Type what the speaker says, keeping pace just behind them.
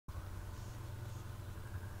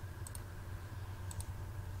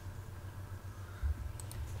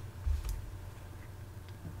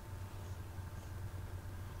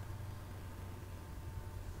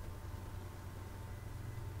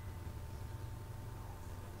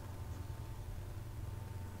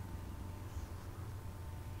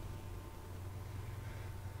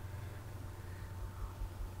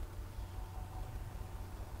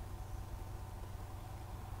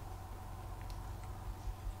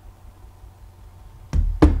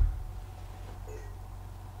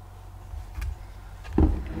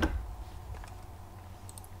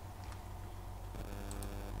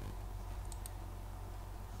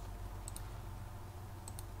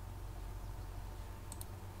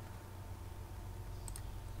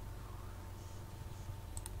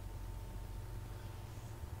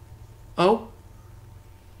Oh?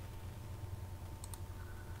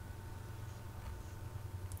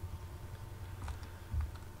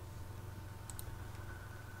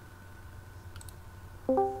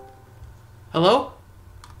 Hello?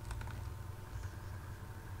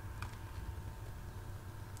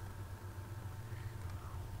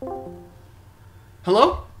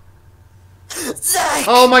 Hello? Zach!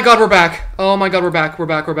 Oh my god, we're back. Oh my god, we're back. We're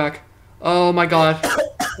back, we're back. Oh my god.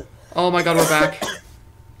 Oh my god, we're back.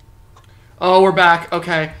 Oh, we're back.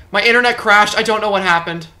 Okay. My internet crashed. I don't know what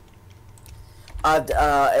happened.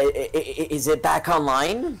 Is it back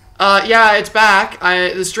online? Yeah, it's back.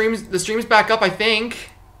 The stream's back up, I think.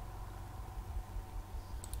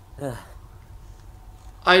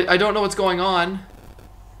 I don't know what's going on.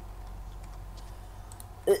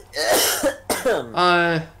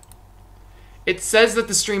 It says that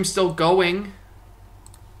the stream's still going.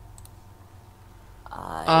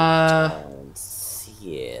 I don't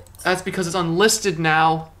see it. That's because it's unlisted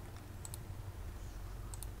now.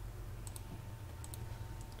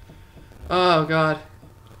 Oh god.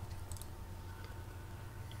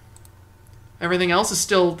 Everything else is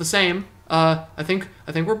still the same. I think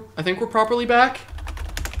we're properly back.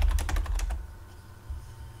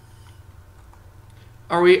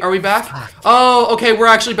 Are we back? Oh, okay, we're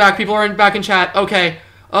actually back. People are back in chat. Okay.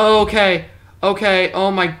 Okay. Okay.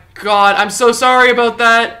 Oh my god. I'm so sorry about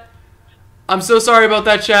that. I'm so sorry about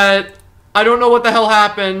that, chat. I don't know what the hell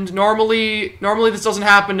happened. Normally this doesn't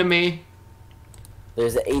happen to me.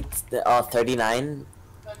 There's 39.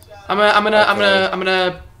 I'm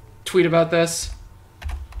gonna tweet about this.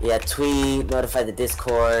 Yeah, tweet, notify the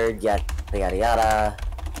Discord, yada yada yada.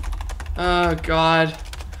 Oh god.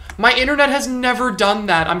 My internet has never done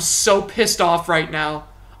that. I'm so pissed off right now.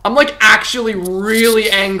 I'm like actually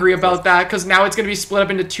really angry about that because now it's gonna be split up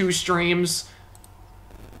into 2 streams.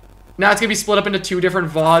 Now it's gonna be split up into 2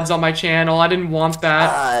 different VODs on my channel. I didn't want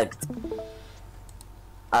that.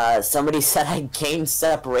 Somebody said I gained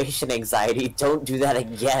separation anxiety. Don't do that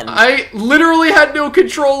again. I literally had no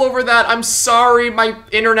control over that. I'm sorry, my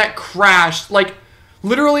internet crashed. Like,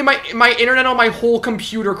 literally my internet on my whole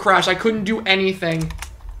computer crashed. I couldn't do anything.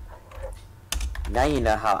 Now you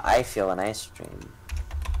know how I feel when I stream.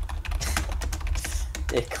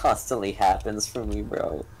 It constantly happens for me,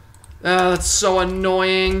 bro. That's so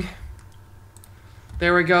annoying.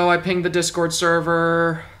 There we go, I pinged the Discord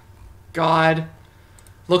server. God.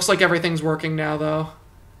 Looks like everything's working now, though.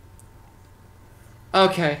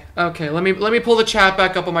 Okay, okay, let me pull the chat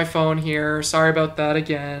back up on my phone here. Sorry about that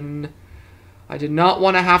again. I did not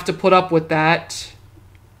want to have to put up with that.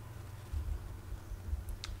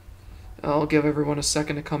 I'll give everyone a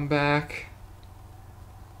second to come back.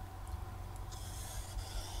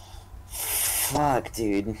 Fuck,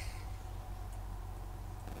 dude.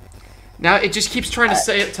 Now it just keeps trying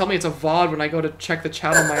to tell me it's a VOD when I go to check the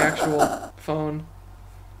chat on my actual phone.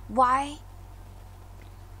 Why?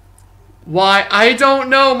 Why? I don't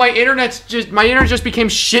know. My internet just became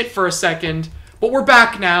shit for a second. But we're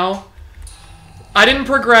back now. I didn't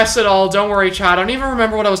progress at all. Don't worry, chat. I don't even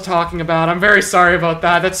remember what I was talking about. I'm very sorry about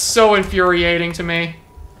that. That's so infuriating to me.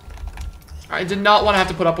 I did not want to have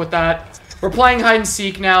to put up with that. We're playing hide and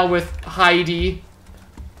seek now with Heidi.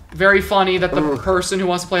 Very funny that the person who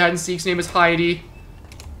wants to play hide and seek's name is Heidi.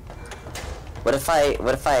 What if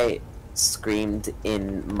I screamed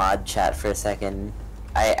in mod chat for a second?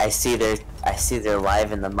 I see they're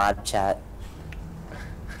live in the mod chat.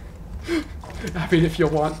 I mean, if you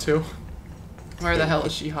want to. Where the hell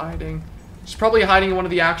is she hiding? She's probably hiding in one of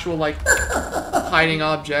the actual, like, hiding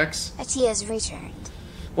objects. Atia's returned.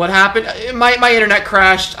 What happened? My internet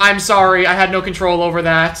crashed. I'm sorry. I had no control over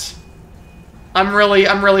that. I'm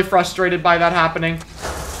really frustrated by that happening.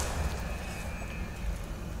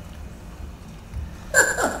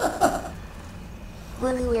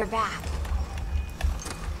 Lily, we're back.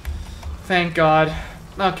 Thank God.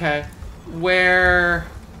 Okay. Where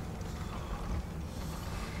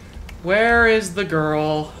is the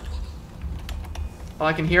girl? Oh,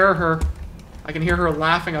 I can hear her. I can hear her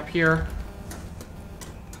laughing up here.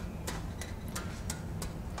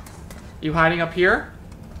 You hiding up here?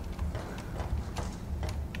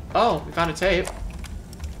 Oh, we found a tape.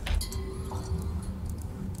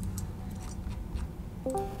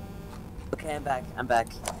 Okay, I'm back. I'm back.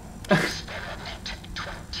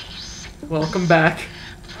 Welcome back.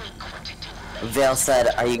 Vale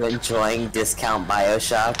said, "Are you enjoying discount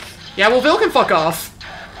BioShock?" Yeah, well, Vale can fuck off.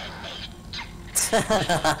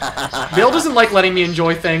 Vale doesn't like letting me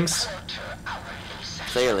enjoy things.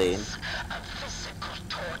 Clearly.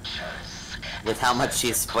 With how much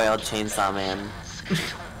she spoiled Chainsaw Man.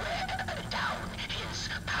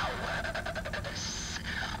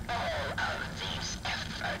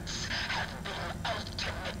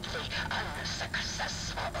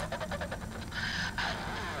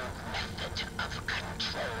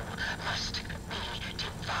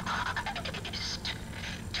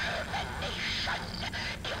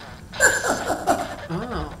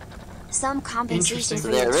 some compensation Interesting. for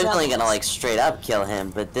So they're your originally gonna troubles. like straight up kill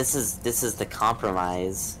him, but this is the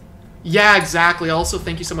compromise. Yeah, exactly. Also,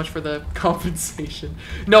 thank you so much for the compensation.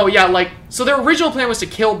 No, yeah, like, so their original plan was to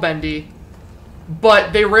kill Bendy,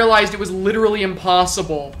 but they realized it was literally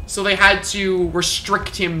impossible, so they had to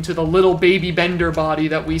restrict him to the little baby Bender body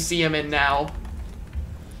that we see him in now.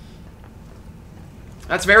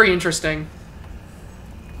 That's very interesting.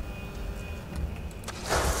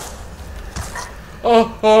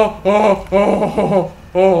 Oh.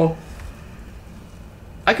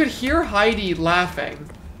 I could hear Heidi laughing.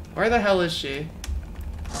 Where the hell is she?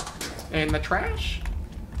 In the trash?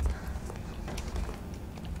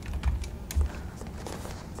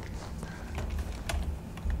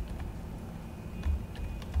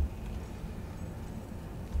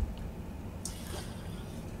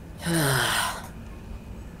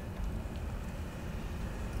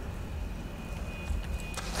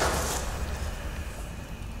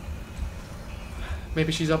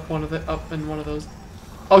 Maybe she's up in one of those.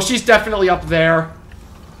 Oh, she's definitely up there.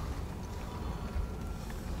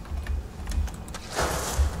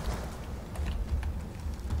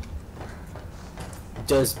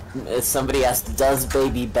 Somebody asked, does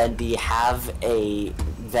baby Bendy have a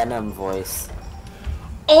Venom voice?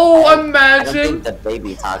 Oh, I don't imagine! think the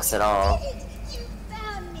baby talks at all. You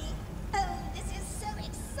found me! Oh, this is so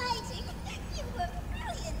exciting! You were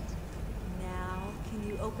brilliant! Now, can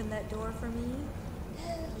you open that door for me?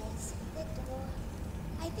 Oh, yes, the door.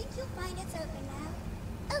 I think you'll find it's open now.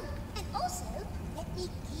 Oh, and also, let me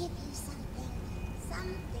give you something.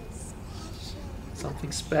 Something special.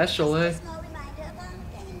 Something special, eh? Just a small reminder of our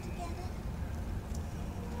getting together.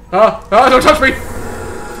 Ah, don't touch me!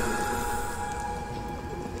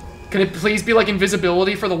 Can it please be like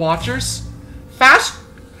invisibility for the watchers? Fast...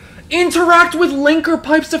 Interact with linker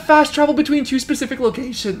pipes to fast travel between two specific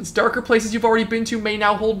locations. Darker places you've already been to may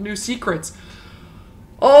now hold new secrets.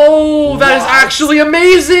 Oh, that is actually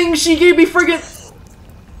amazing! She gave me friggin...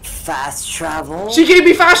 Fast travel? She gave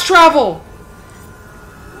me fast travel!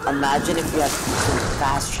 Imagine if you had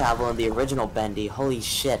fast travel in the original Bendy. Holy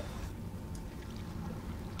shit.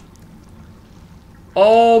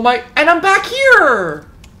 Oh my... And I'm back here!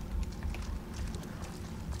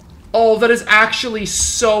 Oh, that is actually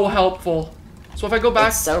so helpful. So if I go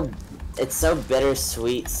back... It's so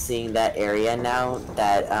bittersweet seeing that area now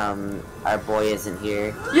that our boy isn't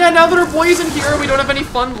here. Yeah, now that our boy isn't here, we don't have any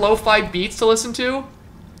fun lo-fi beats to listen to.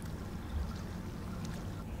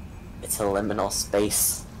 It's a liminal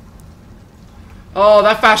space. Oh,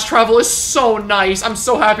 that fast travel is so nice. I'm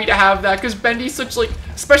so happy to have that, because Bendy's such, like...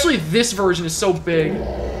 Especially this version is so big.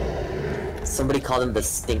 Somebody called him the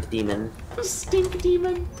Stink Demon. The Stink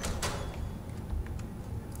Demon.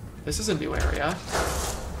 This is a new area.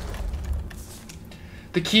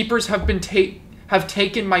 The keepers have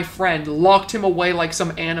taken my friend, locked him away like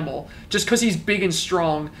some animal, just because he's big and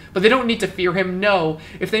strong. But they don't need to fear him, no.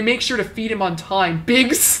 If they make sure to feed him on time.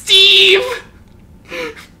 Big Steve!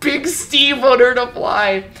 Big Steve wanted to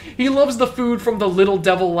fly. He loves the food from the Little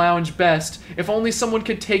Devil Lounge best. If only someone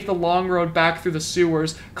could take the long road back through the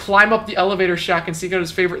sewers, climb up the elevator shack and seek out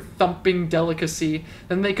his favorite thumping delicacy,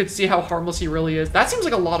 then they could see how harmless he really is. That seems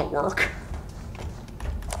like a lot of work.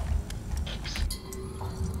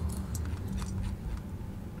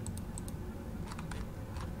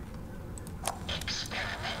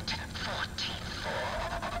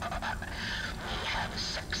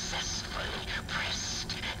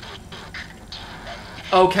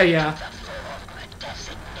 Okay, yeah.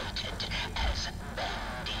 Designated as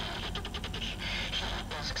Bendy. He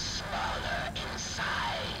is smaller in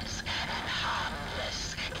size and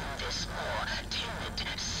harmless in this more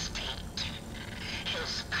timid state.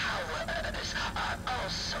 His powers are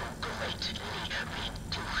also greatly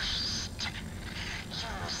reduced.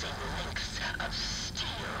 Using lengths of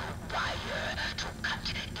steel wire to cut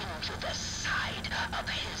into the side of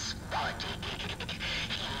his body,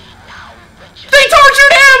 he now registers They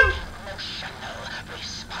tortured him! emotional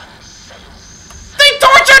responses. They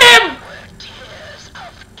tortured him! Were tears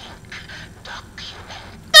of ink document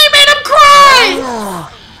They made him cry!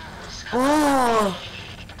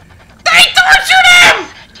 They tortured him!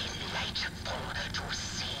 delightful to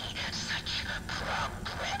see such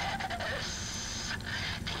progress.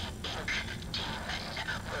 The ink demon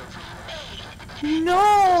will remain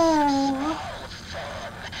No!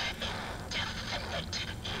 form indefinitely.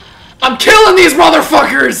 I'm killing these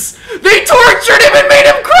motherfuckers! They tortured him and made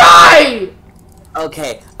him cry!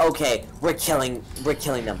 Okay, we're killing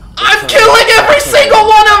them. I'm killing every single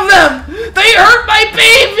one of them! They hurt my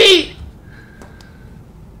baby!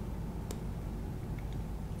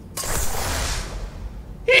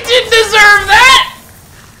 He didn't deserve that!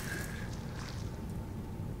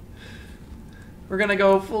 gonna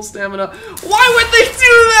go full stamina. Why would they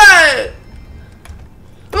do that?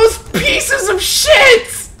 Those pieces of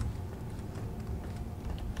shit!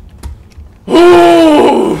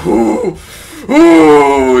 Ooh,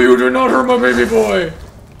 ooh, you do not hurt my baby boy.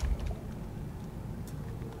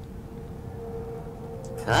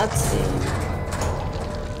 Cutscene.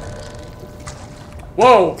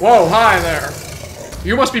 Whoa, whoa, hi there.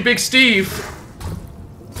 You must be Big Steve.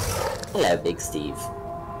 Hello, Big Steve.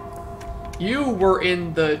 You were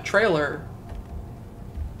in the trailer.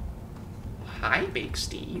 Hi, Big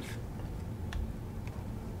Steve.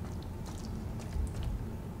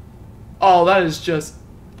 Oh, that is just...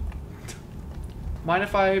 Mind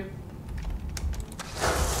if I...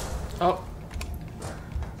 Oh.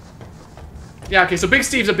 Yeah, okay, so Big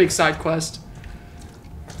Steve's a big side quest.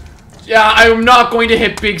 Yeah, I'm not going to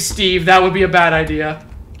hit Big Steve. That would be a bad idea.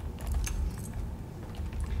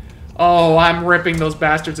 Oh, I'm ripping those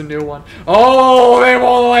bastards a new one. Oh, they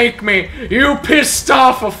won't like me. You pissed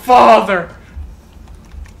off a father.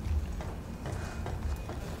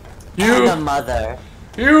 And a mother.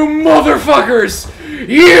 You motherfuckers!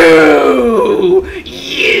 You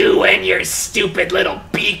and your stupid little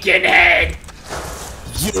beacon head!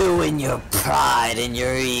 You and your pride and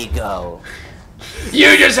your ego.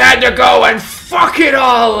 You just had to go and fuck it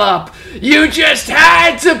all up! You just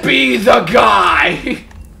had to be the guy!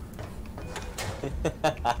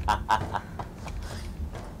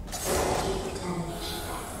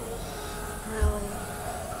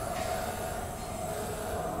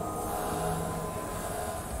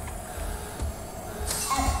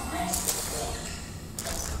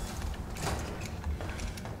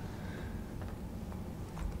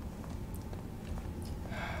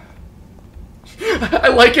 I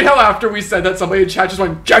like it how after we said that somebody in chat just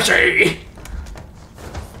went, Jesse!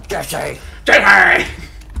 Jesse! Jesse!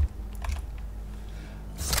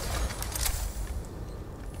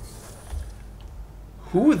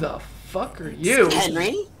 Who the fuck are you?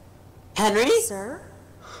 Henry? Henry? Sir?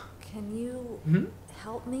 Can you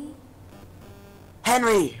help me?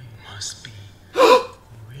 Henry! You must be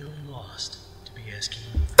really lost to be asking.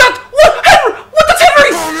 That what? Henry? What? That's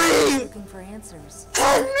Henry! Henry! Looking for answers.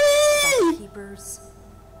 Henry! Keepers,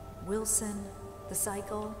 Wilson, the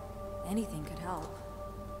cycle, anything could help.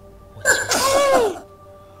 What's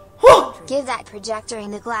your Give that projector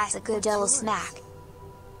in the glass a good old smack.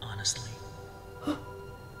 honestly? I've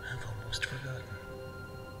almost forgotten.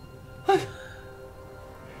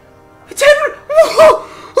 It's Henry!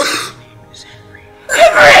 My name is Henry.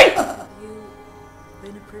 Henry! You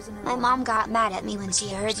been a prisoner? My mom got mad at me when she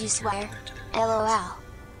heard you swear. LOL.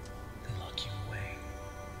 They lock you away.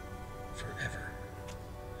 Forever.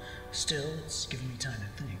 Still, it's given me time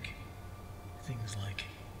to think. Things like,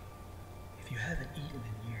 if you haven't eaten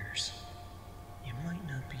in years, you might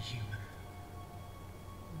not be human.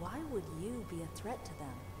 Why would you be a threat to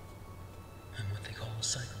them? I'm what they call a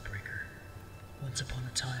cycle breaker. Once upon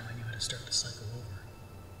a time, I knew how to start the cycle over.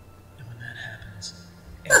 And when that happens,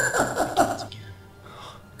 everything begins again.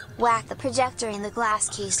 Whack the projector in the glass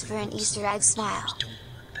case for an Easter egg smile. Don't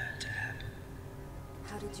want that to happen.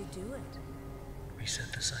 How did you do it?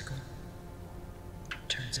 Reset the cycle.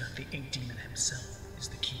 Turns out the ink demon himself is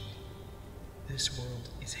the key. This world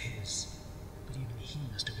is his, but even he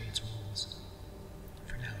must obey its rules.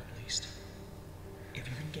 For now, at least. If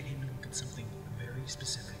you can get him to look at something very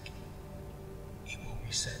specific, it will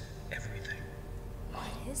reset everything. What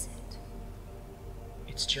is it?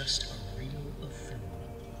 It's just a reel of film,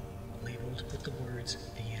 labeled with the words,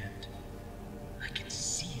 "The End." I can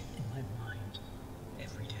see it in my mind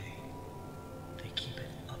every day. They keep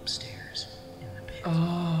it upstairs in the pit.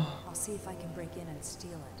 I'll see if I can break in and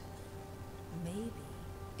steal it. Maybe,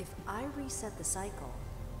 if I reset the cycle,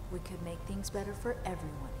 we could make things better for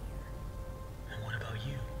everyone here. And what about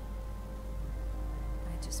you?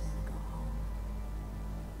 I just want to go home.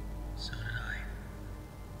 So did I.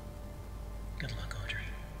 Good luck, Audrey.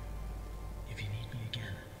 If you need me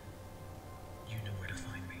again, you know where to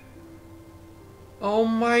find me. Oh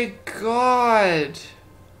my god.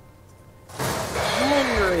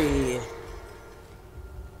 Henry!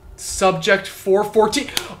 Subject 414.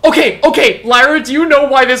 Okay, Lyra, do you know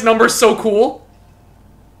why this number's so cool?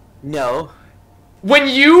 No. When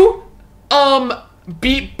you,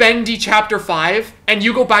 beat Bendy Chapter 5, and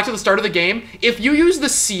you go back to the start of the game, if you use the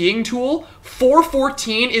seeing tool,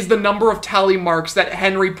 414 is the number of tally marks that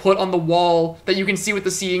Henry put on the wall that you can see with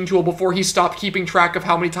the seeing tool before he stopped keeping track of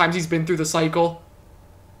how many times he's been through the cycle.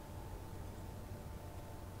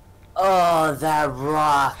 Oh, that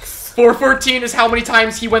rocks. 414 is how many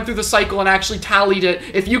times he went through the cycle and actually tallied it.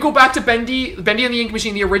 If you go back to Bendy and the Ink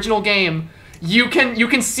Machine, the original game, you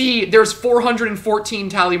can see there's 414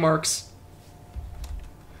 tally marks.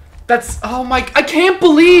 That's, oh my, I can't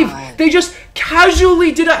believe they just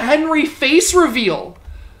casually did a Henry face reveal.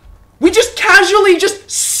 We just casually just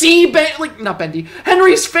see not Bendy,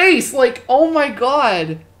 Henry's face, like, oh my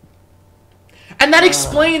god. And that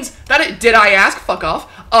explains, did I ask? Fuck off.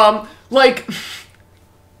 Like,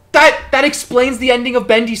 that explains the ending of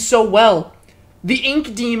Bendy so well. The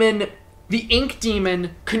ink demon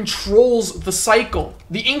controls the cycle.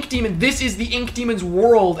 The ink demon, this is the ink demon's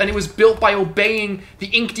world, and it was built by obeying the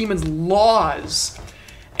ink demon's laws.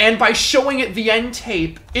 And by showing it the end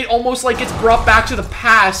tape, it almost like gets brought back to the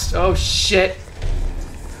past. Oh shit.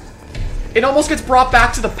 It almost gets brought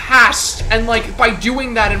back to the past, and like by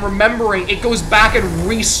doing that and remembering, it goes back and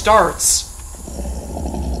restarts.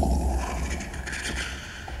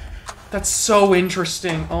 That's so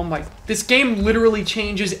interesting. Oh my, this game literally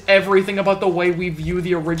changes everything about the way we view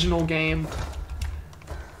the original game.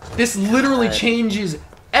 This literally changes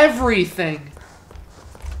everything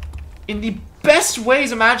in the best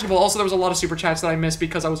ways imaginable. Also, there was a lot of super chats that I missed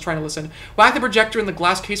because I was trying to listen. Whack the projector in the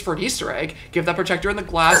glass case for an Easter egg. Give that projector in the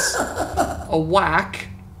glass a whack.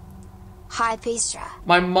 Hi, Pastra.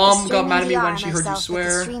 My mom got mad at me when she heard you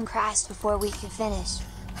swear. The stream crashed before we could finish.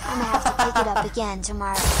 I'm gonna have to pick it up again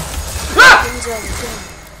tomorrow. Enjoy the game.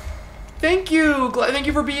 Thank you! Thank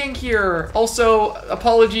you for being here. Also,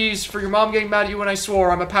 apologies for your mom getting mad at you when I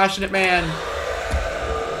swore. I'm a passionate man.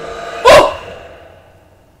 Oh!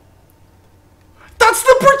 That's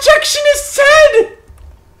the projectionist's head!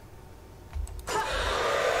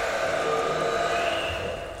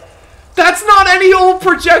 That's not any old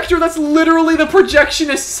projector. That's literally the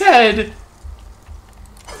projectionist's head.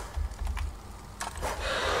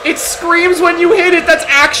 It screams when you hit it. That's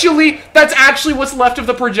actually what's left of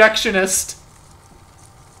the projectionist.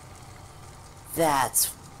 That's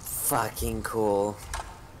fucking cool.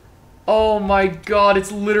 Oh my god,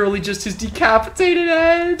 it's literally just his decapitated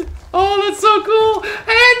head. Oh, that's so cool.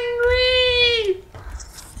 Henry!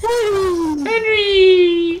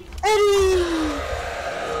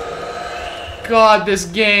 God, this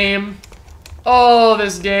game. Oh,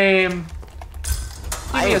 this game.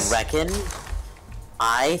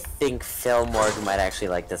 I think Phil Morgan might actually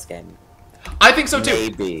like this game. I think so too.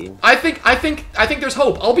 Maybe. I think there's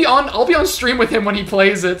hope. I'll be on stream with him when he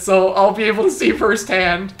plays it, so I'll be able to see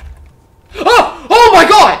firsthand. Oh! Oh my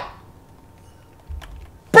god!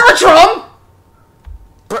 Bertram!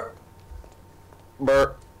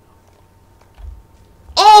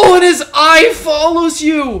 Oh, and his eye follows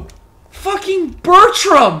you! Fucking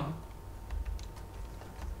Bertram!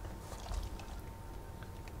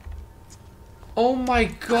 Oh my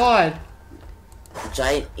god.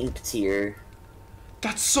 Giant ink tear.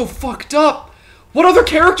 That's so fucked up. What other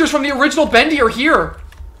characters from the original Bendy are here?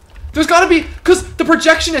 There's gotta be, because the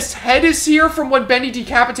projectionist's head is here from when Bendy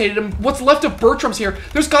decapitated him. What's left of Bertram's here.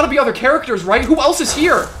 There's gotta be other characters, right? Who else is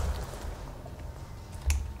here?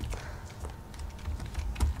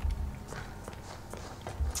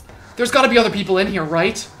 There's gotta be other people in here,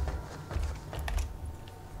 right?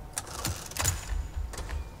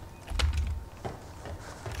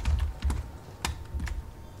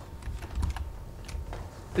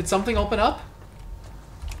 Did something open up?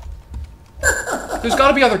 There's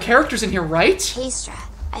gotta be other characters in here, right? Pastra,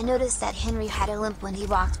 I noticed that Henry had a limp when he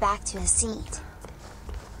walked back to his seat.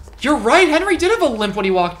 You're right, Henry did have a limp when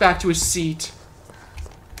he walked back to his seat.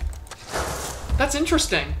 That's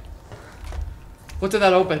interesting. What did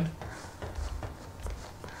that open?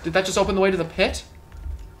 Did that just open the way to the pit?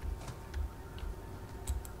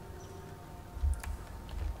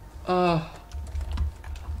 I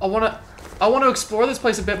want to explore this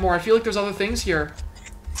place a bit more. I feel like there's other things here.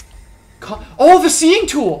 Oh, the seeing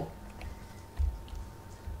tool!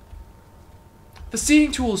 The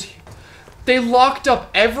seeing tools. They locked up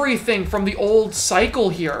everything from the old cycle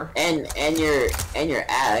here. And your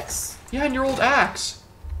axe. Yeah, and your old axe.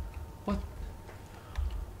 What?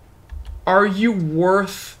 Are you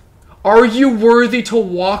worthy to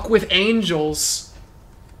walk with angels?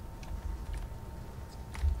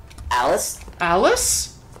 Alice?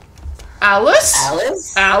 Alice? Alice?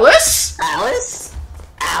 Alice? Alice? Alice?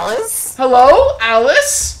 Alice? Hello?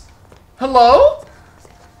 Alice? Hello?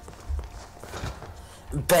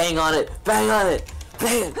 Bang on it! Bang on it!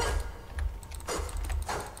 Bang!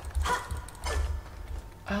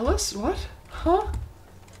 Alice? What? Huh?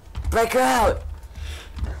 Break her out!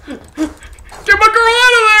 Get my girl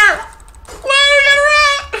out of there! Let me get her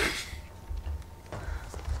out!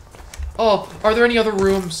 Oh, are there any other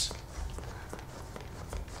rooms?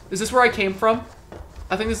 Is this where I came from?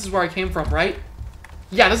 I think this is where I came from, right?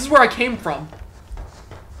 Yeah, this is where I came from.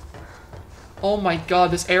 Oh my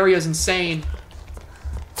god, this area is insane.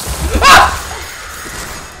 Ah!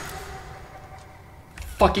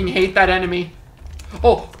 Fucking hate that enemy.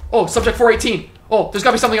 Oh, subject 418. Oh, there's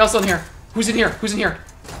gotta be something else on here. Who's in here? Who's in here?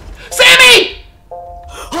 Sammy!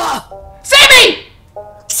 Sammy!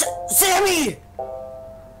 Sammy!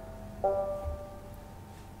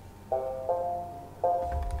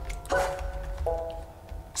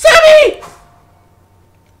 Sammy!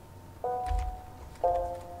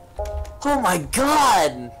 Oh my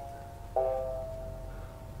god!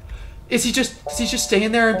 Does he just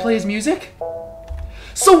staying there and play his music?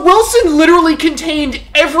 So Wilson literally contained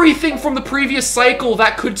everything from the previous cycle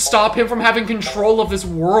that could stop him from having control of this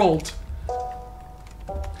world.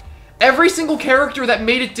 Every single character that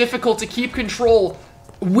made it difficult to keep control,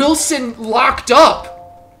 Wilson locked up.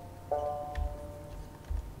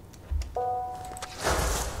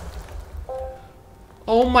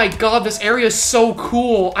 Oh my god, this area is so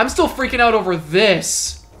cool. I'm still freaking out over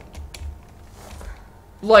this.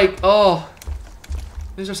 Like, oh.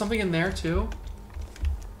 Is there something in there too?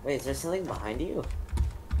 Wait, is there something behind you?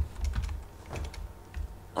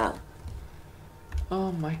 Ah.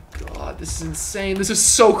 Oh my god, this is insane. This is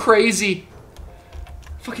so crazy.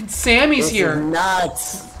 Fucking Sammy's This here. is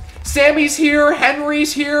nuts. Sammy's here,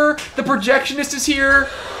 Henry's here, the projectionist is here.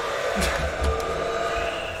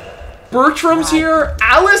 Bertram's here.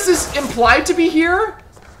 Alice is implied to be here.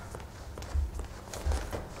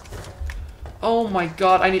 Oh my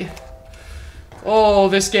god, I need... Oh,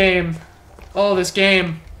 this game. Oh, this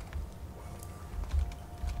game.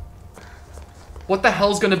 What the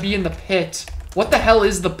hell's gonna be in the pit? What the hell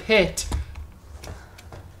is the pit?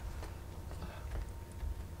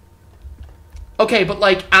 Okay, but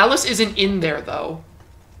like, Alice isn't in there though.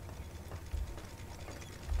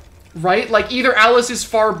 Right? Like, either Alice is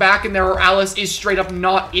far back in there or Alice is straight up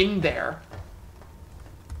not in there.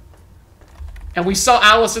 And we saw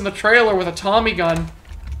Alice in the trailer with a Tommy gun.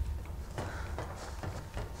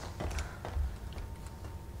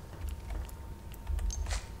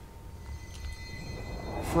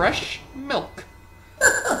 Fresh milk.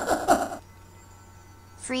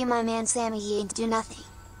 Free my man Sammy, he ain't do nothing.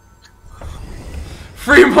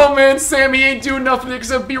 Free my man Sammy ain't doing nothing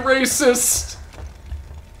except be racist.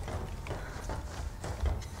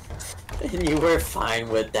 And you were fine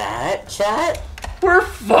with that, chat? We're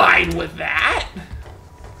fine with that.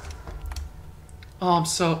 Oh, I'm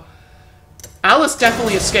so... Alice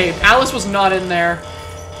definitely escaped. Alice was not in there.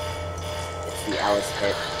 It's the Alice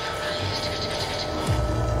pit.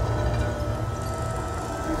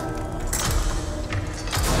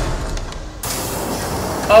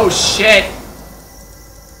 Oh, shit.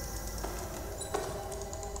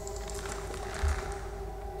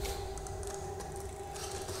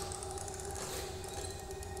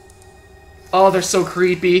 Oh, they're so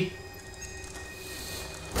creepy.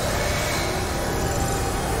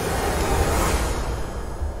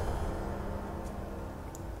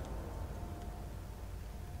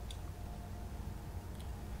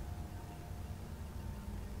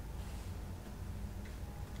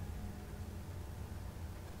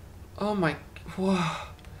 Oh my... Whoa.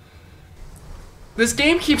 This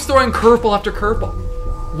game keeps throwing curveball after curveball.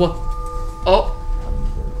 What? Oh.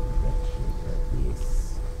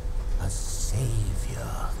 A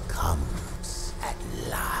savior comes at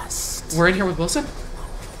last. We're in here with Wilson?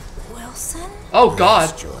 Wilson? Oh god.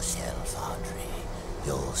 Rest yourself, Audrey.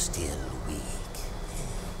 You're still weak.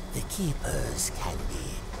 The keepers can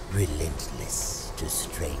be relentless to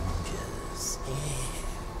strangers.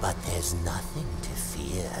 But there's nothing to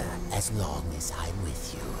fear as long as I'm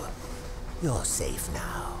with you. You're safe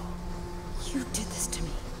now. You did this to me.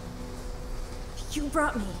 You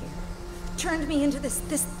brought me here. Turned me into this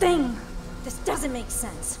thing. This doesn't make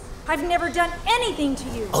sense. I've never done anything to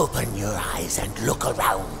you. Open your eyes and look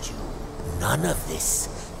around you. None of this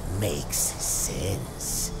makes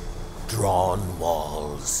sense. Drawn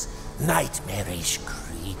walls, nightmarish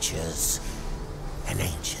creatures, an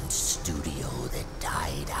ancient studio that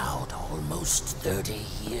died out almost 30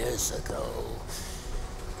 years ago.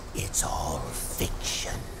 It's all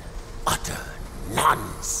fiction, utter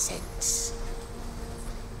nonsense.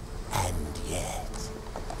 And yet,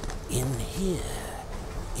 in here,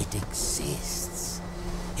 it exists.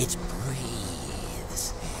 It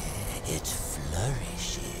breathes. It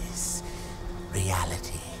flourishes.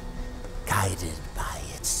 Reality, guided by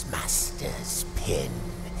its master's pen.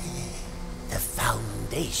 The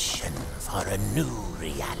foundation for a new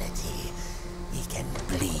reality. We can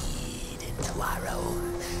bleed into our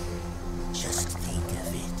own. Just think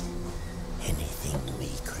of it. Anything we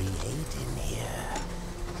create in here,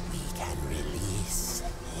 we can release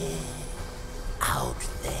out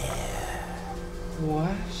there.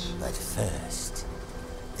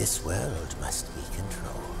 This world must be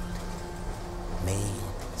controlled, made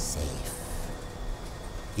safe.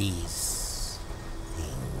 These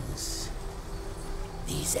things,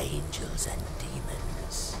 these angels and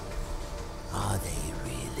demons, are they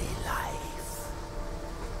really life?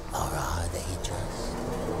 Or are they just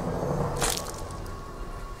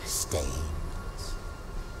stains?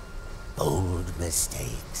 Old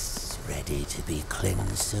mistakes ready to be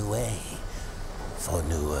cleansed away for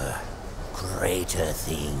newer, greater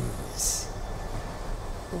things.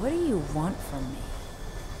 What do you want from me?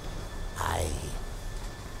 I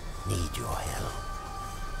need your help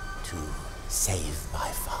to save my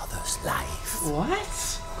father's life.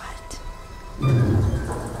 What?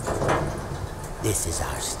 This is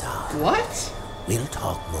our start. What? We'll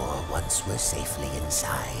talk more once we're safely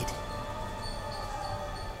inside.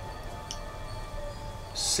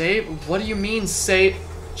 Save? What do you mean, save?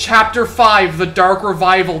 Chapter 5, The Dark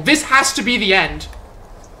Revival. This has to be the end.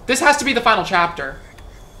 This has to be the final chapter.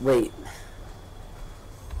 Wait.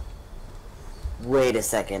 Wait a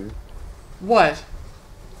second. What?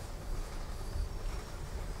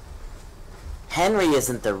 Henry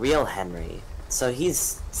isn't the real Henry, so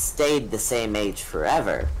he's stayed the same age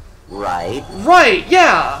forever, right? Right,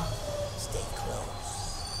 yeah. Stay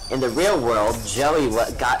close. In the real world, Joey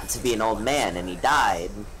got to be an old man and he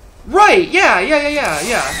died. Right, yeah.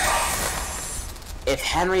 If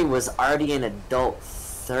Henry was already an adult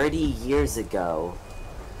 30 years ago...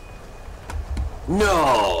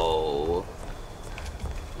 No!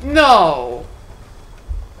 No.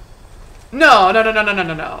 No. Are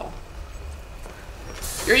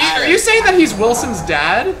you saying that he's Wilson's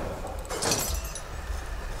dad?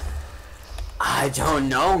 I don't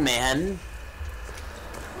know, man.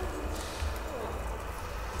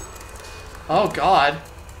 Oh God.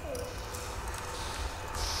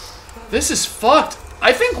 This is fucked.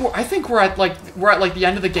 I think we're at the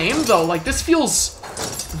end of the game though. Like this feels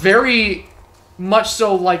very much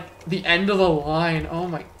so like the end of the line. Oh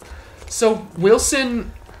my. So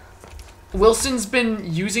Wilson's been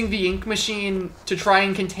using the ink machine to try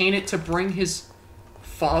and contain it to bring his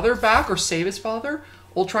father back or save his father.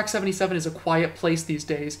 Old Track 77 is a quiet place these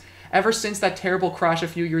days. Ever since that terrible crash a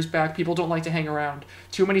few years back, people don't like to hang around.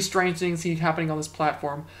 Too many strange things keep happening on this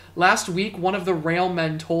platform. Last week, one of the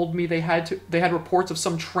railmen told me they had reports of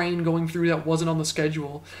some train going through that wasn't on the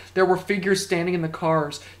schedule. There were figures standing in the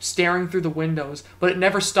cars, staring through the windows, but it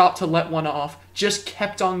never stopped to let one off. Just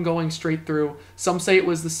kept on going straight through. Some say it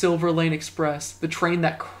was the Silver Lane Express, the train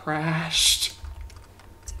that crashed.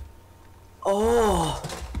 Oh...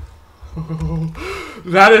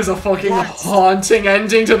 That is a fucking haunting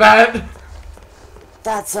ending to that.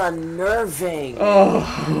 That's unnerving.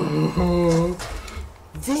 Oh.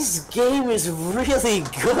 This game is really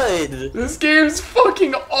good. This game's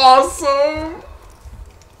fucking awesome.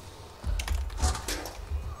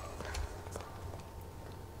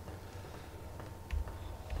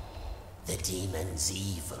 The demon's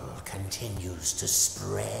evil continues to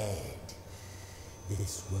spread.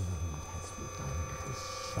 This world has begun to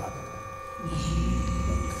shudder.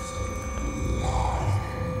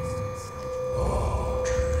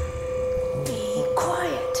 Be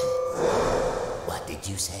quiet. What did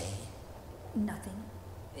you say? Nothing.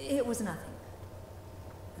 It was nothing.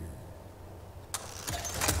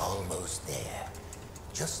 Almost there.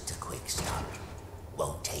 Just a quick stop.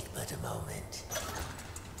 Won't take but a moment.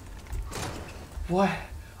 What?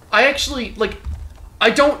 I actually, I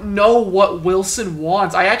don't know what Wilson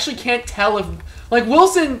wants. I actually can't tell if,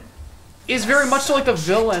 Wilson is very much so like the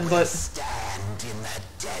villain, but... Stand in the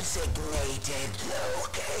designated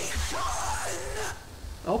location.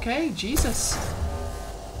 Okay, Jesus.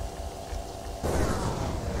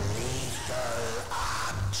 Lethal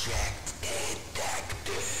object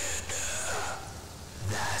detected.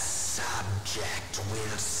 The subject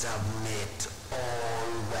will submit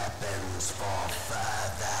all weapons for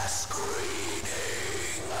further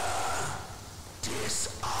screening.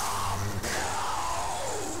 Disarm now.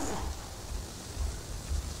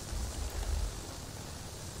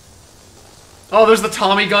 Oh, there's the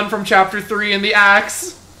Tommy gun from Chapter 3 and the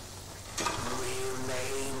axe.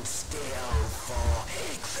 Remain still for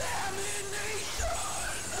examination.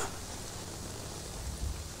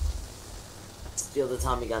 Steal the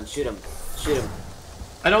Tommy gun. Shoot him. Shoot him.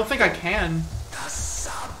 I don't think I can. The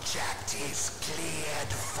subject is cleared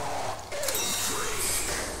for entry.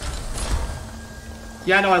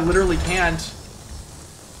 Yeah, no, I literally can't.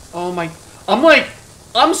 Oh my...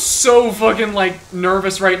 I'm so fucking,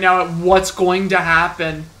 nervous right now at what's going to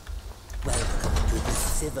happen. Welcome to the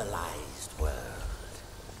civilized world.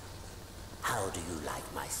 How do you like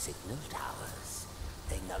my signal towers?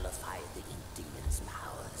 They nullify the ink demon's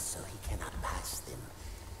powers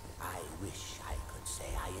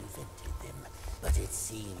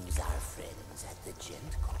seems our friends at the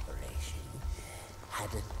Gent Corporation had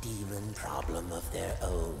a demon problem of their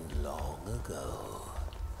own long ago.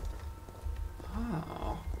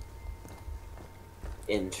 Oh.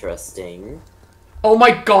 Interesting. Oh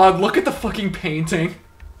my god, look at the fucking painting.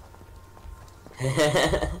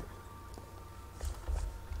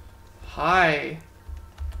 Hi.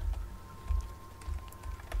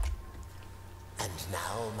 And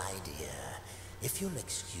now, my dear, if you'll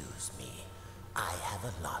excuse me, I have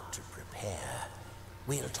a lot to prepare.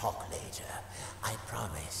 We'll talk later, I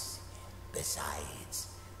promise. Besides,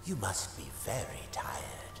 you must be very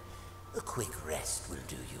tired. A quick rest will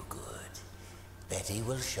do you good. Betty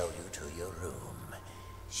will show you to your room.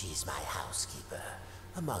 She's my housekeeper,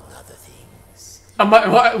 among other things.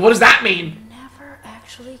 What does that mean? Never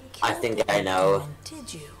actually I killed think I know. anyone,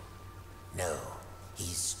 did you? No,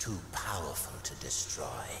 he's too powerful to destroy.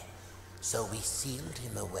 So we sealed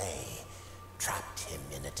him away, trapped him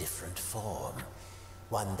in a different form.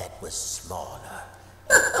 One that was smaller,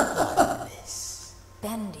 harmless.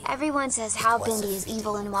 Bendy. Everyone says how Bendy is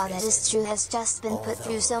evil, and while that is true, has just been put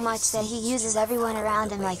through so much that he uses everyone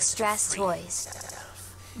around him like stress toys.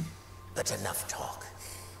 But enough talk.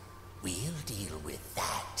 We'll deal with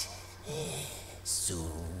that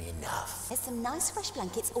soon enough. There's some nice fresh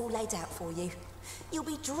blankets all laid out for you. You'll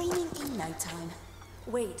be dreaming in no time.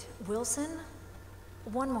 Wait, Wilson?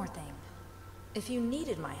 One more thing. If you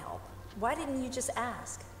needed my help, why didn't you just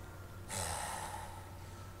ask?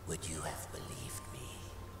 Would you have believed me?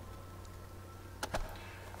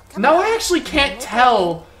 No, I actually can't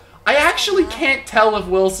tell. I actually can't tell if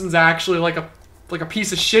Wilson's actually like a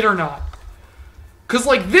piece of shit or not. Cause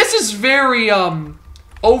like this is very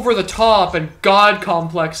over the top and god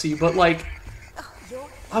complexy, but like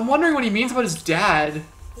I'm wondering what he means about his dad.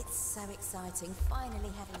 It's so exciting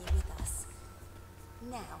finally having you with us.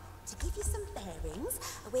 Now, to give you some bearings,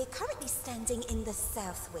 we're currently standing in the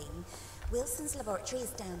south wing. Wilson's laboratory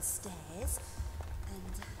is downstairs,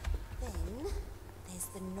 and then there's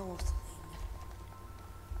the north wing.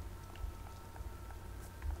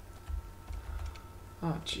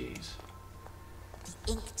 Oh jeez.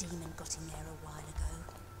 The ink demon got in there a while ago,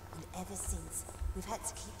 and ever since, we've had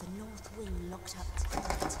to keep the north wing locked up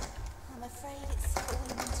tight. I'm afraid it's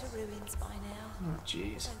falling into ruins by now. Oh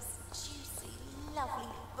jeez. Those juicy, lovely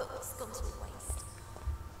books gone to waste.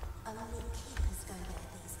 Only keepers go there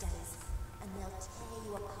these days, and they'll tear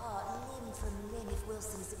you apart limb from limb if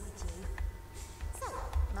Wilson isn't with you. So,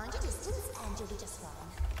 mind your distance, and you'll be just fine.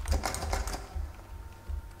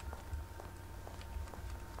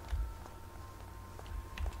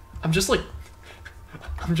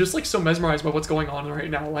 I'm just like so mesmerized by what's going on right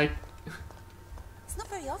now. Like, It's not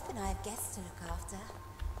very often I have guests to look after,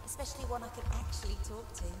 especially one I can actually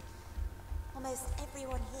talk to. Almost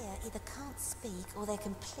everyone here either can't speak or they're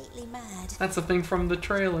completely mad. that's the thing from the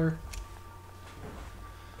trailer.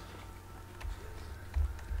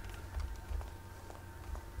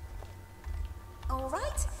 All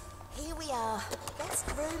right, here we are. Best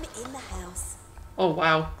room in the house. Oh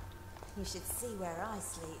wow. You should see where I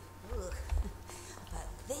sleep. Ugh. But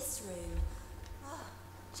this room, oh,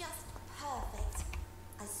 just perfect.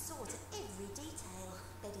 I saw to every detail.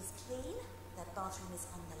 Bed is clean. The bathroom is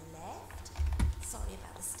on the left. Sorry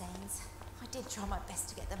about the stains. I did try my best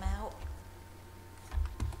to get them out.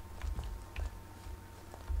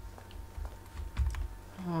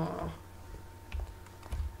 Oh.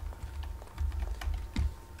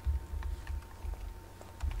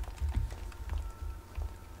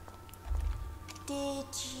 Did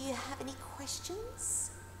you have any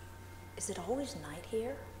questions? Is it always night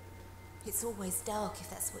here? It's always dark, if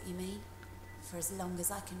that's what you mean. For as long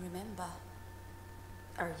as I can remember.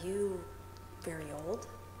 Are you very old?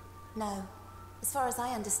 No. As far as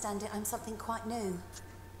I understand it, I'm something quite new.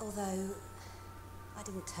 Although, I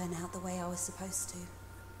didn't turn out the way I was supposed to.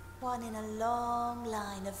 One in a long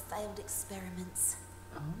line of failed experiments.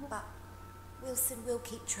 Oh. But Wilson will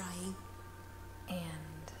keep trying.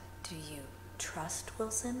 And do you trust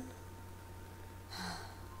Wilson?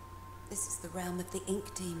 This is the realm of the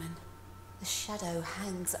ink demon. The shadow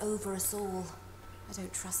hangs over us all. I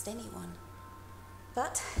don't trust anyone.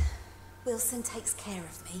 But Wilson takes care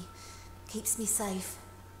of me, keeps me safe.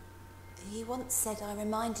 He once said I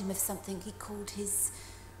remind him of something he called his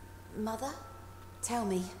mother. Tell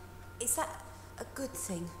me, is that a good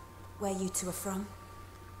thing, where you two are from?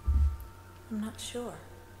 I'm not sure.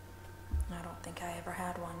 I don't think I ever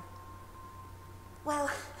had one. Well,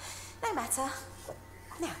 no matter.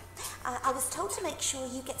 Now, I was told to make sure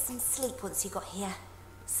you get some sleep once you got here.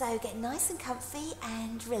 So get nice and comfy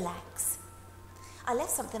and relax. I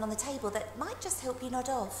left something on the table that might just help you nod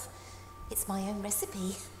off. It's my own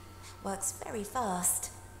recipe. Works very fast.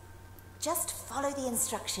 Just follow the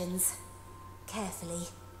instructions. Carefully.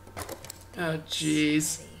 Oh,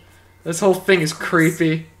 jeez. This whole thing is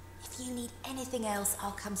creepy. If you need anything else,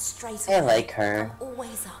 I'll come straight away. I like her. I'm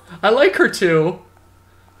always up. I like her too.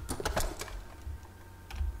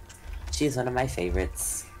 She's one of my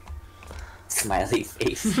favorites. Smiley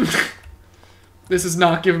face. This is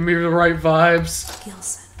not giving me the right vibes.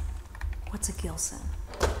 Gilson. What's a Gilson?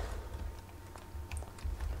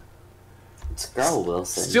 It's Girl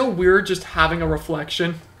Wilson. Still weird just having a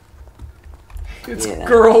reflection. It's Yeah.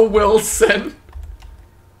 Girl Wilson.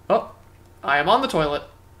 Oh, I am on the toilet.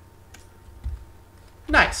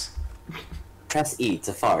 Nice. Press E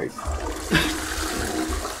to fart.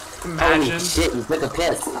 Imagine. Holy shit, you took a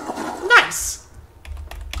piss. Nice.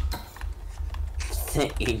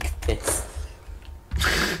 The ink piss.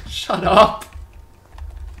 Shut up.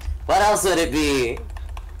 What else would it be?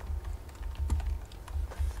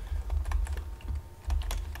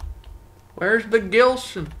 Where's the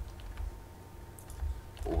Gilson?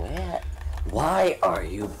 Where? Why are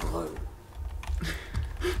you blue?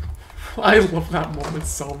 I love that moment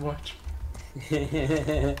so much.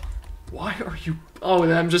 Why are you... Oh,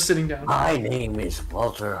 I'm just sitting down. My name is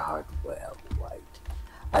Walter Hartwell White.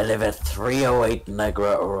 I live at 308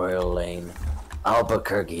 Negra Arroyo Lane,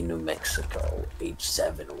 Albuquerque, New Mexico,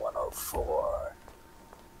 H7104.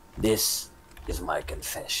 This is my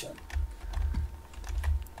confession.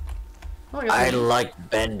 Oh, I like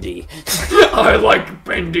Bendy. I like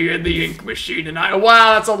Bendy and the ink machine, and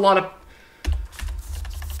wow, that's a lot of...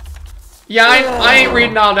 Yeah, I ain't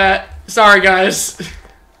reading all that. Sorry, guys.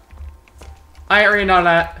 I ain't reading all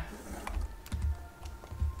that.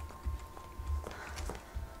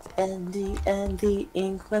 Bendy and the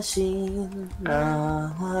ink machine. In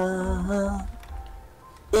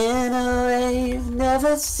a way you've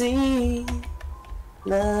never seen.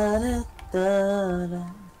 La, da, da, da.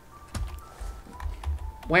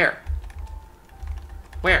 Where?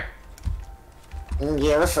 Where?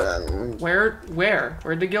 Gilson. Where'd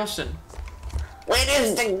the Gilson? Where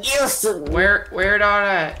is the Gilson? Where'd all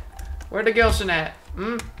that? Where the Gilson at?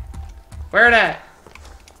 Where that?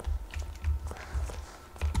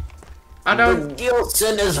 I don't... The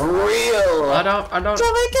Gilson is real! I don't...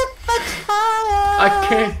 I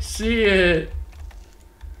can't see it.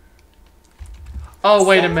 Oh,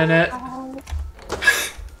 wait a minute.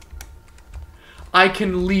 I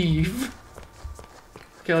can leave.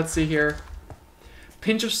 Okay, let's see here.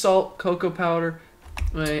 Pinch of salt, cocoa powder.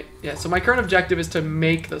 Wait, yeah, so my current objective is to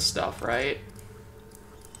make the stuff, right?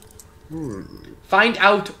 Find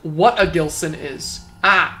out what a Gilson is.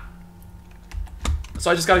 Ah!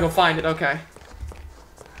 So I just gotta go find it, okay.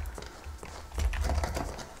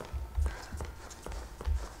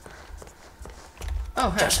 Oh,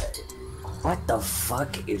 hey. What the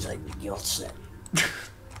fuck is a Gilson? The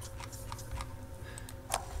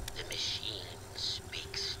machine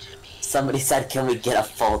speaks to me. Somebody said, can we get a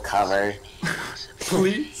full cover?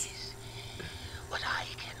 Please? What I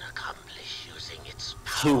can accomplish using its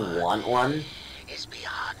You power want one? is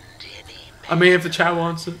beyond any I mean, if the chat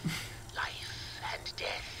wants it. life and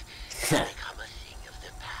death become a thing of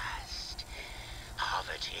the past.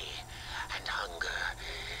 Poverty and hunger,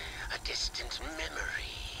 a distant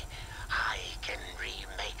memory. I can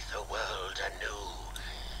remake the world anew.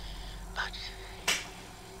 But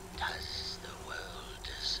does the world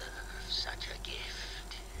deserve such a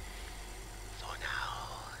gift? For now,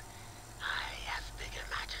 I have bigger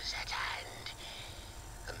matters at hand.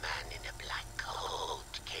 A man in a black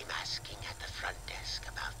coat came asking at the front desk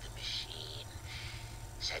about the machine.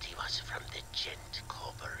 Said he was from the Gent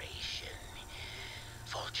Corporation.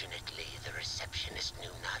 Fortunately, the receptionist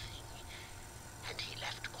knew nothing, and he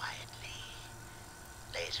left quietly.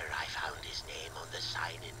 Later, I found his name on the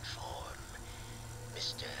sign-in form.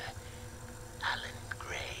 Mr. Alan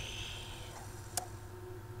Gray.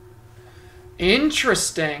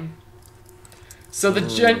 Interesting. So the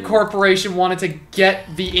Gent Corporation wanted to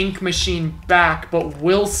get the ink machine back, but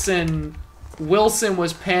Wilson was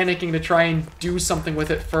panicking to try and do something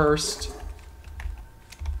with it first.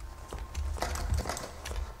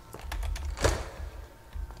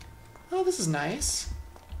 Oh, this is nice.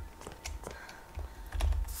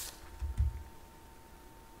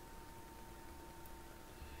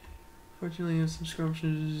 Fortunately, your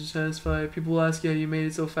subscription is satisfied. People will ask you how you made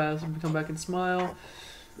it so fast and come back and smile.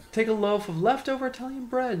 Take a loaf of leftover Italian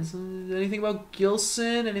breads. Anything about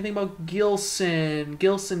Gilson? Anything about Gilson?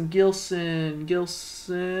 Gilson.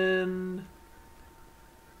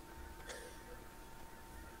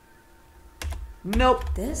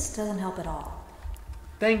 Nope. This doesn't help at all.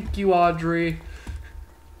 Thank you, Audrey.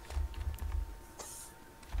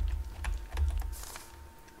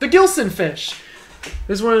 The Gilson fish.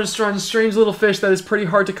 This is one of the strange little fish that is pretty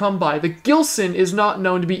hard to come by. The Gilson is not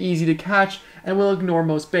known to be easy to catch and will ignore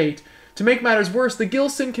most bait. To make matters worse, the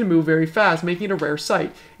Gilson can move very fast, making it a rare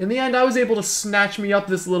sight. In the end, I was able to snatch me up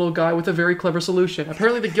this little guy with a very clever solution.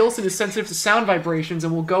 Apparently, the Gilson is sensitive to sound vibrations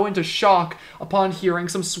and will go into shock upon hearing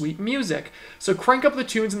some sweet music. So crank up the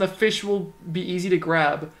tunes and the fish will be easy to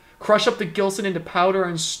grab. Crush up the Gilson into powder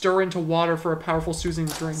and stir into water for a powerful soothing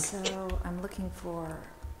drink. So, I'm looking for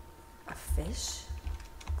a fish?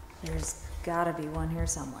 There's gotta be one here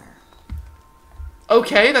somewhere.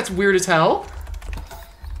 Okay, that's weird as hell.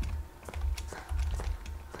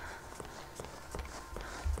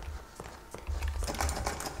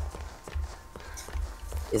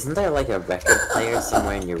 Isn't there like a record player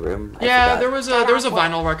somewhere in your room? Yeah, there was a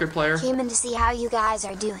vinyl record player. Came in to see how you guys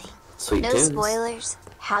are doing. Sweet No tunes. spoilers.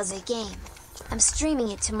 How's the game? I'm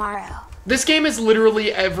streaming it tomorrow. This game is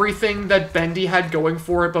literally everything that Bendy had going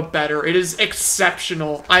for it, but better. It is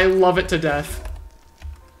exceptional. I love it to death.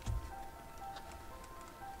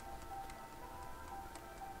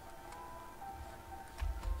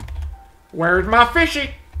 Where's my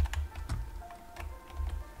fishy?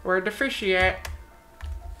 Where'd the fishy at?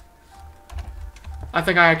 I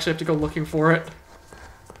think I actually have to go looking for it.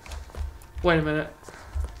 Wait a minute.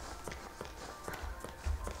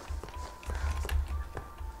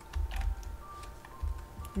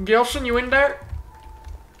 Gilson, you in there?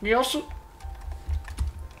 Gilson?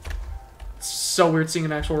 It's so weird seeing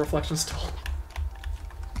an actual reflection still.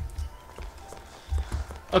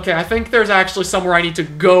 Okay, I think there's actually somewhere I need to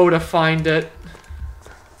go to find it.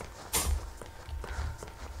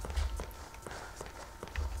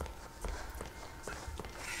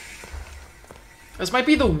 This might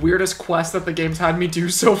be the weirdest quest that the game's had me do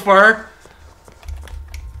so far.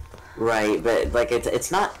 Right, but like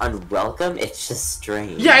it's not unwelcome, it's just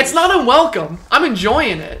strange. Yeah, it's not unwelcome. I'm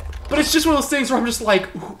enjoying it. But it's just one of those things where I'm just like,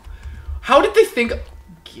 how did they think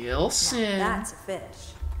Gilson? Now that's a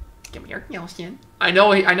fish. Come here, Gilson. I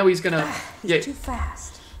know he's gonna He's too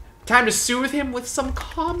fast. Time to soothe him with some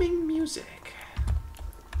calming music.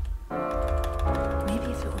 Maybe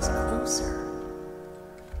if it was closer.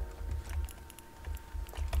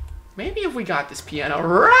 Maybe if we got this piano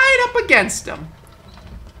right up against him.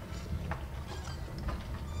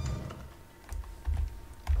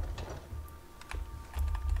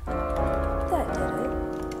 That did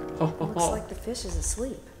it. Looks like the fish is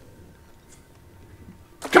asleep.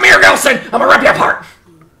 Come here, Gilson! I'm gonna rip you apart!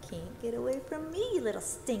 You can't get away from me, you little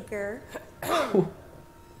stinker. Hello.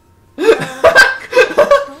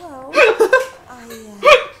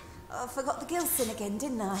 I forgot the Gilson again,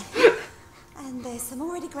 didn't I? And there's some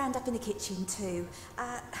already ground up in the kitchen too.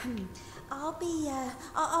 I'll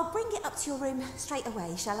bring it up to your room straight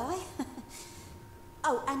away, shall I?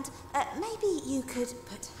 Oh, and maybe you could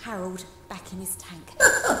put Harold back in his tank.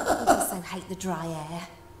 He'd also hate the dry air.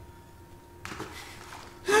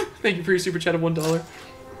 Thank you for your super chat of $1.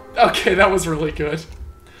 Okay, that was really good.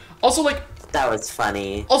 Also, like... That was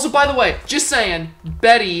funny. Also, by the way, just saying,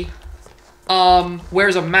 Betty,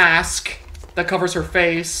 wears a mask that covers her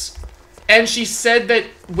face. And she said that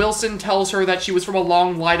Wilson tells her that she was from a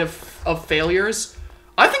long line of failures.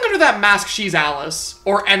 I think under that mask, she's Alice.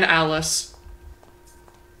 Or an Alice.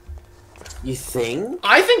 You think?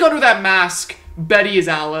 I think under that mask, Betty is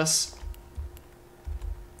Alice.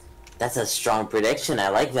 That's a strong prediction. I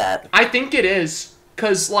like that. I think it is.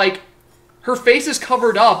 Because, like, her face is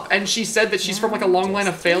covered up, and she said that she's from, like, a long line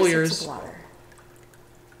of failures.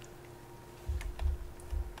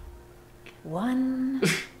 One.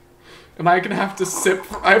 Am I gonna have to sip?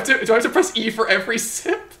 Do I have to press E for every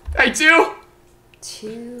sip? I do!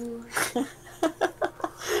 2.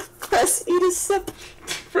 Press E to sip.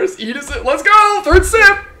 Press E to sip. Let's go! Third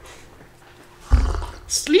sip!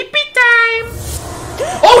 Sleepy time!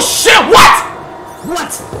 Oh shit! What?!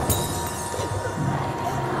 What?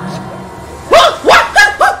 What?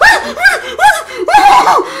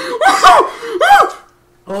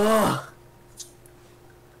 Oh.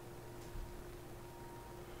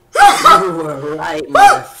 You were right,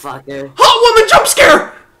 motherfucker. Hot woman jump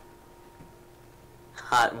scare!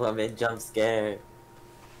 Hot woman jump scare.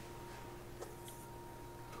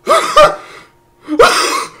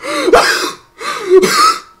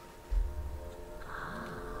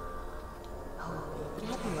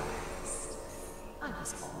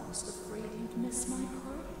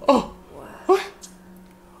 Oh. What?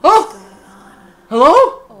 Oh. Hello?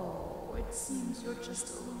 Oh, it seems you're just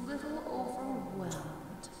a little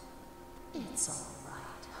overwhelmed. It's all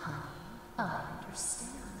right, honey. I understand.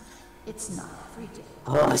 It's not every day.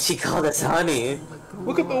 Oh, she called us honey.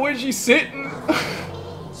 Look at the way she's sitting.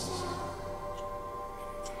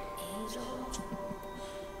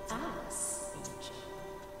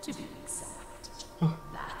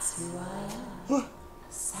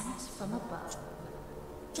 sent from above,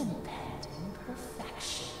 impending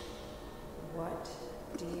perfection. What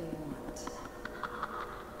do you want?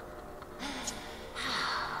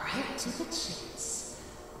 Right to the chase.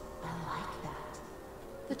 I like that.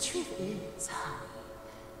 The truth is, honey,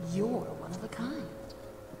 you're one of a kind.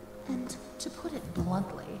 And to put it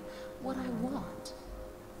bluntly, what I want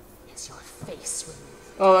is your face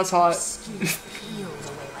removed. Oh, that's hot. Skin peeled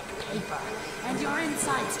away like paper, and your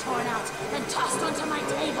insides torn out and tossed onto my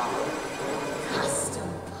table. Custom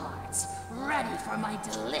parts, ready for my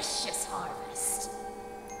delicious harvest.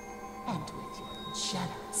 And with your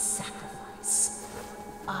generous sacrifice,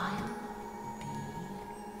 I'll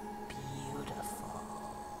be beautiful.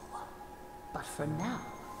 But for now,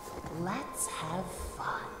 let's have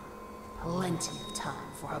fun. Plenty of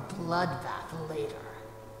time for a bloodbath later.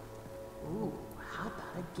 Ooh, how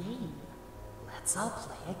about a game? Let's all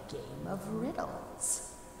play a game of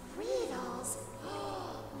riddles. Riddles?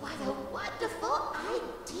 What a wonderful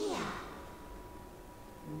idea!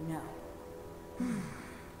 No.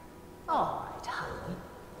 All right, honey.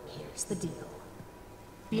 Here's the deal.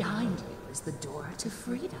 Behind you is the door to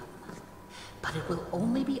freedom. But it will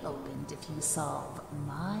only be opened if you solve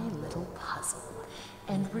my little puzzle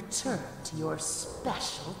and return to your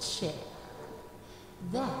special chair.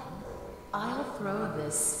 Then, I'll throw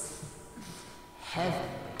this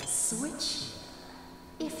heavenly switch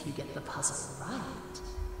here. If you get the puzzle right,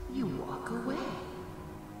 you walk away.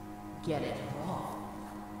 Get it wrong,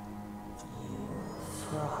 you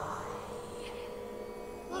fry.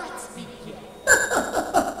 Let's begin.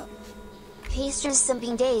 Paster's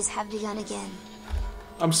simping days have begun again.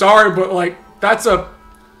 I'm sorry, but like that's a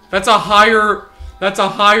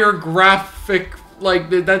higher graphic, like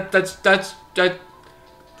that's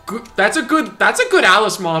a good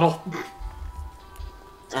Alice model.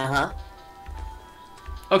 Uh-huh.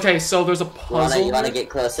 Okay, so there's a puzzle. You wanna get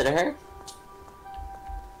closer to her?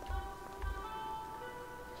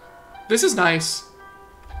 This is nice.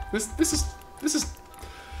 This is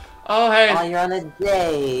oh hey. Oh, you're on a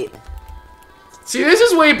date. See, this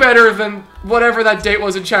is way better than whatever that date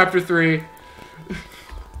was in chapter 3.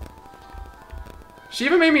 She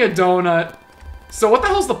even made me a donut. So what the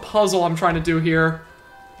hell's the puzzle I'm trying to do here?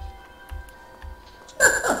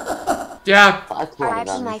 Yeah.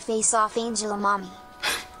 R.I.P. my face off, Angela Mommy.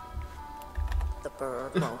 The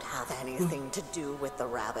bird won't have anything to do with the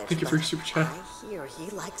rabbit. Thank you for your super chat. I hear he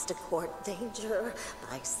likes to court danger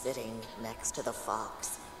by sitting next to the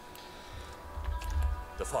fox.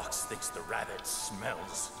 The fox thinks the rabbit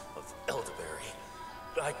smells of elderberry.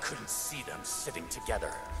 I couldn't see them sitting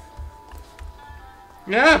together.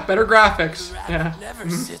 Yeah, better graphics. The rabbit Yeah. never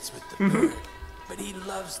sits with the bird, but he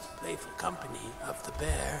loves the playful company of the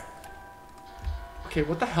bear. Okay,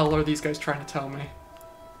 what the hell are these guys trying to tell me?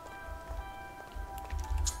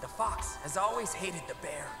 The fox has always hated the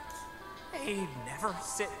bear. They never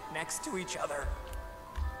sit next to each other.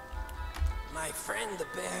 My friend the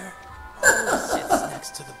bear always sits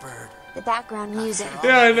next to the bird. The background music.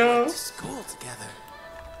 Yeah, I know. They went to school together.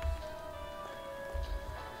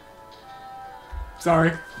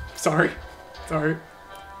 Sorry.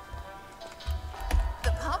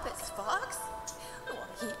 The pompous fox? Well,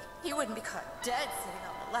 he wouldn't be caught dead sitting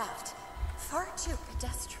on the left. Far too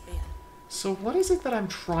pedestrian. So what is it that I'm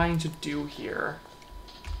trying to do here?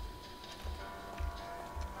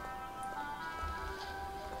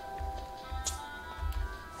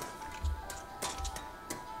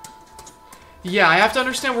 Yeah, I have to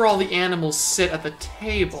understand where all the animals sit at the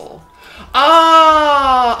table.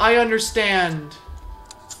 Ah, I understand.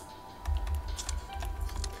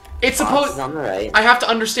 It's supposed. On the right. I have to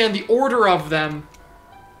understand the order of them.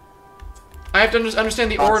 I have to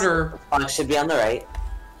understand the order. Fox should be on the right.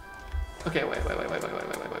 Okay, wait.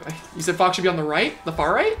 You said fox should be on the right? The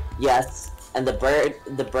far right? Yes. And the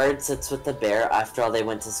bird sits with the bear after all they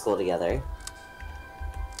went to school together.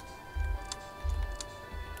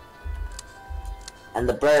 And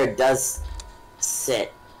the bird does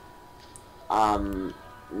sit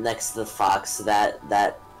next to the fox, so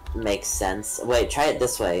that makes sense. Wait, try it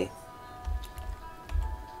this way.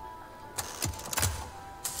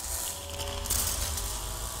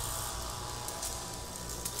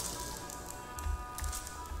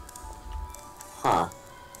 Huh.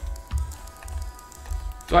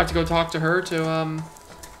 Do I have to go talk to her to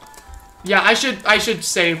Yeah, I should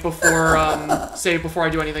save before before I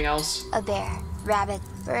do anything else. A bear, rabbit,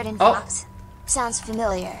 bird, and Oh. fox. Sounds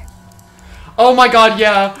familiar. Oh my god,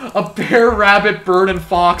 yeah. A bear, rabbit, bird, and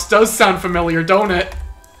fox does sound familiar, don't it?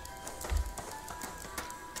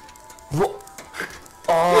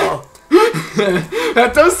 Oh.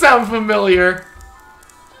 That does sound familiar.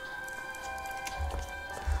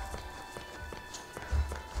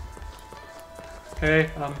 Hey,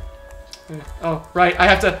 oh, right, I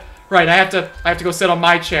have to go sit on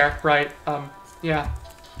my chair, right, yeah.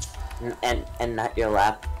 And not your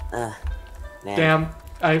lap. Man. Damn,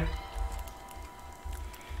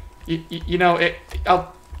 you know,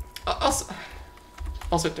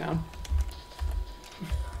 I'll sit down.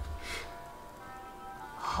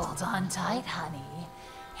 Hold on tight, honey.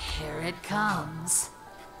 Here it comes.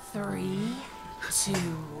 3, 2,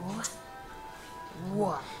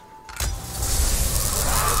 1.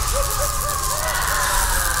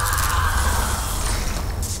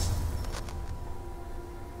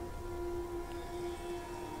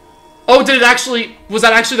 Oh, did it actually... Was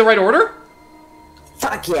that actually the right order?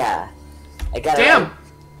 Fuck yeah! I got it. Damn! Right.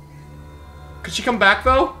 Could she come back,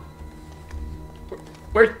 though?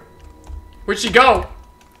 Where'd she go?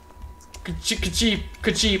 Could she...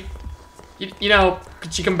 You know,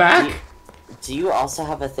 could she come back? Do you also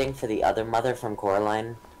have a thing for the other mother from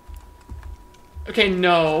Coraline? Okay,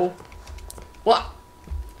 no. Well...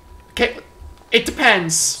 Okay, it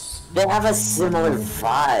depends. They have a similar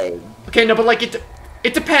vibe. Okay, no, but like,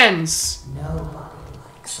 it depends. Nobody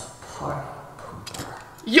likes a party pooper.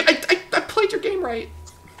 Yeah, I played your game right.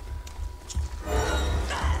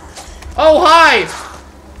 Oh, hi!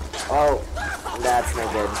 Oh, that's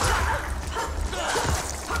no good.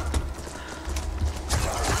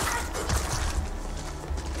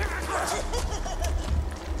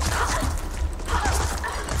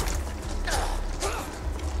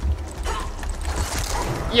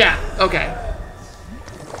 Yeah, okay.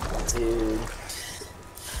 Dude.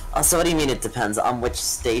 Also, what do you mean it depends on which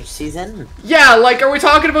stage she's in? Yeah, like, are we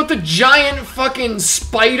talking about the giant fucking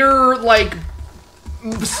spider, like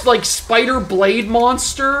spider blade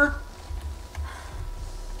monster?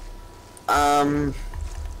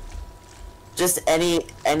 Just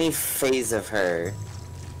any phase of her.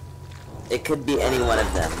 It could be any one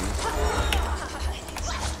of them.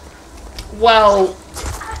 Well,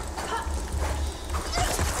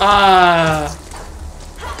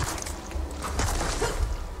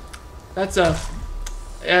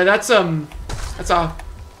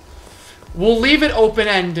 we'll leave it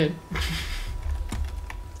open-ended.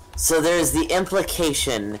 So there's the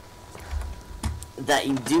implication that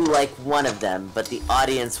you do like one of them, but the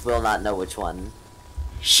audience will not know which one.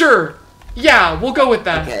 Sure. Yeah, we'll go with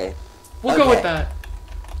that. Okay. We'll go with that.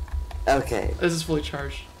 Okay. This is fully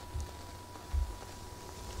charged.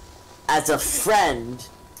 As a friend,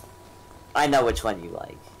 I know which one you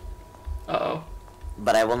like. Uh-oh.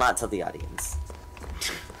 But I will not tell the audience.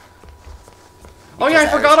 Oh yeah, I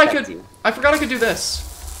forgot I could do this.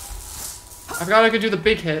 I forgot I could do the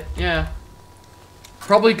big hit, yeah.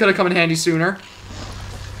 Probably could have come in handy sooner.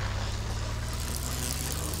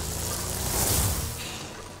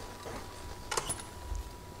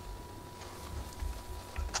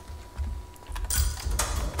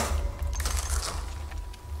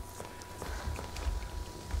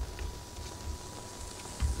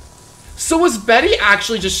 So was Betty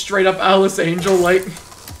actually just straight up Alice Angel, like...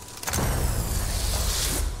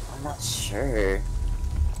 I'm not sure.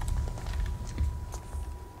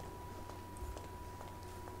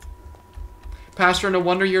 Pastor, no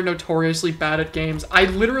wonder you're notoriously bad at games. I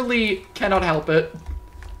literally cannot help it.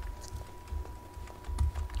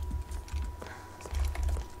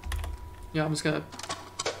 Yeah, I'm just gonna...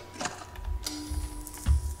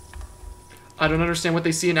 I don't understand what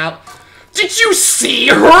they see in Al... Did you see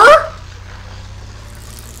her?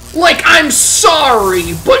 Like, I'm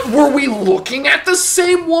sorry, but were we looking at the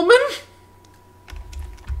same woman?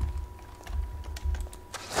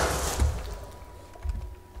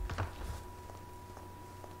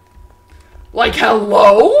 Like,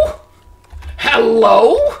 hello?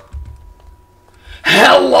 Hello?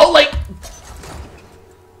 Hello? Like...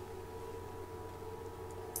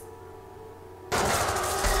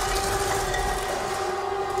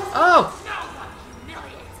 Oh!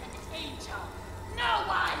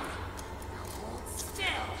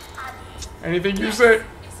 Anything you say?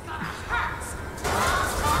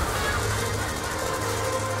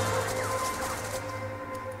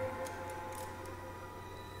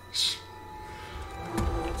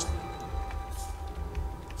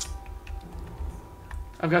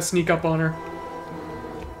 I've got to sneak up on her.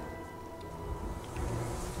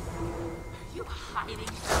 You hiding?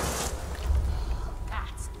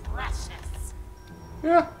 That's precious.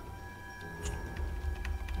 Yeah.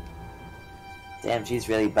 Damn, she's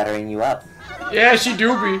really buttering you up. Yeah, she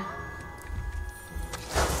do be.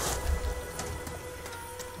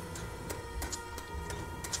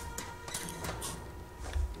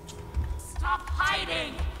 Stop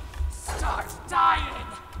hiding! Start dying!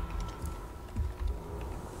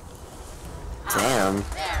 Damn.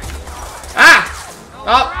 Ah!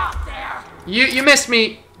 Oh! You missed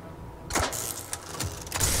me!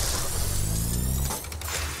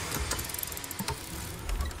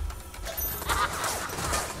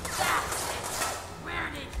 Where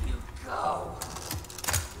did you go?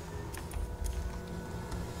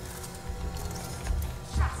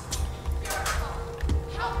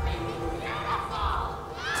 Help me be beautiful!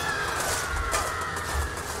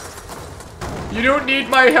 You don't need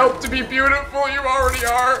my help to be beautiful, you already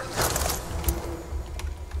are!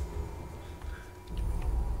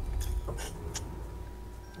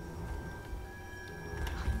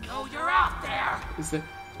 Oh, you're out there! Is it?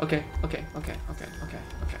 Okay.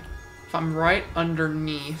 If I'm right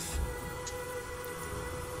underneath...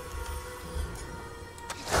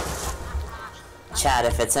 Chad,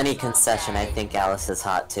 if it's any concession, I think Alice is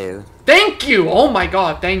hot too. Thank you! Oh my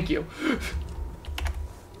god, thank you.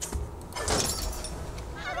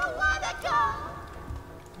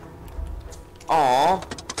 Aww.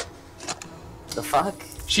 The fuck?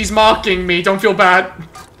 She's mocking me, don't feel bad.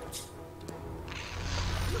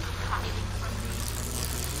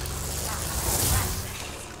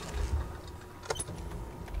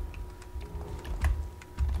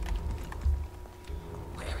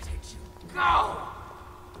 Where did you go?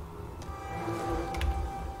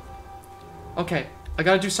 Okay, I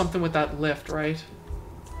gotta do something with that lift, right?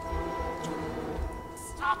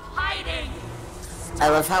 Stop hiding! I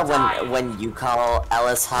love how when you call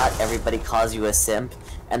Alice hot, everybody calls you a simp,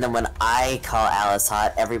 and then when I call Alice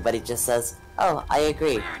hot, everybody just says, "Oh, I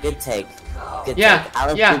agree. Good take. Good Yeah, take.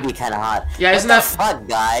 Alice yeah. would be kind of hot." Yeah, What isn't the that fuck,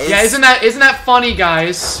 guys? Yeah, isn't that funny,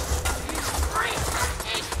 guys?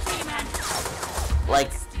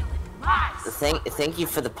 Like, thank you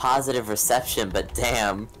for the positive reception, but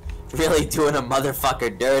damn, really doing a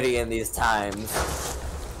motherfucker dirty in these times.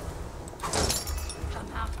 Come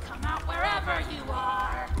out wherever you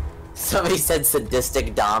are! Somebody said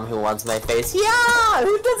sadistic dom who wants my face. Yeah,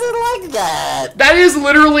 who doesn't like that? That is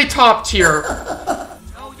literally top tier.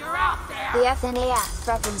 Oh, you're out there! The FNAF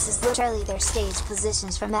reference is literally their stage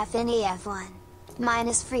positions from FNAF 1. Mine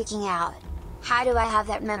is freaking out. How do I have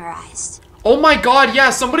that memorized? Oh my god, yeah,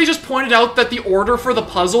 somebody just pointed out that the order for the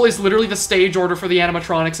puzzle is literally the stage order for the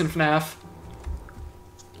animatronics in FNAF.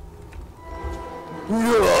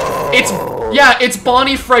 No. It's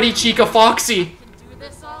Bonnie, Freddy, Chica, Foxy. Do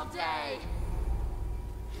this all day.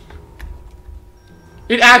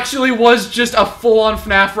 It actually was just a full-on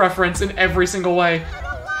FNAF reference in every single way.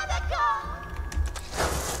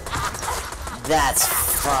 That's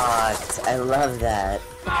fucked. I love that.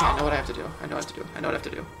 Okay, I know what I have to do. I know what I have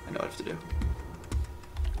to do.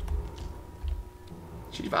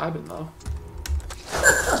 She's vibing, though.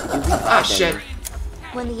 Ah, shit.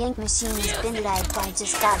 When the ink machine is bended, I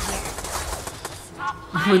just got here.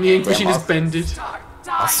 When the ink machine is bended.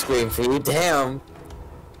 I'll scream for you, damn.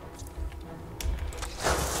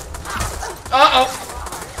 Uh-oh.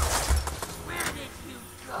 Where did you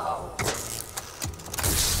go?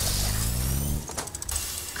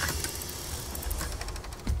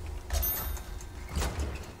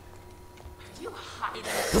 Are you hiding?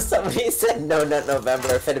 Somebody said no nut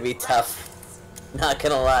November if it'd be tough. Not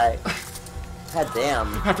gonna lie. God damn.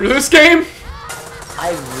 After this game?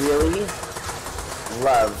 I really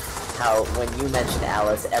love how when you mention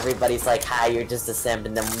Alice, everybody's like, hi, you're just a simp,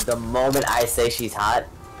 and then the moment I say she's hot,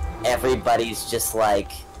 everybody's just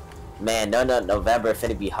like, man, no nut November if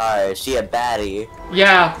it'd be hard. She a baddie.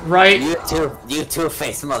 Yeah, right? You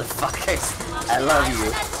two-faced motherfuckers. I love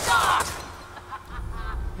you.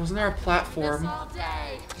 Wasn't there a platform?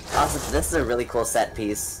 Also, this is a really cool set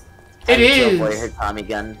piece. It Having to is. avoid her Tommy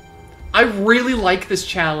gun. I really like this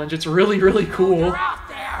challenge. It's really, really cool.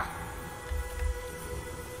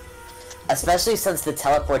 Especially since the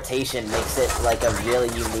teleportation makes it like a really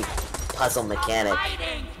unique puzzle mechanic.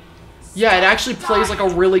 Yeah, it actually plays like a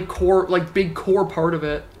really core, like big core part of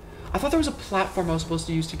it. I thought there was a platform I was supposed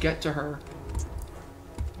to use to get to her.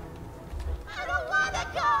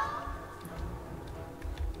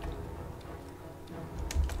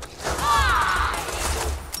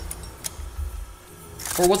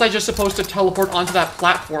 Or was I just supposed to teleport onto that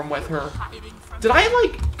platform with her? Did I,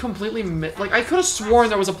 like, completely like, I could have sworn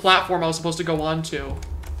there was a platform I was supposed to go onto.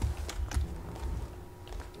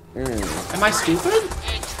 Am I stupid?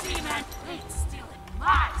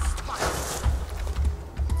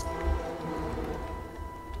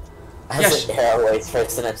 As an Arrowways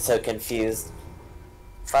person, I'm so confused.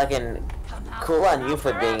 Fucking cool on you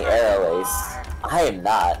for being Arrowways. I am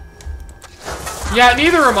not. Yeah,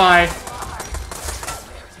 neither am I.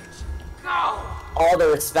 All the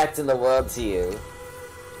respect in the world to you.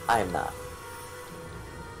 I am not.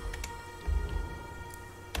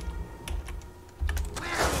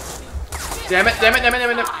 Damn it, damn it, damn it, damn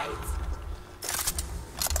it, damn it.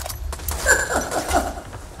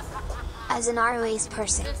 As an ROA's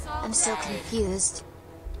person, I'm still confused.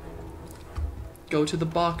 Go to the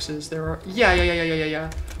boxes. There are...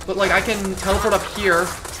 Yeah. But, like, I can teleport up here.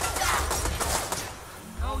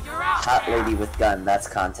 Hot lady with gun, that's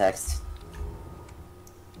context.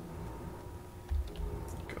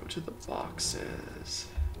 Go to the boxes.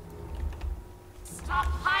 Stop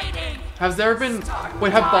hiding! Has there been...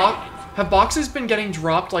 Wait, have boxes been getting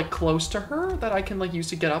dropped, like, close to her that I can, like, use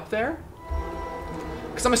to get up there?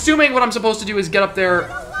 Because I'm assuming what I'm supposed to do is get up there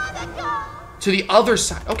to the other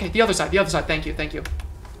side. Okay, the other side. Thank you, thank you.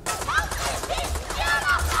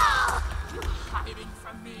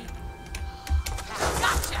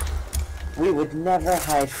 We would never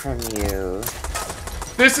hide from you.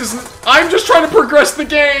 This isn't... I'm just trying to progress the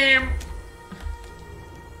game!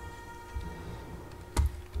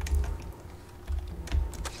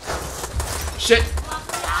 Shit.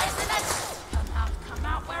 Come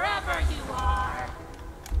out wherever you are.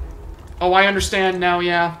 Oh, I understand now,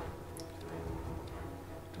 yeah.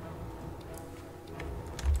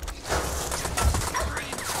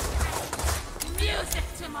 Music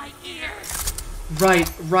to my ears.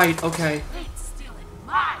 Right, okay. It's still in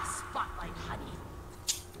my spotlight, honey.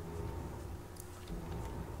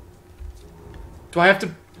 Do I have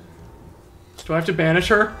to banish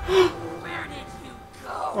her? Where did you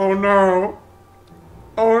go? Oh no.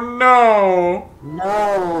 Oh no. No.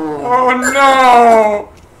 Oh no.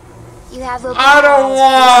 You have open I don't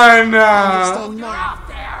wanna. I understand now.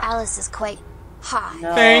 Alice is quite hot.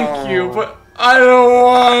 No. Thank you, but I don't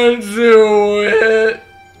want to do it.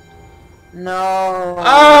 No.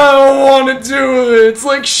 I don't want to do it. It's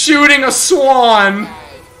like shooting a swan.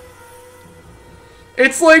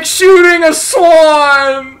 It's like shooting a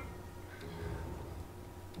swan.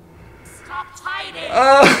 Stop hiding.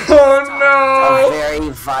 Oh no. A very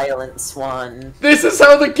violent swan. This is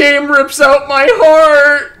how the game rips out my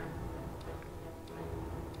heart.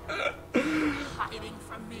 Hiding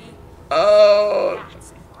from me. Oh.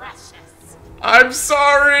 That's precious. I'm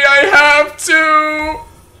sorry, I have to.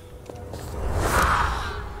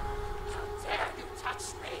 How dare you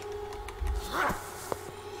touch me?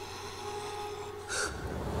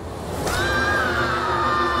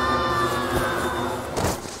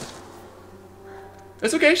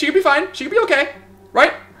 It's okay, she could be fine. She could be okay.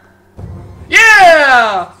 Right?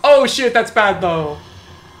 Yeah! Oh shit, that's bad though.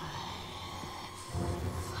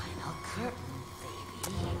 Final curtain,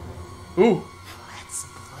 baby. Ooh. Let's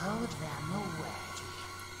blow them away.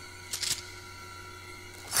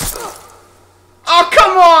 Oh,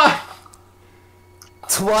 come on!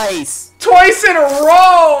 Twice! Twice in a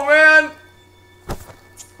row, man!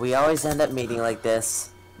 We always end up meeting like this.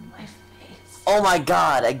 My face. Oh my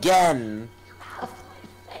god, again! You have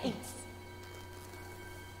my face.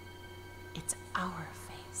 It's our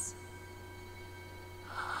face.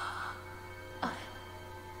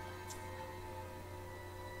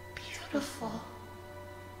 Beautiful.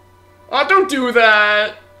 Oh, don't do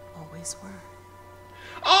that! Always were.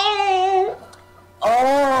 Oh!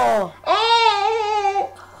 Oh!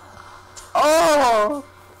 Oh! Oh!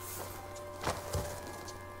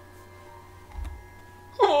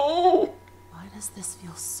 Oh! Why does this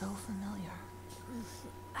feel so familiar?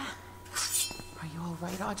 Are you all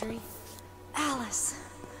right, Audrey? Alice,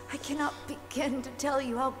 I cannot begin to tell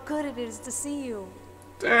you how good it is to see you.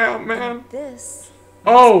 Damn, man. This.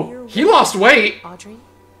 Oh, he lost weight. Audrey,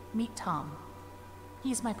 meet Tom.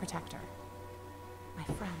 He's my protector. My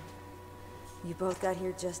friend. You both got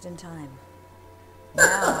here just in time. Now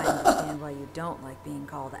I understand why you don't like being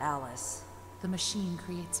called Alice. The machine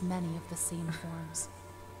creates many of the same forms.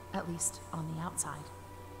 At least on the outside.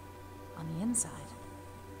 On the inside,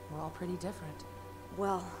 we're all pretty different.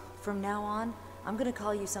 Well, from now on, I'm gonna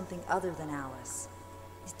call you something other than Alice.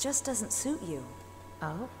 It just doesn't suit you.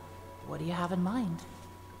 Oh? What do you have in mind?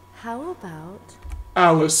 How about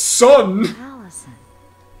Allison. Allison?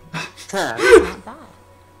 Not bad.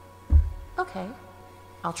 Okay,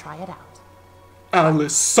 I'll try it out.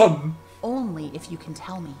 Allison. Only if you can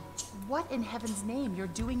tell me what in heaven's name you're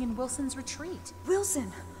doing in Wilson's retreat.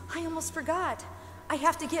 Wilson! I almost forgot. I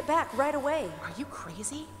have to get back right away. Are you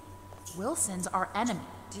crazy? Wilson's our enemy.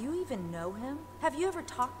 Do you even know him? Have you ever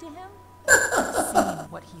talked to him? I've seen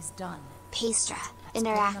what he's done. Pastra,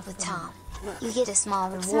 interact with Tom. You get a small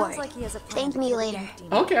reward. Sounds like he has a plan Thank me to later. kill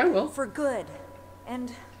the Okay, I will. For good.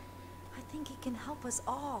 And I think he can help us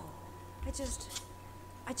all. I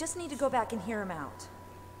just need to go back and hear him out.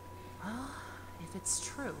 Well, if it's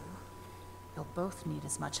true, you'll both need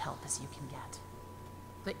as much help as you can get.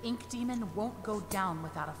 The ink demon won't go down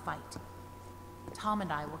without a fight. Tom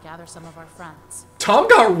and I will gather some of our friends. Tom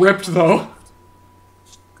got ripped though.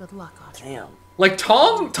 Good luck, Audrey. Damn. Like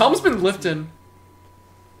Tom's been lifting.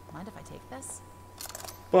 Mind if I take this?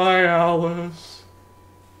 Bye, Alice.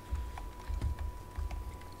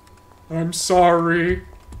 I'm sorry.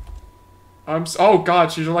 Oh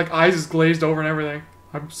god, she's like eyes is glazed over and everything.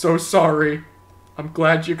 I'm so sorry. I'm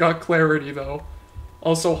glad you got clarity though.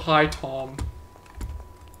 Also, hi Tom.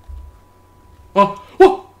 Oh,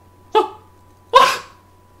 oh, oh,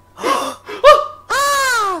 oh,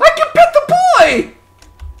 oh. I can pet the boy.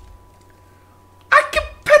 I can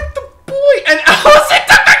pet the boy, and Allison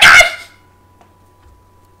took the gun.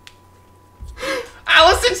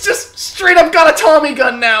 Allison's just straight up got a Tommy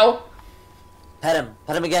gun now. Pet him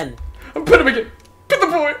again. Pet him again. Pet the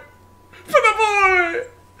boy. Pet the boy.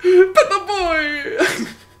 Pet the boy.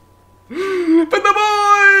 Pet the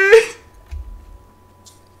boy.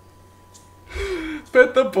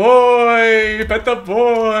 Pet the boy. Pet the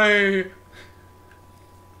boy.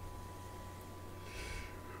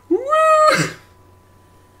 Woo.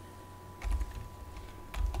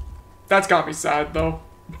 That's got me sad though.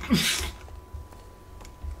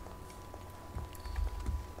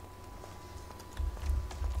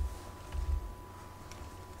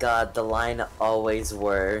 God, the line always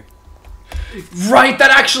were. Right, that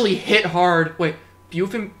actually hit hard. Wait,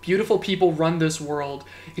 beautiful people run this world.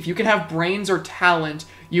 If you can have brains or talent,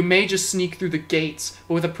 you may just sneak through the gates.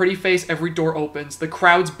 But with a pretty face, every door opens. The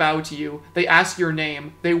crowds bow to you. They ask your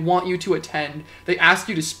name. They want you to attend. They ask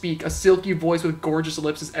you to speak. A silky voice with gorgeous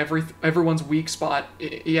lips is everyone's weak spot.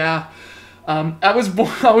 Yeah. I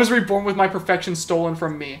was reborn with my perfection stolen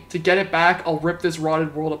from me. To get it back, I'll rip this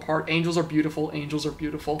rotted world apart. Angels are beautiful. Angels are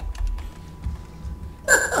beautiful.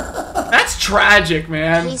 That's tragic,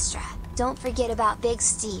 man. Lystra, don't forget about Big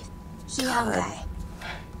Steve. He hungry.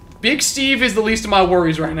 Big Steve is the least of my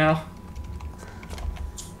worries right now.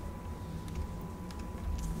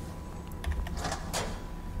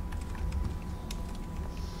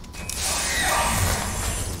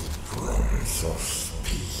 Prince of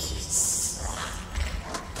Peace,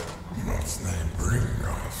 must they bring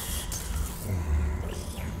us only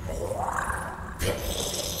more pain?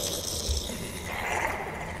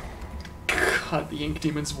 God, the Ink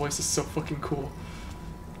Demon's voice is so fucking cool.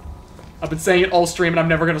 I've been saying it all stream and I'm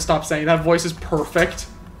never gonna stop saying it. That voice is perfect.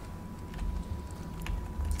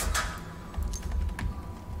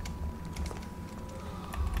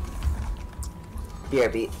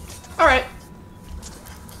 BRB. Alright.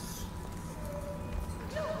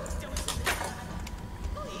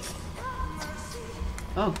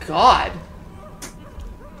 Oh god.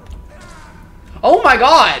 Oh my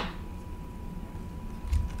god!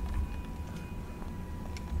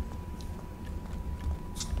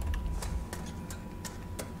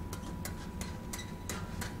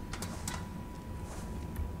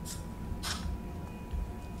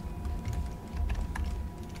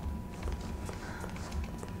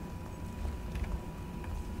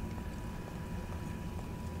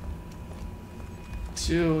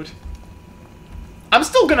 Dude. I'm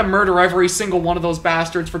still gonna murder every single one of those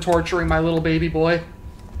bastards for torturing my little baby boy.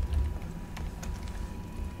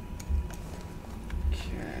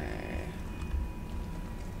 Okay.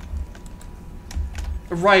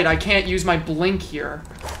 Right, I can't use my blink here.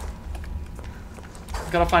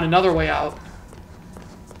 Gotta find another way out.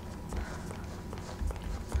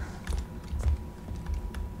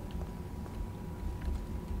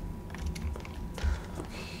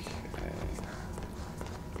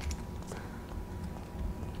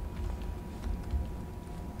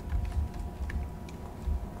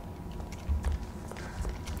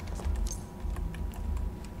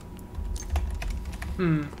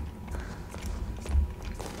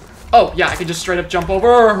 Oh, yeah, I can just straight up jump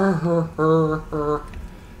over.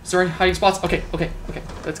 Is there any hiding spots? Okay.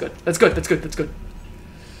 That's good. That's good.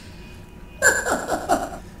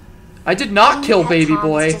 I did not kill Baby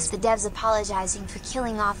Boy. It's just the devs apologizing for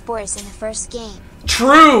killing off Boris in the first game.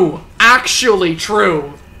 True! Actually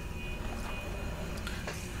true.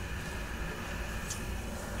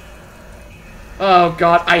 Oh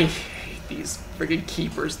god, I hate these friggin'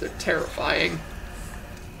 keepers. They're terrifying.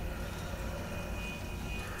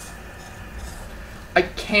 I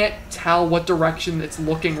can't tell what direction it's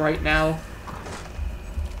looking right now.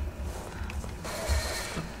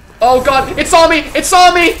 Oh god, it saw me! It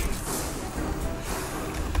saw me!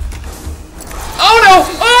 Oh no!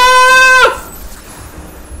 Ah!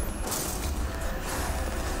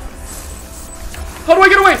 How do I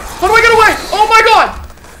get away? How do I get away? Oh my god!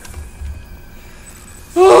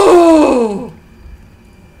 Oh!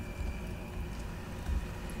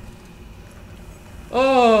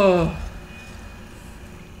 Oh!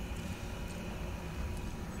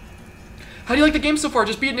 How do you like the game so far?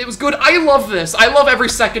 Just beating it was good. I love this. I love every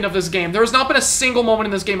second of this game. There has not been a single moment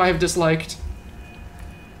in this game I have disliked.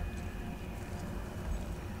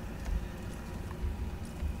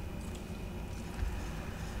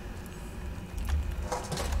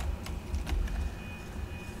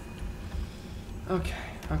 Okay.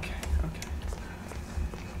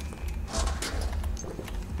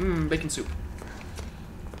 Bacon soup.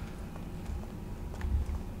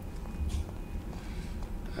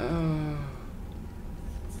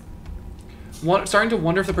 Starting to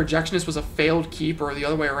wonder if the projectionist was a failed keep or the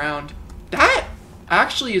other way around. That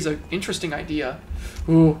actually is an interesting idea.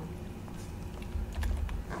 Ooh.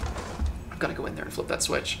 I've got to go in there and flip that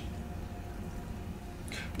switch.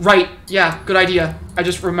 Right. Yeah, good idea. I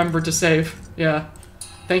just remembered to save. Yeah.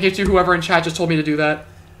 Thank you to whoever in chat just told me to do that.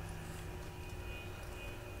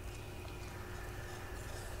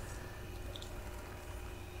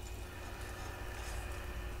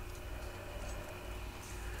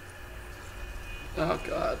 Oh,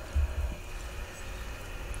 God.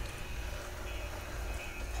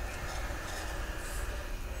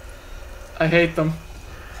 I hate them.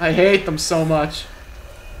 I hate them so much.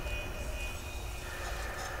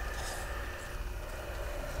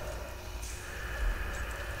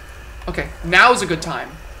 Okay, now's a good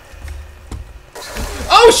time.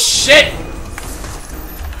 Oh, shit!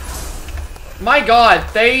 My God,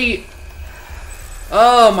 they...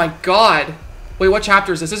 Oh, my God. Wait, what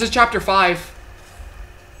chapter is this? This is chapter 5.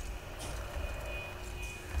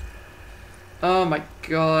 Oh my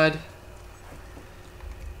God.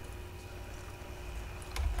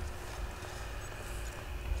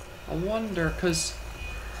 I wonder, cause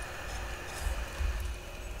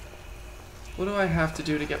what do I have to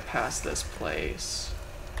do to get past this place?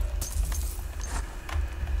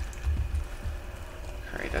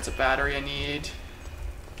 Alright, that's a battery I need.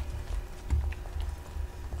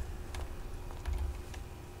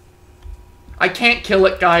 I can't kill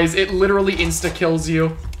it, guys. It literally insta-kills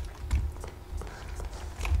you.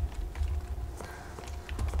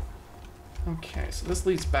 Okay, so this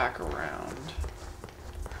leads back around.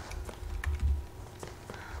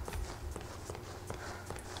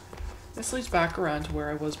 This leads back around to where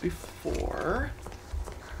I was before.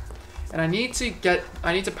 And I need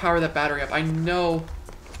to power that battery up. I know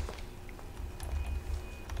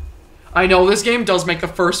this game does make the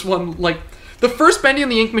first one, like, the first Bendy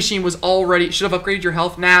and the Ink Machine was already, should have upgraded your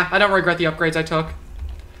health. Nah, I don't regret the upgrades I took.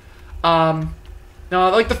 No,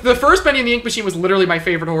 like, the first Bendy and the Ink Machine was literally my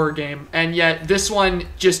favorite horror game, and yet this one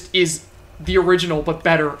just is the original, but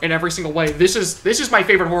better in every single way. This is my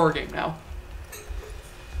favorite horror game now.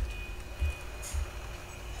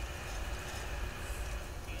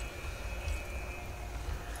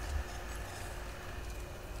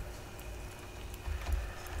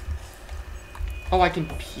 Oh, I can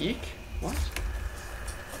peek? What?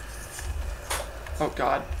 Oh,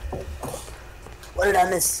 God. What did I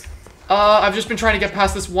miss? I've just been trying to get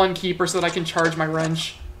past this one keeper so that I can charge my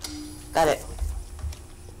wrench. Got it.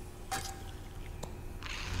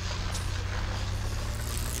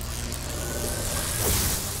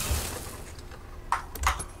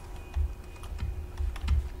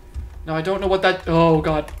 No, I don't know what that... Oh,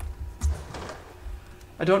 God.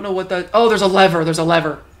 I don't know what that... Oh, there's a lever. There's a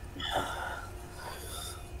lever.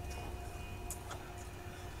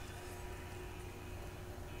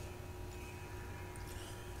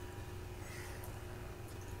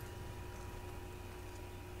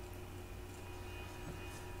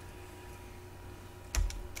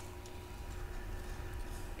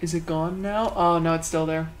 Is it gone now? Oh, no, it's still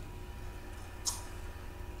there.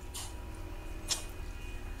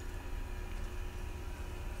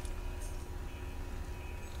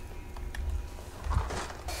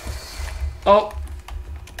 Oh.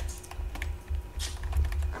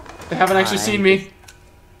 They haven't actually seen me.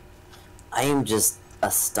 I am just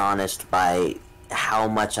astonished by how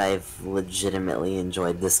much I've legitimately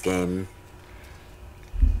enjoyed this game.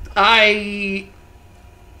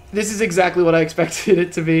 This is exactly what I expected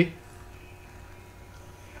it to be.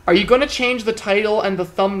 Are you going to change the title and the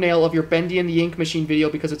thumbnail of your Bendy and the Ink Machine video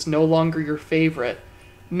because it's no longer your favorite?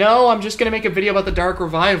 No, I'm just going to make a video about the Dark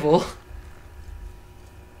Revival.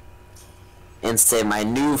 And say my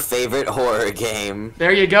new favorite horror game.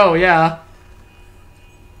 There you go, yeah.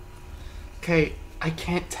 Okay, I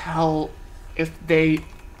can't tell if they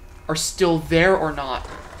are still there or not.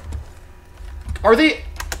 Are they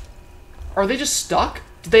just stuck?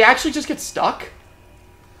 Did they actually just get stuck?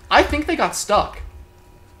 I think they got stuck.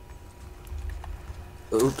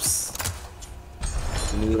 Oops.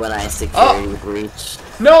 Me when I security breach.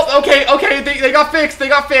 No, okay, they got fixed, they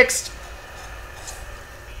got fixed.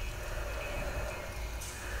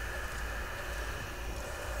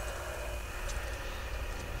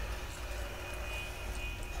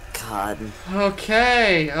 God.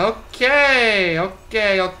 Okay.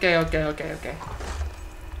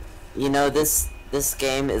 You know, this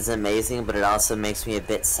game is amazing, but it also makes me a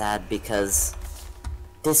bit sad because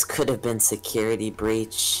this could have been security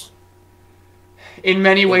breach. In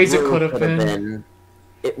many ways, it could have been.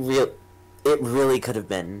 It really could have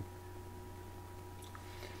been.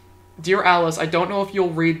 Dear Alice, I don't know if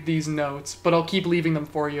you'll read these notes, but I'll keep leaving them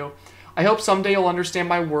for you. I hope someday you'll understand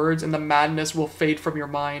my words and the madness will fade from your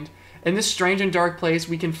mind. In this strange and dark place,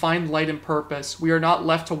 we can find light and purpose. We are not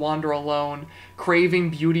left to wander alone, craving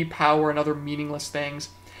beauty, power, and other meaningless things.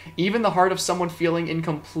 Even the heart of someone feeling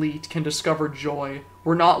incomplete can discover joy.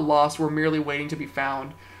 We're not lost, we're merely waiting to be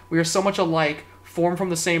found. We are so much alike, formed from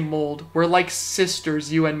the same mold. We're like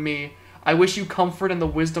sisters, you and me. I wish you comfort and the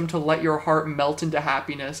wisdom to let your heart melt into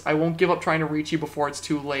happiness. I won't give up trying to reach you before it's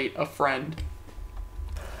too late. A friend.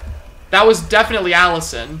 That was definitely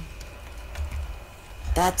Allison.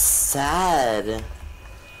 That's sad.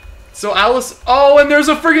 So Alice... Oh, and there's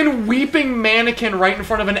a friggin' weeping mannequin right in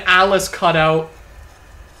front of an Alice cutout.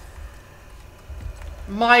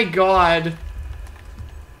 My god.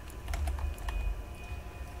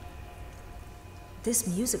 This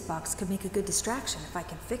music box could make a good distraction if I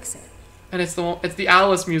can fix it. And it's the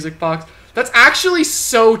Alice music box. That's actually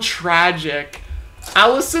so tragic.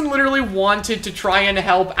 Allison literally wanted to try and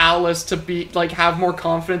help Alice to be, like, have more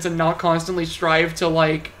confidence and not constantly strive to,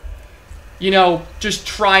 like, you know, just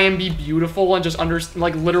try and be beautiful and just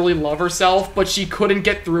literally love herself, but she couldn't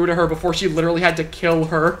get through to her before she literally had to kill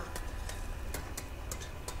her.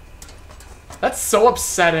 That's so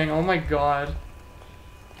upsetting. Oh my god.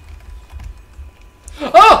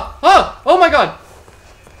 Oh! Oh! Oh my god!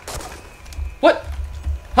 What?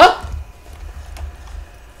 Huh?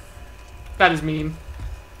 That is mean.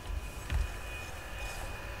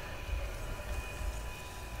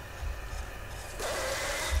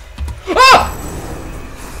 Ah!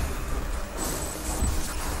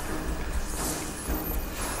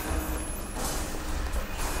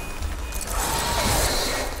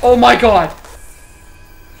 Oh my god!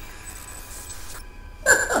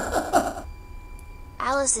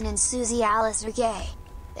 Allison and Susie Alice are gay.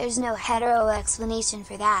 There's no hetero explanation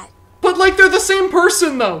for that. But, like, they're the same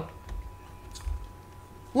person, though!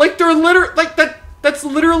 Like, they're like, that's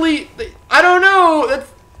literally, I don't know,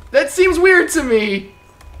 that seems weird to me.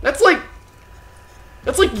 That's like,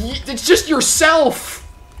 it's just yourself.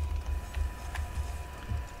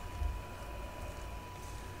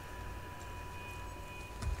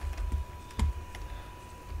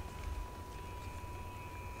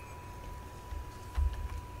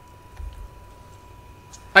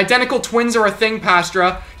 Identical twins are a thing,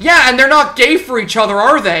 Pastra. Yeah, and they're not gay for each other,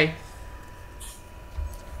 are they?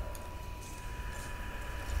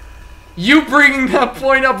 You bringing that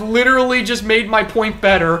point up literally just made my point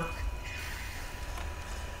better.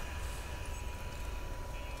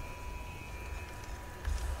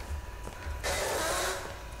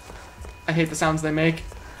 I hate the sounds they make.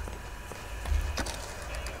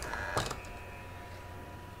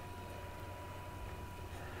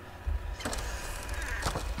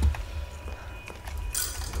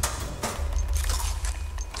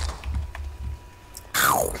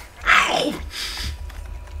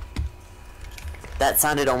 That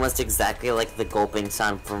sounded almost exactly like the gulping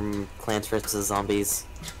sound from Plants vs. Zombies.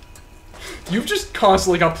 You've just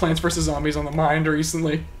constantly got Plants vs. Zombies on the mind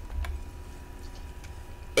recently.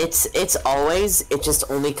 It's always, it just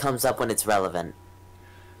only comes up when it's relevant.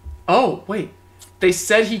 Oh, wait. They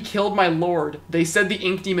said he killed my lord. They said the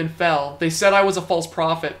ink demon fell. They said I was a false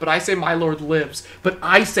prophet, but I say my lord lives. But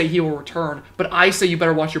I say he will return. But I say you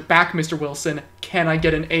better watch your back, Mr. Wilson. Can I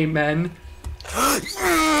get an amen?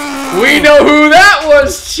 We know who that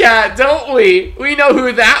was, chat, don't we? We know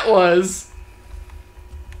who that was.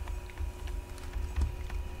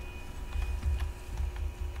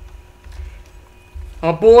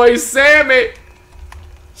 Our boy Sammy,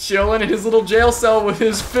 chilling in his little jail cell with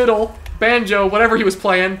his fiddle, banjo, whatever he was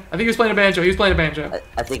playing. I think he was playing a banjo. He was playing a banjo.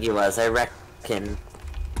 I think he was. I reckon.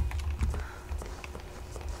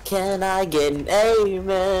 Can I get an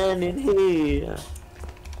amen in here?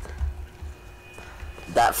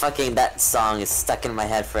 That song is stuck in my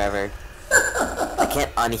head forever. I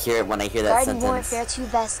can't unhear it when I hear that Garden sentence. Warfare 2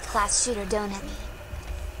 best class shooter, don't at me.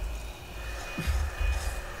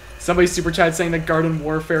 Somebody super chat saying that Garden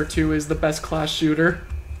Warfare 2 is the best class shooter.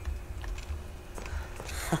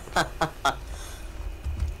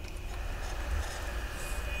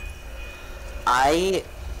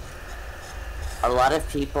 A lot of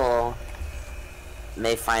people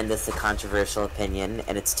may find this a controversial opinion,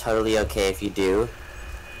 and it's totally okay if you do,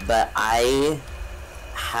 but I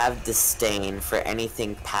have disdain for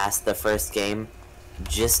anything past the first game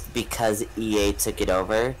just because EA took it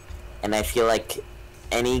over, and I feel like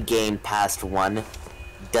any game past 1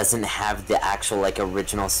 doesn't have the actual, like,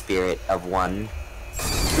 original spirit of 1.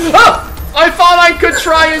 Ah! I thought I could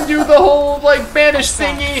try and do the whole, like, banish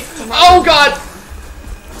thingy. Oh god!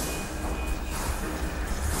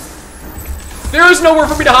 There is nowhere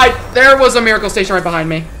for me to hide. There was a miracle station right behind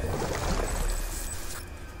me.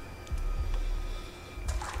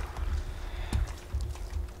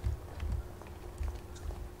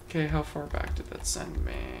 Okay, how far back did that send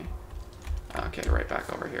me? Okay, right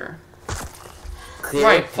back over here. Clear,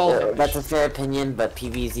 right, fall that's a fair opinion, but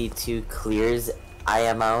PvZ2 clears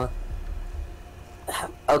IMO.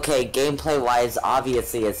 Okay, gameplay-wise,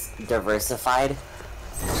 obviously it's diversified,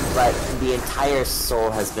 but the entire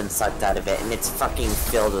soul has been sucked out of it, and it's fucking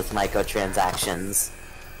filled with microtransactions.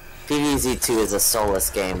 PvZ2 is a soulless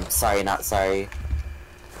game. Sorry, not sorry.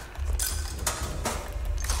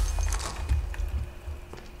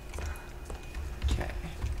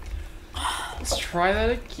 Let's try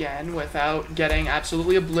that again without getting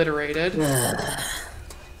absolutely obliterated.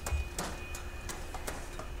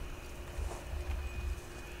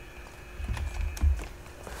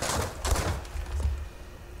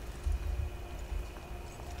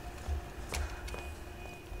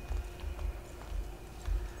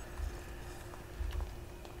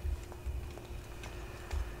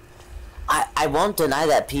 I won't deny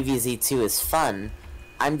that PvZ2 is fun.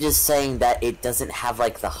 I'm just saying that it doesn't have,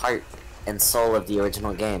 like, the heart and soul of the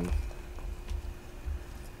original game.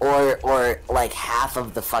 Or like, half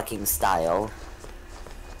of the fucking style.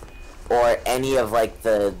 Or any of, like,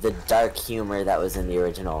 the dark humor that was in the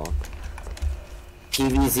original.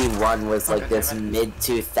 PvZ1 was, like, this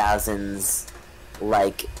mid-2000s,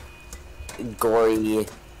 like, gory,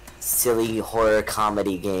 silly horror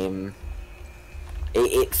comedy game.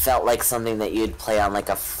 It felt like something that you'd play on, like,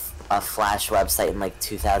 a Flash website in, like,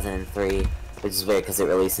 2003. Which is weird because it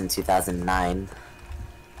released in 2009.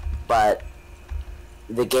 But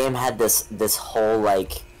the game had this whole,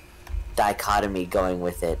 like, dichotomy going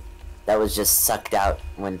with it that was just sucked out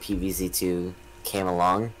when PvZ2 came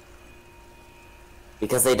along.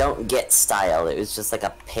 Because they don't get style. It was just like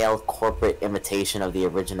a pale corporate imitation of the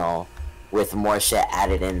original with more shit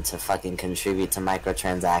added in to fucking contribute to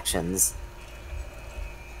microtransactions.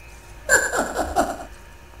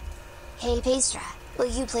 Hey Pastra, will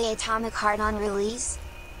you play Atomic Heart on release?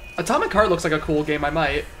 Atomic Heart looks like a cool game, I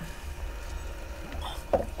might.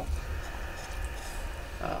 Oh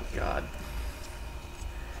god.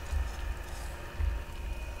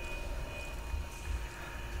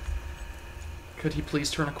 Could he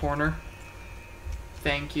please turn a corner?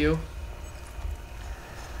 Thank you.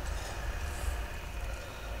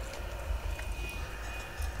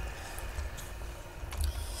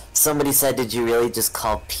 Somebody said, did you really just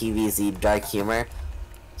call PvZ dark humor?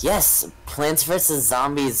 Yes, Plants vs.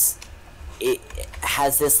 Zombies, it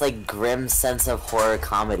has this, like, grim sense of horror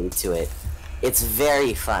comedy to it. It's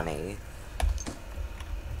very funny.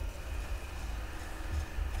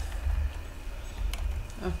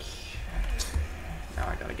 Okay. Now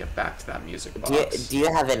I gotta get back to that music box. Do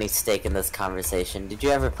you have any stake in this conversation? Did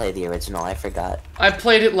you ever play the original? I forgot. I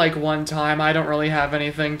played it, like, one time. I don't really have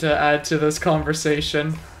anything to add to this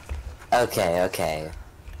conversation. Okay, okay.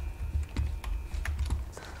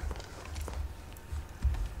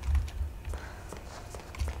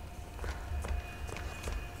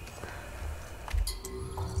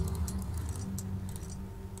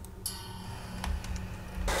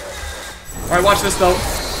 Alright, watch this, though.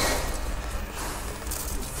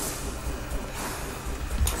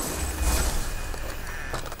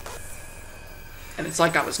 And it's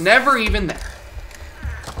like I was never even there.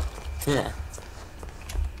 Yeah.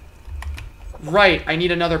 Right, I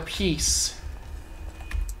need another piece.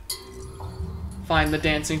 Find the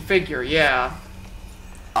dancing figure, yeah.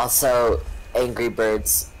 Also, Angry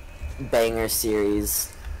Birds banger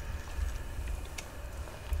series.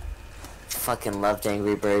 Fucking loved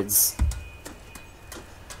Angry Birds.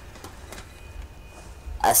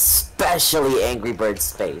 Especially Angry Birds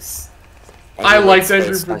Space. I liked Angry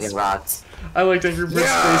Birds fucking rocked. I liked Angry Birds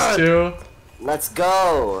Space too. Let's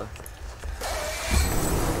go.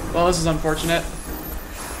 Well, this is unfortunate.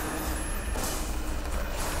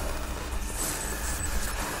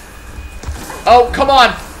 Oh, come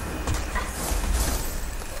on!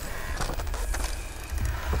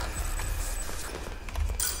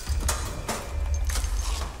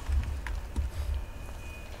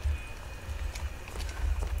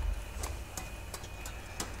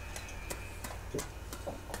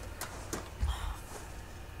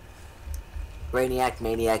 Brainiac,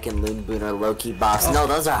 Maniac, and Loon Boon are low-key bops. Oh. No,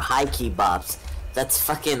 those are high-key bops. That's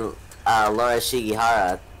fucking Laura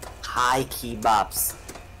Shigihara. High-key bops.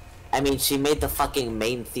 I mean, she made the fucking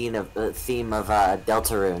main theme of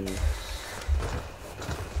Deltarune.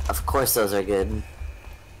 Of course those are good.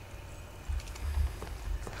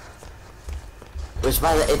 Which,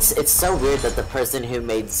 by the way, it's so weird that the person who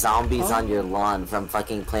made Zombies on Your Lawn from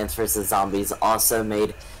fucking Plants vs. Zombies also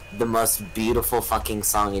made the most beautiful fucking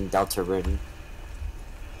song in Deltarune.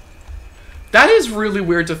 That is really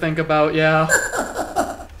weird to think about, yeah.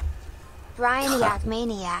 Brainiac,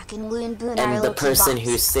 Maniac, and Loon Boon are And the low-key person bops.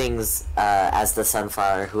 who sings as the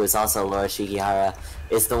Sunflower, who is also Laura Shigihara,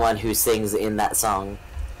 is the one who sings in that song.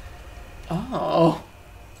 Oh.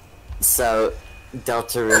 So,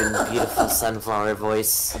 Deltarune, beautiful Sunflower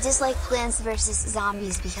voice. I dislike Plants vs.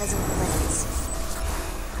 Zombies because of plants.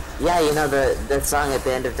 Yeah, you know the song at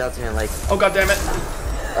the end of Deltarune, like... Oh, god damn it.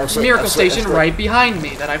 Oh, shit, Miracle oh, shit, Station oh, shit. right behind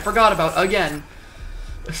me that I forgot about again.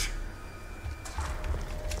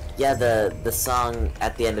 Yeah, the song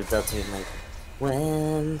at the end of Deltarune, like...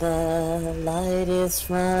 When the light is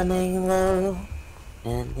running low,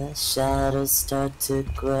 and the shadows start to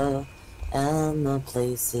grow, and the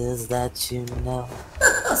places that you know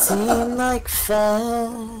seem like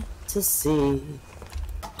fantasy.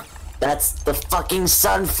 That's the fucking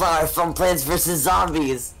Sunflower from Plants vs.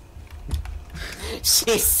 Zombies!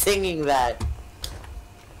 She's singing that.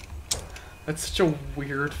 That's such a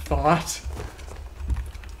weird thought.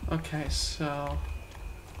 Okay, so...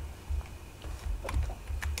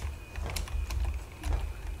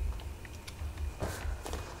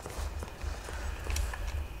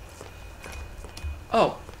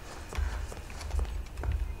 Oh.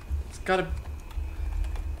 It's gotta...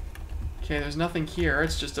 Okay, there's nothing here.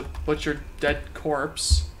 It's just a butchered dead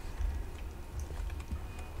corpse.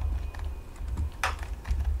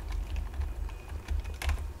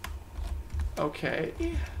 Okay.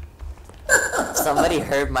 Somebody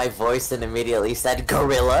heard my voice and immediately said,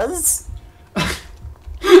 gorillas?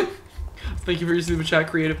 Thank you for your super chat,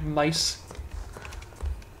 creative mice.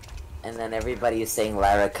 And then everybody is saying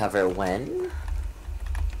Lyra cover when?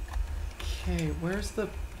 Okay, where's the...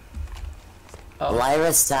 Oh.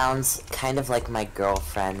 Lyra sounds kind of like my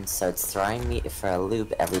girlfriend, so it's throwing me for a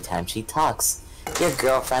loop every time she talks. Your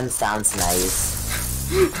girlfriend sounds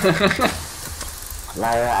nice.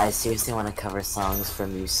 Lyra, I seriously want to cover songs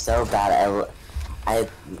from you so bad. I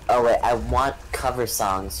want cover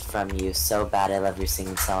songs from you so bad. I love your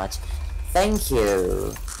singing so much. Thank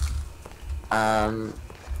you. Oh.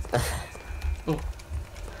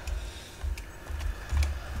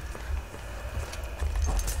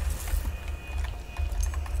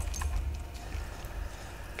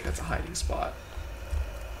 Okay, that's a hiding spot.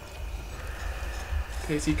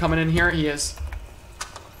 Okay, is he coming in here? He is.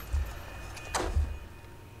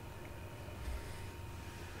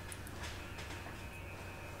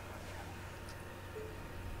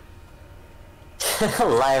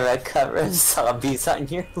 Lyra covers zombies on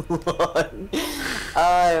your lawn. Oh,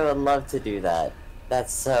 I would love to do that.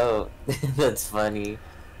 That's so... that's funny.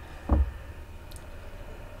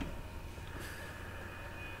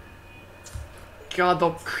 God,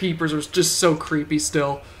 the creepers are just so creepy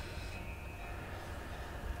still.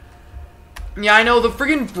 Yeah, I know, the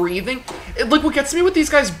friggin' breathing... Like, what gets me with these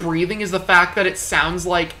guys breathing is the fact that it sounds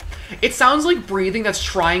like breathing that's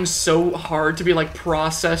trying so hard to be, like,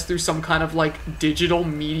 processed through some kind of, like, digital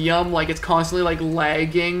medium. Like, it's constantly, like,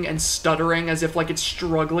 lagging and stuttering as if, like, it's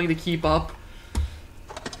struggling to keep up.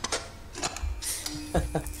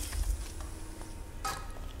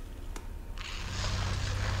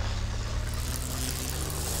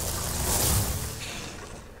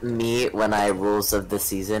 Me, when I rules of the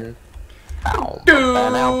season... That's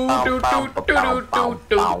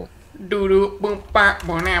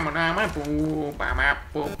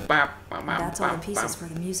all the pieces for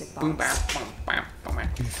the music box.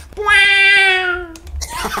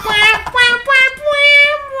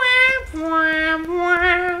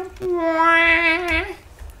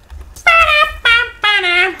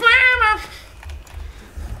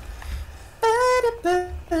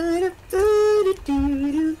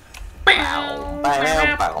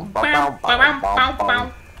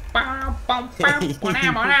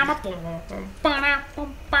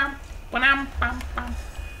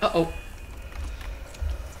 Uh-oh.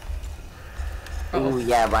 Ooh,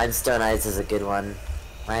 yeah, Rhinestone Eyes is a good one.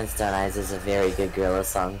 Rhinestone Eyes is a very good gorilla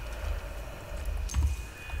song.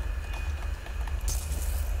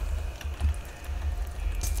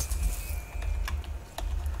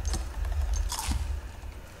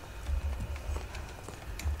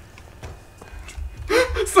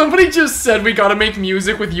 Somebody just said we gotta make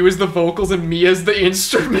music with you as the vocals and me as the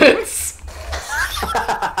instruments.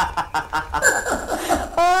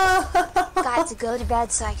 Got to go to bed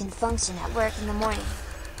so I can function at work in the morning.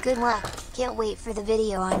 Good luck. Can't wait for the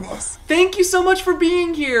video on this. Thank you so much for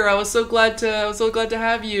being here. I was so glad to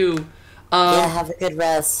have you. Yeah, have a good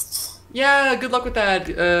rest. Yeah, good luck with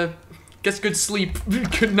that. Guess good sleep.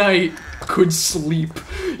 Good night. Good sleep.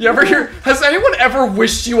 You ever hear? Has anyone ever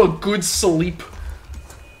wished you a good sleep?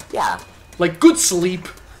 Yeah. Like good sleep.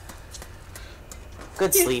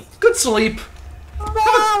 Good sleep. Good sleep.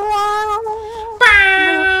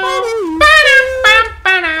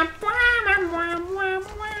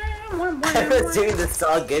 I was doing the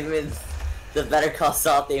Saul Goodman, the Better Call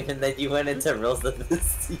Saul theme, and then you went into Rules of the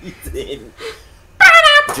Season.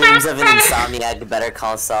 Dreams of an Insomniac, Better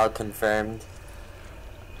Call Saul confirmed.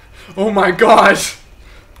 Oh my gosh.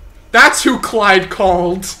 That's who Clyde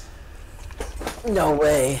called. No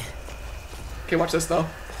way. Okay, watch this though.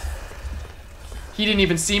 He didn't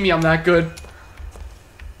even see me, I'm that good.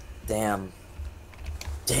 Damn.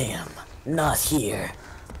 Damn. Not here.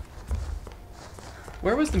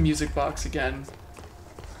 Where was the music box again?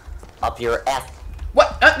 Up your F.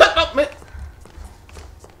 What?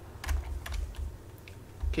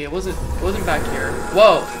 Okay, it wasn't back here.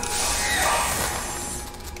 Whoa.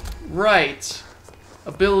 Right.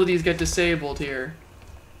 Abilities get disabled here.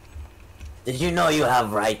 Did you know you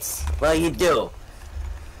have rights? Well, you do.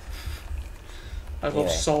 I love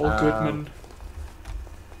Saul Goodman.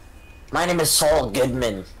 My name is Saul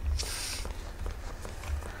Goodman.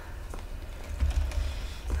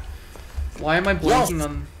 Why am I blanking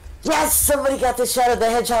on... Yes! Somebody got the Shadow the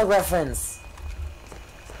Hedgehog reference!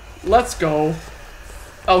 Let's go.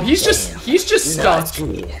 Oh, he's just stuck.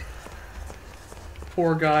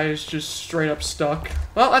 Poor guy is just straight up stuck.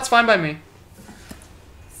 Well, that's fine by me.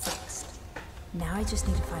 Now I just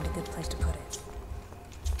need to find a good place to put it.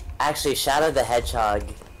 Actually, Shadow the Hedgehog,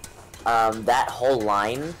 that whole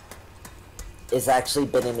line has actually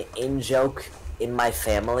been an in-joke in my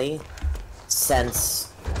family since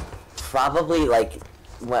probably, like,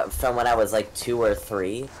 from when I was, like, 2 or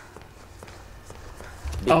 3.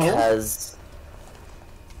 Because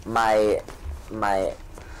my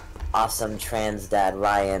awesome trans dad,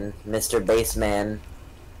 Ryan, Mr. Bassman,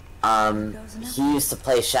 he used to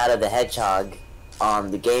play Shadow the Hedgehog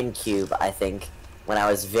on the GameCube, I think, when I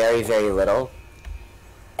was very, very little.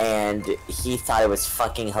 And he thought it was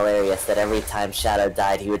fucking hilarious that every time Shadow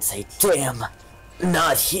died, he would say, "Damn,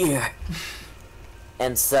 not here."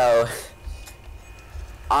 And so,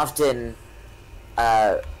 often,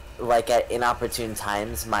 like at inopportune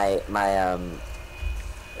times, like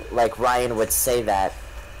Ryan would say that,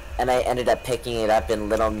 and I ended up picking it up, and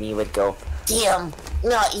little me would go, "Damn,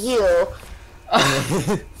 not you."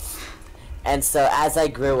 And so as I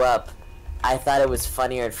grew up, I thought it was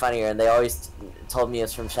funnier and funnier, and they always told me it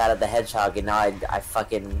was from Shadow the Hedgehog, and now I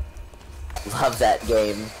fucking love that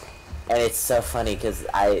game. And it's so funny because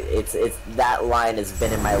it's that line has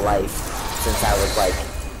been in my life since I was like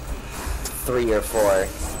 3 or 4.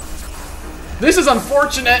 This is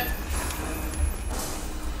unfortunate.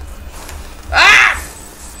 Ah!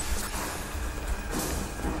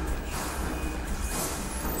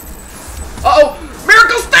 Uh-oh!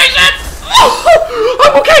 Miracle Station! Oh!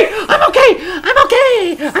 I'm okay! I'm okay! I'm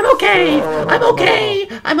okay! I'm okay! I'm okay!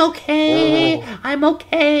 I'm okay! I'm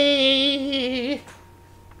okay!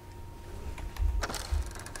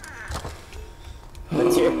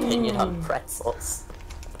 What's your opinion on pretzels?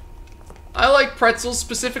 I like pretzels,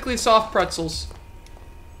 specifically soft pretzels.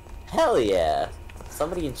 Hell yeah.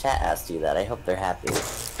 Somebody in chat asked you that. I hope they're happy.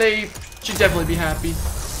 They should definitely be happy.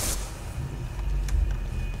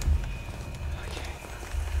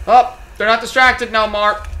 Oh, they're not distracted now,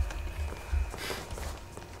 Mark.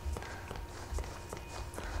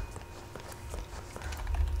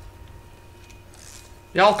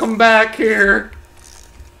 Y'all come back here.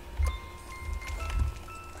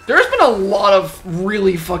 There's been a lot of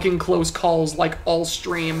really fucking close calls, like, all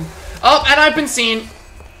stream. Oh, and I've been seen.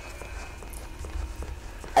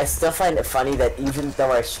 I still find it funny that even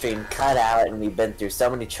though our stream cut out and we've been through so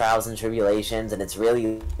many trials and tribulations and it's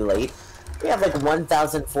really late, we have like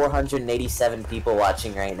 1,487 people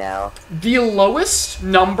watching right now. The lowest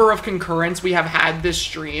number of concurrents we have had this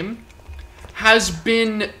stream has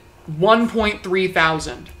been 1.3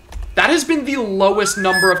 thousand. That has been the lowest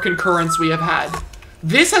number of concurrents we have had.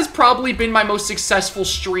 This has probably been my most successful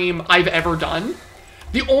stream I've ever done.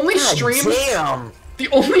 The only stream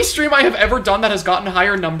I have ever done that has gotten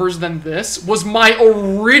higher numbers than this was my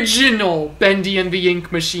original Bendy and the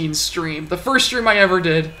Ink Machine stream. The first stream I ever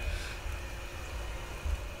did.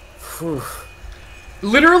 Whew.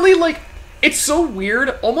 Literally, like, it's so weird.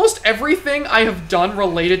 Almost everything I have done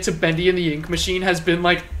related to Bendy and the Ink Machine has been,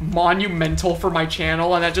 like, monumental for my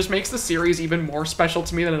channel, and that just makes the series even more special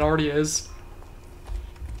to me than it already is.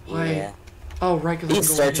 Yeah. Oh, right.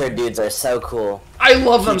 These searcher dudes are so cool. I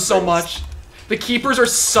love them so much. The Keepers are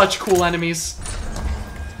such cool enemies.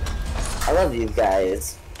 I love these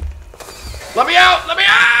guys. Let me out! Let me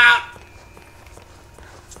out!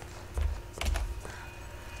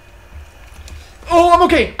 Oh, I'm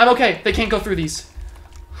okay. I'm okay. They can't go through these.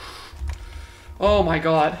 Oh my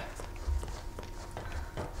god.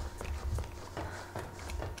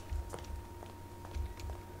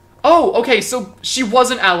 Oh, okay, so she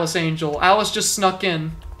wasn't Alice Angel. Alice just snuck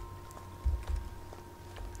in.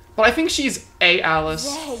 But I think she's a Alice.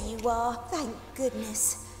 There you are, thank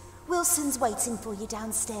goodness. Wilson's waiting for you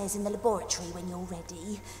downstairs in the laboratory when you're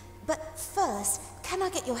ready. But first, can I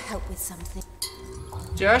get your help with something?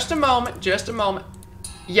 Just a moment, just a moment.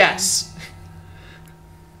 Yes.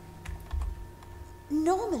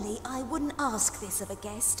 Normally, I wouldn't ask this of a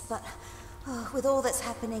guest, but with all that's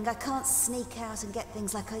happening, I can't sneak out and get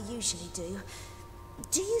things like I usually do.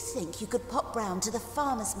 Do you think you could pop round to the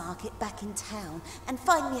farmer's market back in town and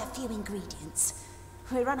find me a few ingredients?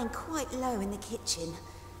 We're running quite low in the kitchen,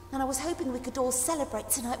 and I was hoping we could all celebrate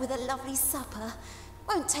tonight with a lovely supper.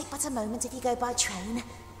 Won't take but a moment if you go by train.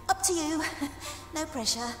 Up to you. No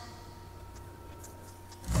pressure.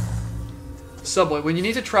 Subway. When you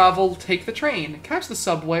need to travel, take the train. Catch the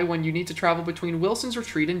subway when you need to travel between Wilson's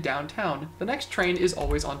Retreat and downtown. The next train is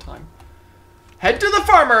always on time. Head to the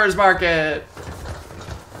farmer's market!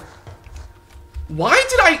 Why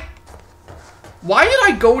did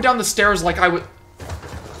I go down the stairs like I would...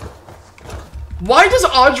 Why does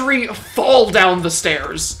Audrey fall down the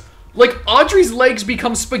stairs? Like, Audrey's legs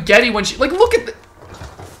become spaghetti when she... Like, look at the...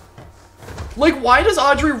 Like, why does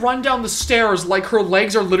Audrey run down the stairs like her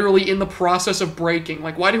legs are literally in the process of breaking?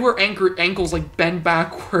 Like, why do her ankles, like, bend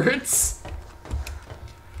backwards?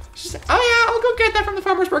 She's like, oh yeah, I'll go get that from the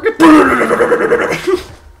farmer's market.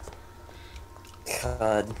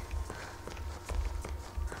 God.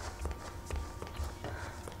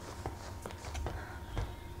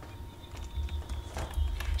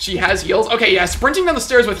 She has heels? Okay, yeah, sprinting down the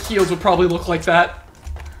stairs with heels would probably look like that.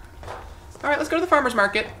 Alright, let's go to the farmer's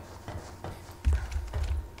market.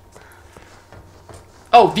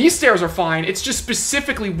 Oh, these stairs are fine. It's just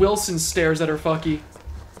specifically Wilson's stairs that are fucky.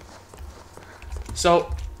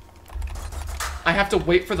 So, I have to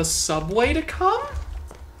wait for the subway to come?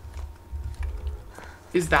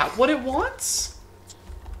 Is that what it wants?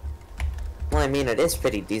 Well, I mean, it is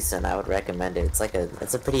pretty decent. I would recommend it.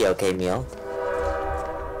 It's a pretty okay meal.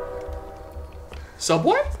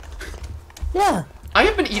 Subway? Yeah. I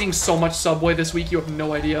have been eating so much Subway this week, you have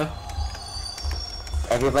no idea.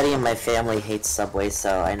 Everybody in my family hates Subway,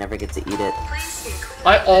 so I never get to eat it.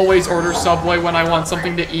 I always order Subway when I want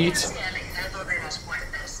something to eat.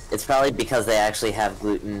 It's probably because they actually have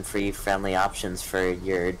gluten-free friendly options for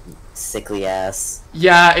your sickly ass.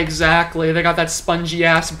 Yeah, exactly. They got that spongy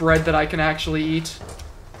ass bread that I can actually eat.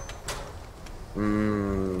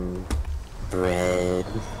 Mmm. Bread.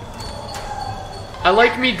 I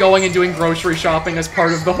like me going and doing grocery shopping as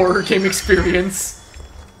part of the horror game experience.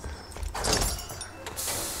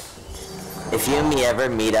 If you and me ever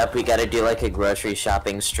meet up, we gotta do like a grocery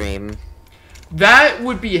shopping stream. That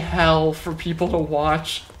would be hell for people to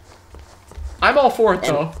watch. I'm all for it,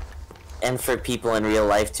 though. And for people in real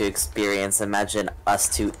life to experience. Imagine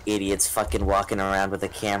us two idiots fucking walking around with a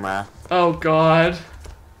camera. Oh, God.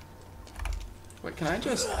 Wait, can I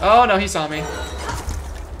just... Oh, no, he saw me.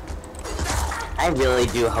 I really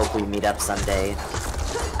do hope we meet up someday.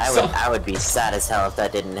 I would be sad as hell if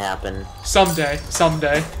that didn't happen. Someday.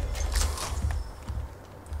 Someday.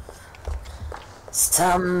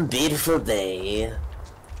 Some beautiful day.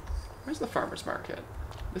 Where's the farmer's market?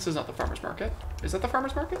 This is not the farmer's market. Is that the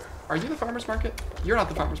farmer's market? Are you the farmer's market? You're not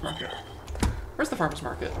the farmer's market. Where's the farmer's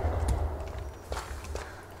market?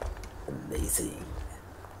 Amazing.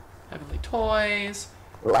 Heavenly Toys.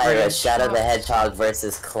 Lyra, Shadow the Hedgehog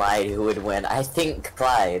versus Clyde, who would win? I think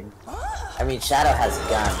Clyde. I mean, Shadow has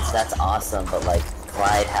guns, that's awesome, but like,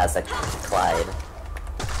 Clyde has a Clyde.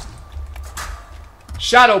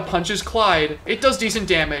 Shadow punches Clyde. It does decent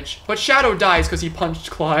damage, but Shadow dies because he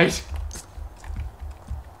punched Clyde.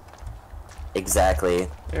 Exactly.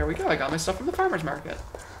 There we go, I got my stuff from the farmer's market.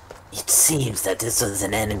 It seems that this was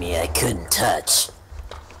an enemy I couldn't touch.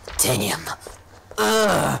 Damn.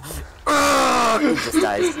 He just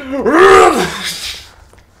dies.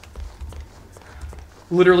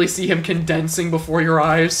 Literally see him condensing before your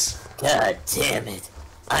eyes. God damn it.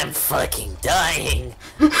 I'm fucking dying.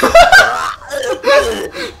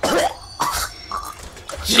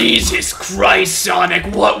 Jesus Christ, Sonic,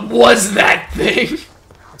 what was that thing?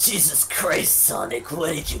 Jesus Christ, Sonic,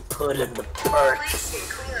 what did you put in the perk?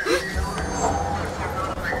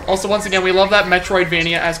 Also, once again, we love that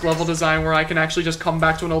Metroidvania-esque level design where I can actually just come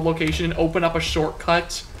back to an old location and open up a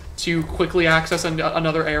shortcut to quickly access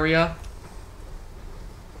another area.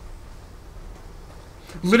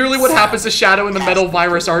 Literally what happens to Shadow in the Metal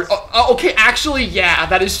Virus arc. Oh, okay, actually, yeah,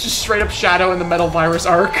 that is just straight up Shadow in the Metal Virus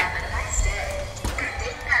arc.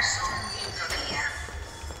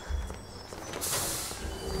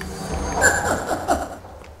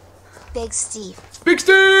 Big Steve. Big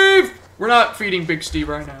Steve! We're not feeding Big Steve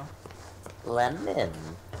right now. Lemon.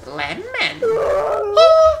 Lemon.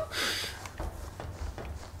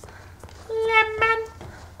 Lemon.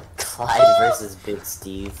 Clyde versus Big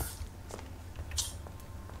Steve.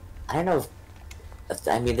 I don't know if,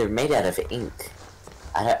 I mean, they're made out of ink.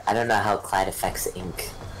 I don't know how Clyde affects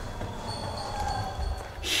ink.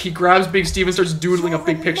 He grabs Big Steve and starts doodling a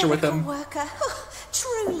big picture with him. Worker. Oh,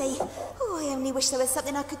 truly. Oh, I only wish there was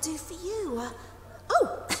something I could do for you.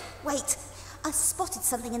 Oh, wait. I spotted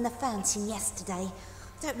something in the fountain yesterday.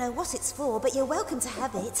 Don't know what it's for, but you're welcome to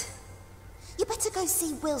have it. You better go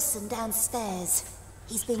see Wilson downstairs.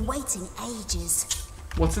 He's been waiting ages.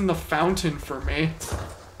 What's in the fountain for me?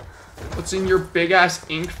 What's in your big-ass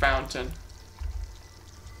ink fountain?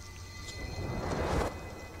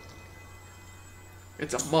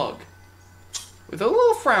 It's a mug. With a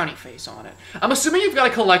little frowny face on it. I'm assuming you've got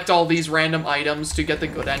to collect all these random items to get the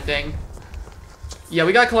good ending. Yeah,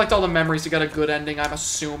 we gotta collect all the memories to get a good ending, I'm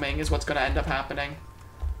assuming, is what's gonna end up happening.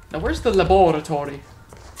 Now, where's the laboratory?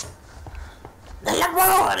 The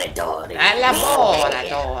laboratory! The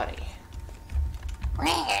laboratory!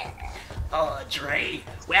 Audrey,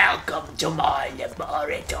 welcome to my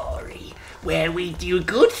laboratory, where we do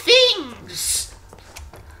good things.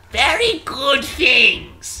 Very good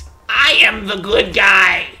things. I am the good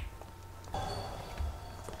guy.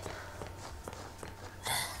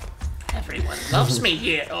 Everyone loves me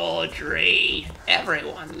here, Audrey.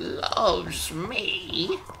 Everyone loves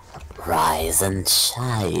me. Rise and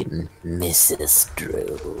shine, Mrs.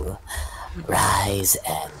 Drew. Rise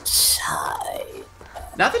and shine.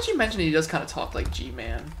 Now that you mentioned it, he does kind of talk like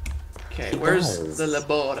G-Man. Okay, where's the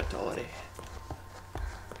laboratory?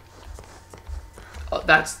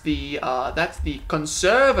 That's the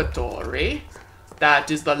conservatory. That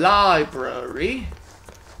is the library.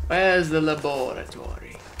 Where's the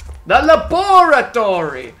laboratory? The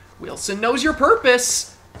laboratory! Wilson knows your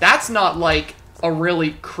purpose. That's not like a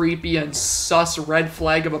really creepy and sus red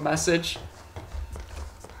flag of a message.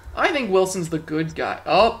 I think Wilson's the good guy.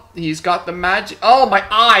 Oh, he's got the magic. Oh, my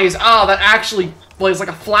eyes. Oh, that actually plays like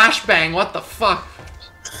a flashbang. What the fuck?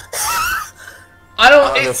 I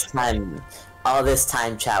don't... All this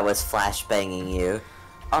time chat was flashbanging you.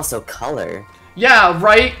 Also, color. Yeah,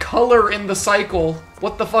 right? Color in the cycle.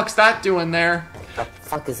 What the fuck's that doing there? What the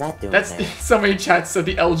fuck is that doing That's there? Somebody in chat said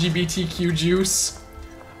the LGBTQ juice.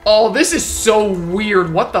 Oh, this is so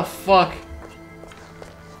weird. What the fuck?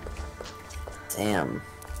 Damn.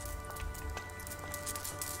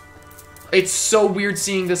 It's so weird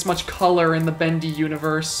seeing this much color in the Bendy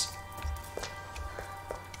universe.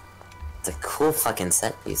 It's a cool fucking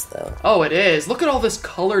set piece, though. Oh, it is. Look at all this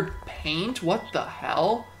colored paint. What the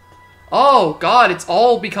hell? Oh, God, it's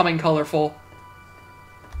all becoming colorful.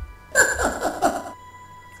 A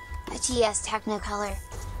TS Technicolor.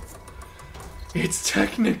 It's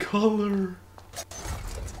Technicolor.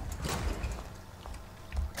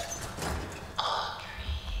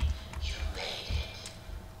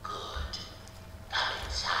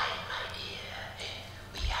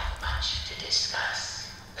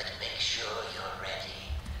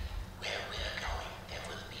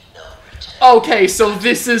 Okay, so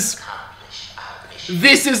this is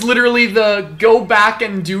literally the go back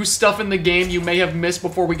and do stuff in the game you may have missed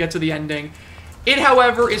before we get to the ending. It,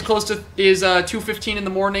 however, is 2:15 in the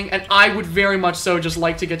morning, and I would very much so just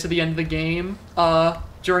like to get to the end of the game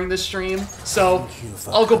during this stream. So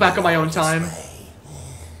I'll go back on my own time.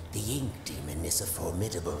 The Ink Demon is a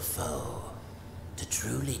formidable foe. To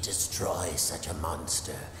truly destroy such a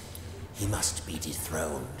monster, he must be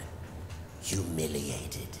dethroned,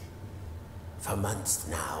 humiliated. For months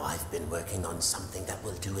now, I've been working on something that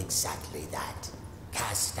will do exactly that.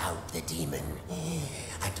 Cast out the demon,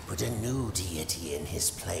 and put a new deity in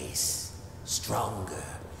his place. Stronger,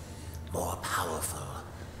 more powerful,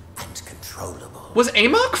 and controllable. Was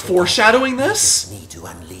Amok foreshadowing this? We just need to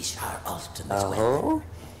unleash our ultimate weapon.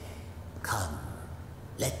 Come,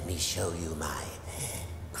 let me show you my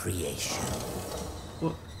creation.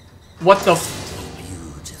 What the?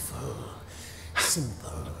 Beautiful,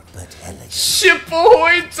 Simple but elegant. Ship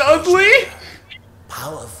ahoy, Dudley!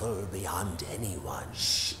 Powerful beyond anyone.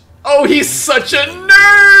 Oh, he's such a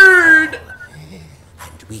nerd!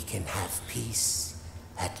 And we can have peace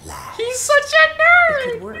at last. He's such a nerd!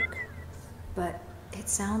 It could work, but it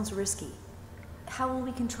sounds risky. How will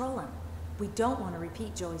we control him? We don't want to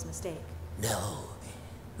repeat Joey's mistake. No,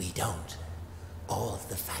 we don't. All of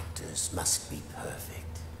the factors must be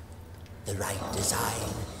perfect. The right design,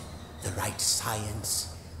 the right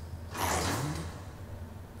science, and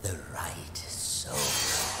the right soul.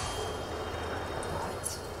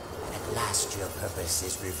 At last your purpose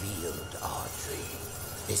is revealed, Audrey.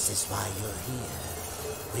 This is why you're here.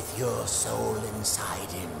 With your soul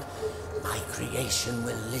inside him, my creation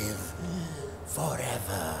will live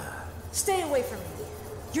forever. Stay away from me.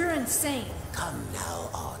 You're insane. Come now,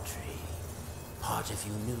 Audrey. Part of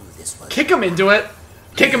you knew this was... Kick him into it.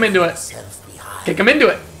 Kick him into it. Kick him into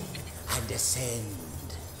it. And ascend.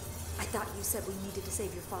 I thought you said we needed to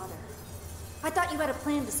save your father. I thought you had a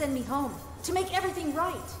plan to send me home, to make everything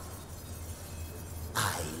right.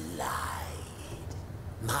 I lied.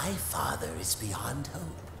 My father is beyond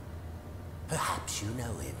hope. Perhaps you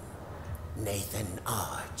know him. Nathan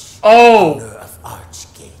Arch. Oh! Owner of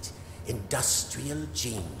Archgate. Industrial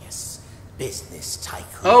genius. Business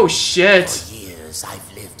tycoon. Oh, shit. For years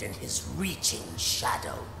I've lived in his reaching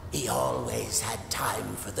shadow. He always had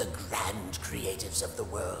time for the grand creatives of the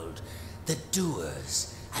world. The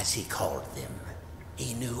doers, as he called them.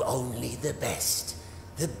 He knew only the best,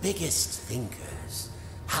 the biggest thinkers.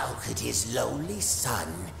 How could his lowly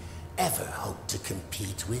son ever hope to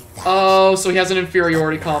compete with that? Oh, so he has an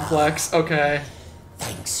inferiority complex. Okay.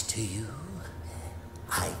 Thanks to you,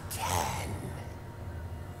 I can.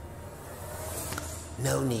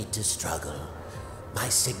 No need to struggle. My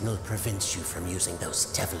signal prevents you from using those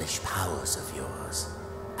devilish powers of yours.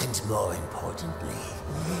 And more importantly,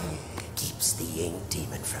 keeps the ink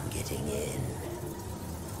demon from getting in.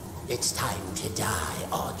 It's time to die,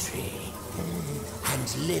 Audrey.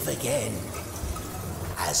 And live again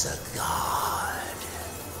as a god.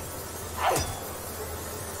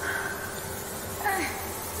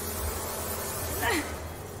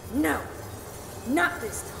 No, not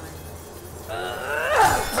this time.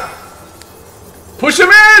 Push him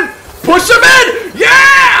in! Push him in!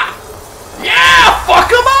 Yeah! Yeah!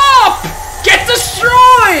 Fuck him up! Get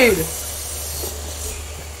destroyed!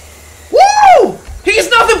 Woo! He's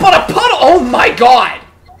nothing but a puddle! Oh my god!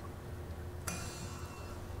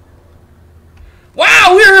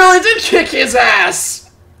 Wow, we really did kick his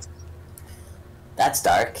ass! That's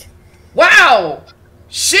dark. Wow!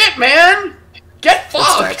 Shit, man! Get That's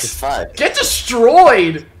dark fucked! as fuck. Get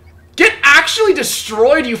destroyed! Get actually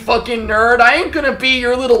destroyed, you fucking nerd! I ain't gonna be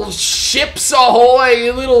your little ships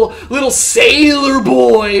ahoy, little sailor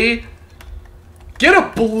boy! Get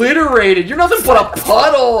obliterated! You're nothing but a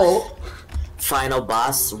puddle! Final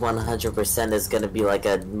boss 100% is gonna be like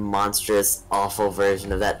a monstrous, awful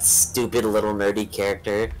version of that stupid little nerdy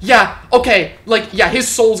character. Yeah, okay, like, yeah, his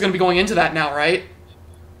soul's gonna be going into that now, right?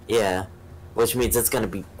 Yeah, which means it's gonna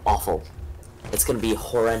be awful. It's gonna be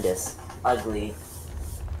horrendous. Ugly.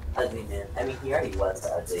 Ugly, man. I mean, he already was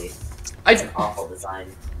ugly. It's an awful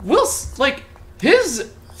design. Wilson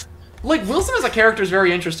as a character is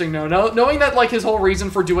very interesting, though. Knowing that, like, his whole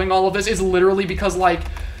reason for doing all of this is literally because, like,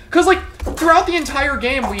 throughout the entire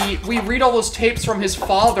game, we read all those tapes from his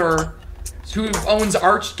father, who owns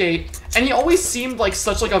Archgate, and he always seemed like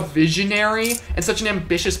such, like, a visionary and such an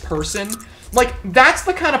ambitious person. Like, that's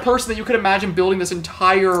the kind of person that you could imagine building this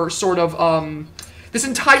entire sort of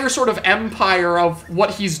empire of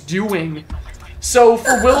what he's doing. So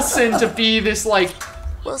for Wilson to be this, like...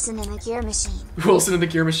 Wilson in the gear machine. Wilson in the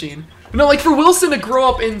gear machine. No, like, for Wilson to grow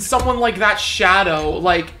up in someone like that shadow,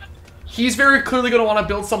 like, he's very clearly going to want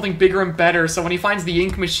to build something bigger and better, so when he finds the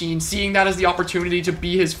ink machine, seeing that as the opportunity to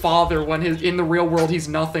be his father when in the real world he's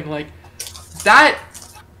nothing, like, that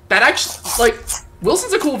actually, like,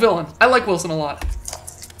 Wilson's a cool villain. I like Wilson a lot.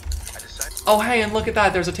 Oh, hey, and look at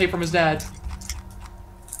that, there's a tape from his dad.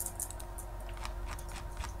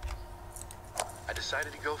 I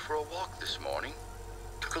decided to go for a walk this morning.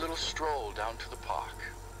 Took a little stroll down to the park.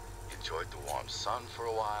 Enjoyed the warm sun for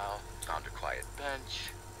a while, found a quiet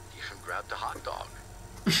bench, even grabbed a hot dog.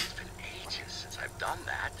 It's been ages since I've done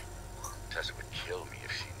that. Tessa would kill me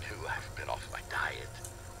if she knew I've been off my diet.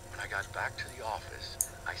 When I got back to the office,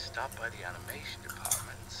 I stopped by the animation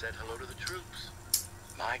department and said hello to the troops.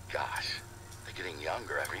 My gosh, they're getting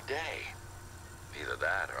younger every day. Either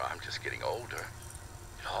that or I'm just getting older.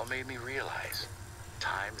 It all made me realize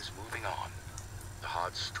time is moving on. The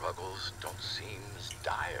hard struggles don't seem as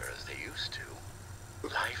dire as they used to.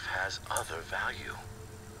 Life has has other value.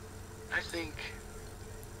 I think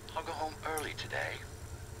I'll go home early today.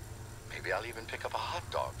 Maybe I'll even pick up a hot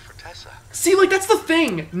dog for Tessa. See, like, that's the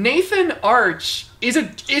thing. Nathan Arch is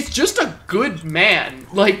just a good man.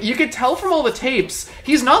 Like, you could tell from all the tapes,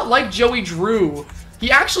 he's not like Joey Drew.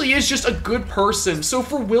 He actually is just a good person. So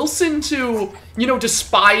for Wilson to, you know,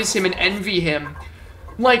 despise him and envy him,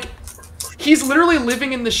 like, he's literally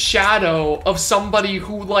living in the shadow of somebody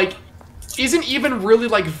who, like, isn't even really,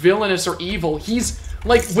 like, villainous or evil. He's,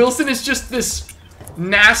 like, Wilson is just this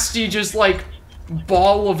nasty, just, like,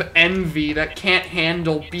 ball of envy that can't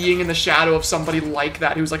handle being in the shadow of somebody like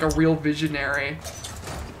that who's like a real visionary.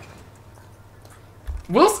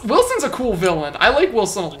 Wilson's a cool villain. I like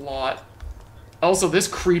Wilson a lot. Also, this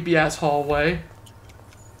creepy ass hallway.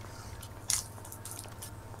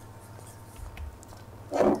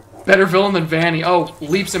 Better villain than Vanny. Oh,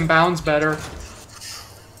 leaps and bounds better.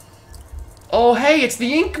 Oh, hey, it's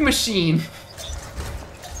the ink machine.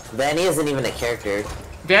 Vanny isn't even a character.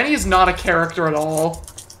 Vanny is not a character at all.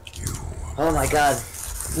 Oh my god.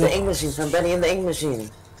 The ink machine from Bendy and the ink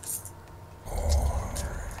machine.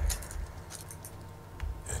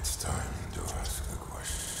 It's time to ask a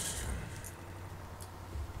question.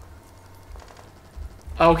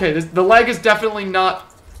 Okay, the leg is definitely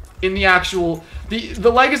not in the actual...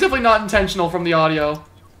 The leg is definitely not intentional from the audio.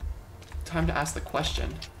 Time to ask the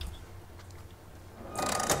question.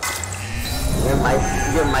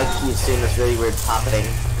 Your mic keeps doing this really weird popping.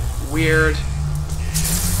 Weird.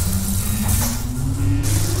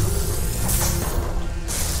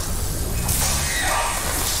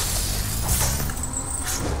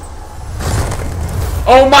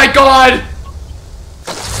 Oh my god!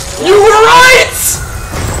 You were right!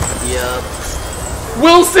 Yep.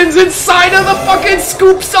 Wilson's inside of the fucking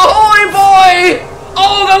Scoops Ahoy boy!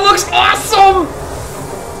 Oh, that looks awesome!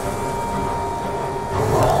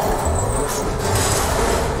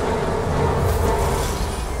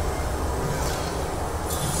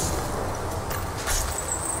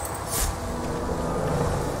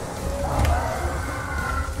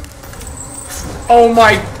 Oh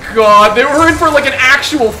my god, they were in for like an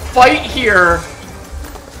actual fight here.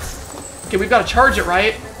 Okay, we've got to charge it,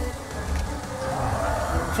 right?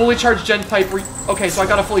 Fully charged gen pipe. Okay, so I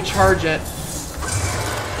gotta fully charge it.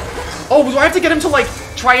 Oh, do I have to get him to like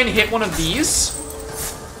try and hit one of these?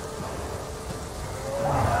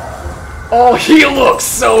 Oh, he looks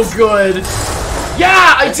so good.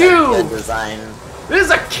 Yeah, I do. Good design. This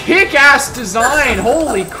is a kick-ass design.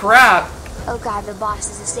 Holy crap. Oh god, the boss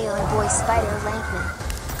is a Sailor Boy Spider Lankman.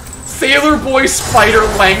 Sailor Boy Spider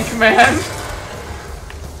Lankman?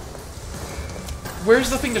 Where's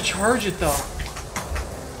the thing to charge it, though?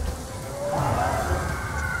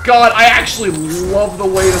 God, I actually love the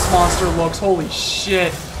way this monster looks. Holy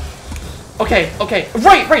shit. Okay, okay.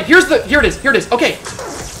 Right, here it is, okay.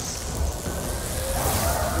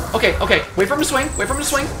 Okay, wait for him to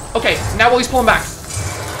swing, Okay, now while he's pulling back.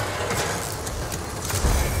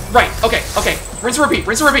 Right, okay. Rinse and repeat.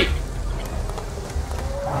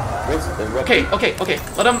 Okay,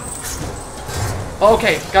 let him...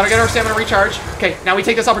 Okay, gotta get our stamina recharge. Okay, now we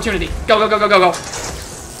take this opportunity. Go.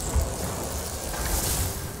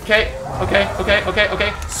 Okay.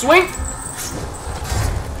 Swing!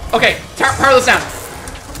 Okay, power this down.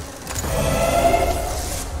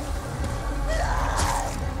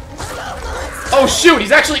 Oh shoot,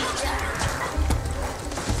 he's actually...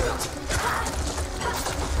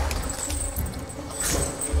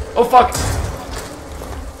 Oh fuck.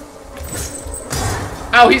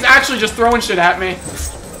 Ow, he's actually just throwing shit at me.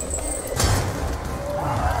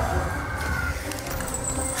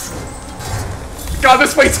 God,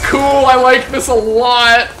 this fight's cool. I like this a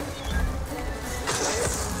lot.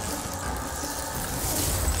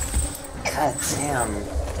 God damn.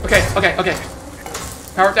 Okay.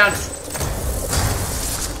 Power it down.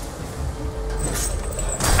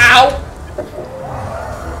 Ow!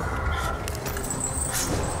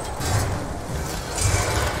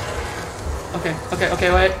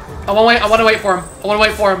 Okay, wait. I wanna wait for him.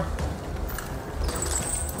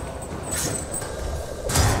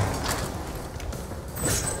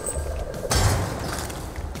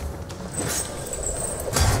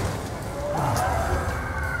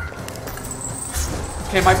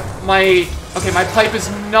 Okay, my pipe is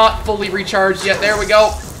not fully recharged yet. There we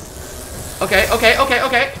go. Okay.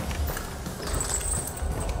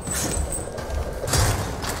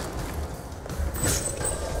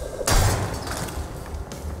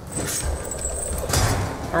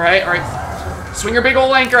 Alright. Swing your big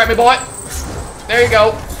old anchor at me, boy. There you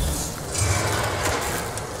go.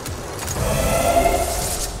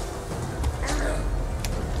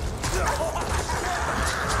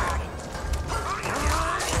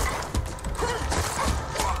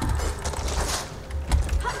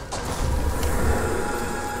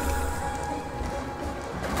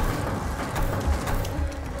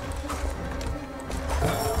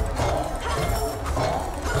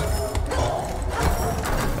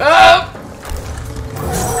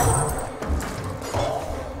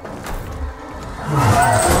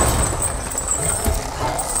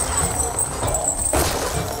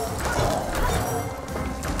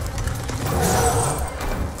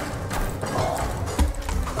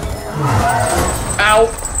 Ow.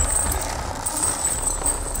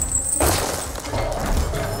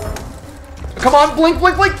 Come on, blink,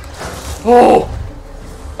 blink, blink. Oh.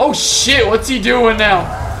 Oh shit, what's he doing now?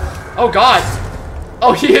 Oh god.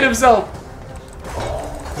 Oh, he hit himself.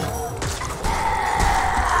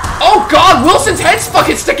 Oh god, Wilson's head's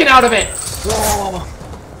fucking sticking out of it.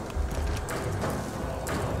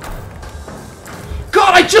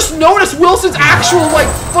 God, I just noticed Wilson's actual, like,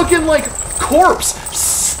 fucking, like, corpse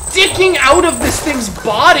sticking out of this thing's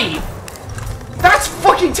body. That's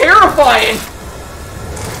fucking terrifying.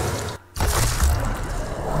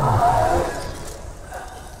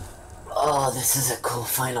 Oh, this is a cool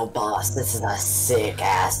final boss. This is a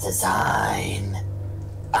sick-ass design.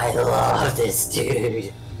 I love this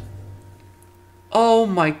dude. Oh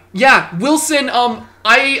my... Yeah, Wilson,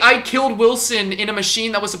 I killed Wilson in a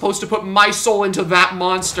machine that was supposed to put my soul into that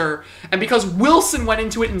monster. And because Wilson went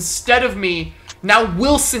into it instead of me, now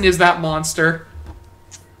Wilson is that monster.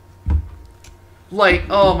 Like,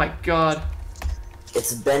 oh my god.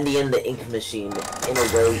 It's Bendy and the ink machine in a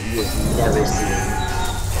way you've never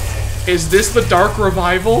seen. Is this the Dark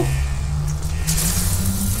Revival?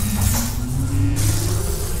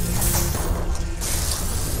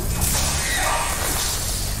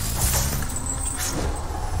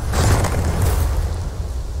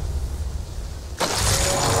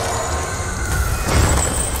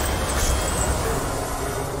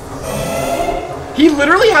 He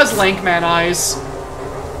literally has Lankman eyes.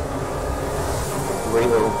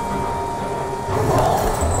 Real.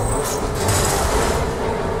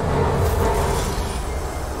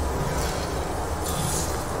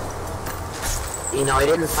 You know, I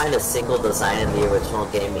didn't find a single design in the original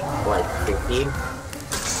game, like, creepy,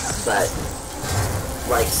 but,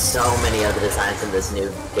 like, so many of the designs in this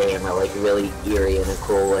new game are, like, really eerie in a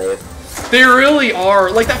cool way. They really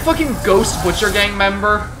are. Like, that fucking Ghost Butcher Gang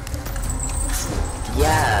member.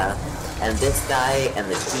 Yeah, and this guy, and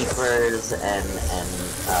the Keepers, and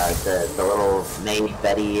the little maid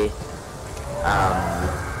Betty,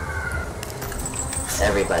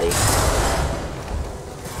 everybody.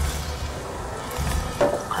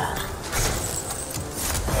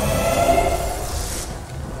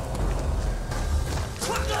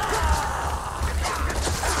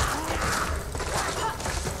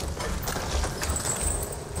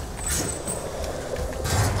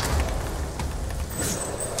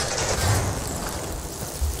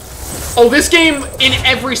 Oh, this game, in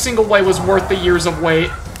every single way, was worth the years of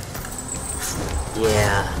wait.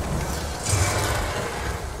 Yeah.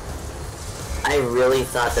 I really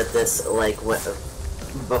thought that this, like,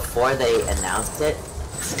 before they announced it,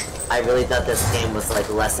 I really thought this game was, like,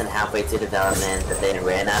 less than halfway through development, that they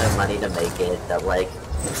ran out of money to make it, that, like,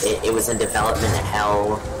 it was in development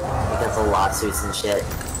hell because of lawsuits and shit.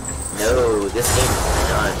 No, this game is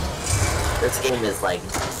done. This game is, like,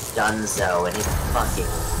 donezo, and it fucking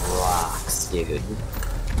rocks, dude.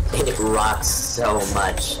 It rocks so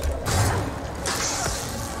much.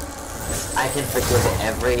 I can forgive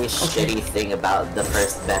every shitty thing about the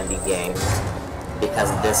first Bendy game,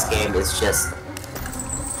 because this game is just...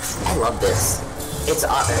 I love this. It's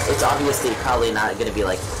obviously probably not gonna be,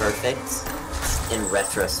 like, perfect in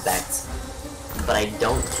retrospect, but I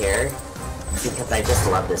don't care, because I just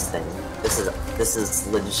love this thing. This is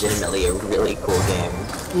legitimately a really cool game.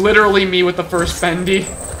 Literally me with the first Bendy.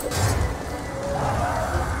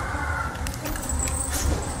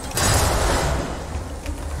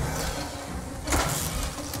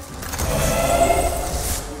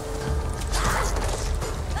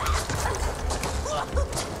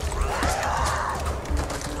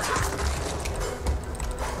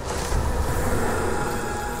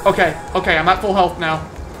 Okay, I'm at full health now.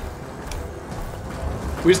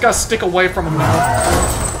 We just gotta stick away from him now.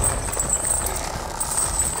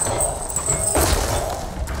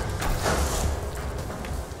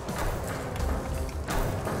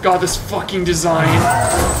 God, this fucking design.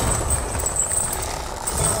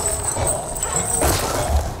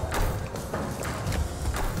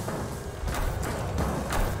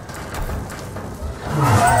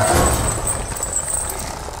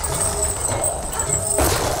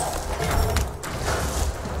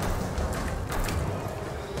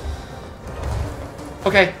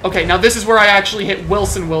 Okay, now this is where I actually hit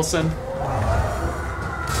Wilson.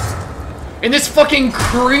 In this fucking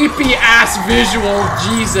creepy-ass visual,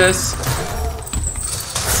 Jesus.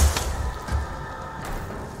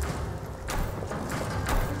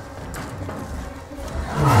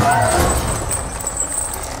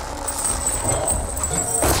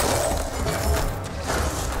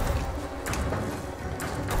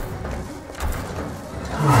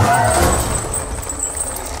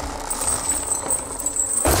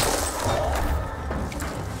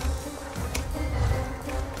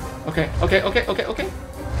 Okay, okay, okay, okay, okay.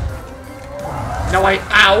 Now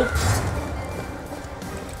ow!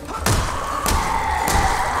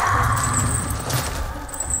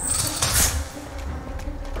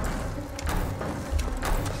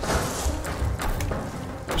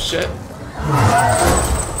 Oh shit.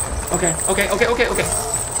 Okay, okay, okay, okay, okay.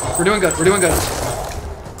 We're doing good, we're doing good.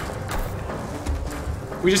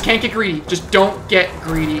 We just can't get greedy. Just don't get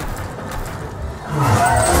greedy.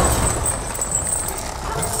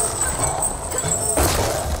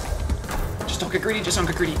 Just don't get greedy, just don't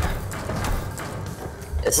get greedy.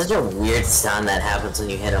 It's such a weird sound that happens when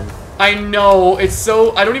you hit him. I know, it's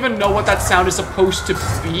so... I don't even know what that sound is supposed to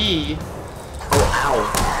be. Oh, ow.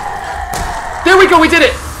 There we go, we did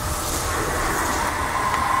it!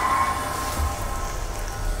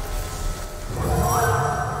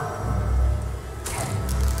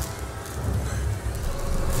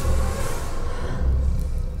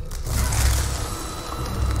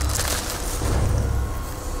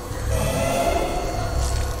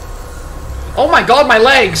 Oh my god, my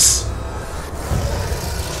legs!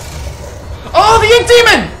 Oh, the ink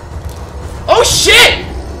demon! Oh shit!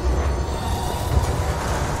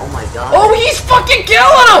 Oh my god. Oh, he's fucking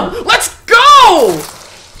killing him! Let's go!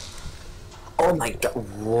 Oh my god.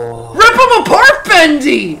 Whoa. Rip him apart,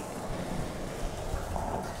 Bendy!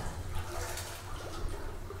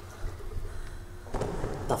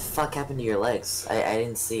 What the fuck happened to your legs? I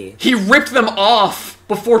didn't see. He ripped them off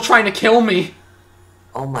before trying to kill me.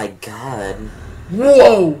 Oh my god.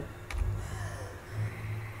 Whoa!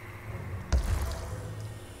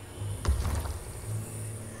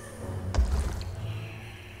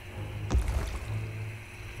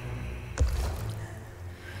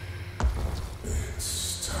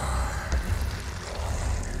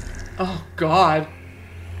 Oh god.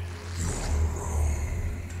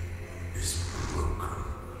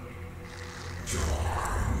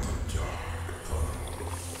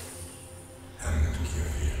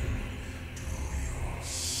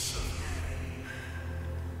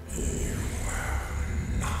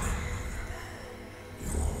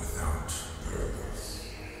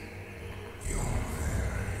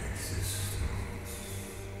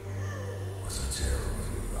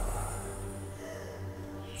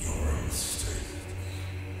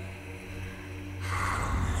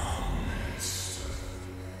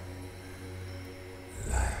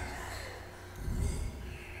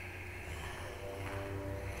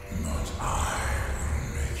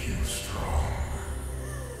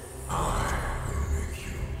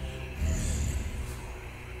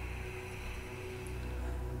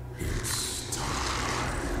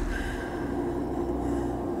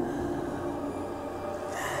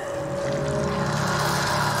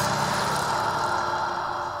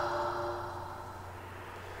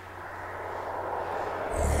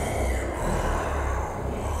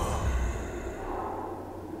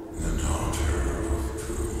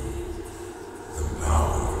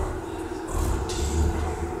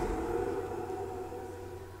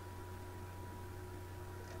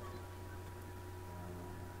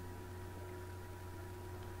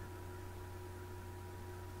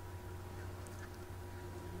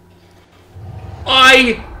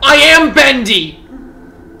 I am Bendy!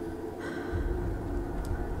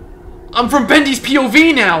 I'm from Bendy's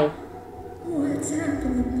POV now! What's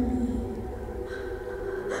happening to me?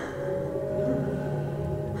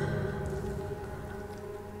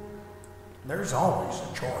 There's always a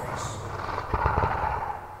choice.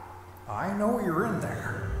 I know you're in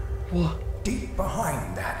there. What? Deep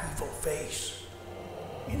behind that evil face.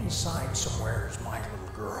 Inside somewhere is my little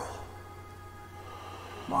girl.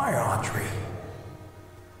 My Audrey.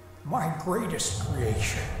 My greatest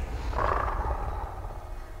creation.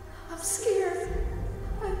 I'm scared.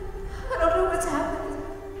 I don't know what's happening.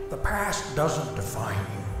 The past doesn't define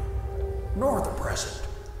you, nor the present.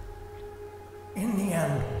 In the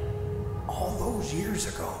end, all those years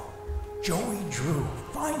ago, Joey Drew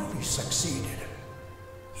finally succeeded.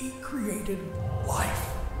 He created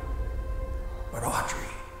life. But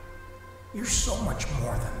Audrey, you're so much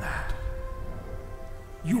more than that.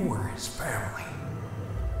 You were his family.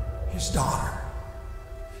 His daughter.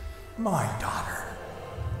 My daughter.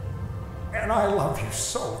 And I love you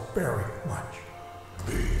so very much.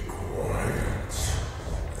 Be quiet.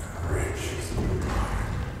 The rich is mine.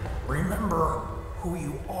 Remember who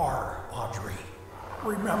you are, Audrey.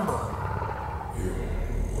 Remember. Your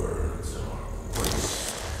words are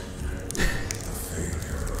waste. The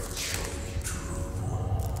failure of Joey Drew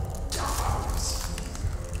dies.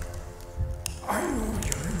 I know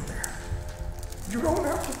you're in there. You don't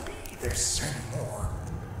have to be this anymore.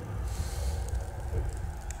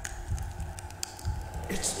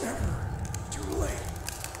 It's never too late.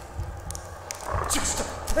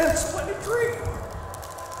 10 splendid dream.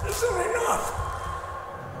 Isn't enough.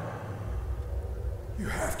 You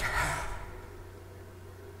have to have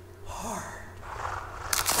heart.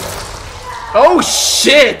 Oh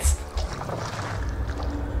shit!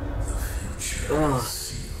 Ugh.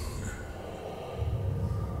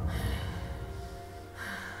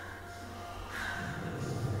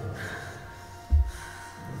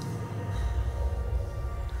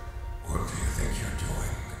 What do you think you're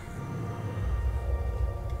doing?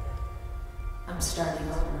 I'm starting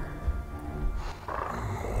over.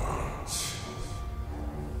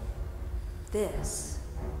 This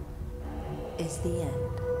is the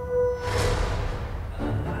end.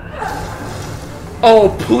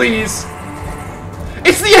 Oh, please!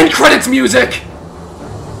 It's the end credits music!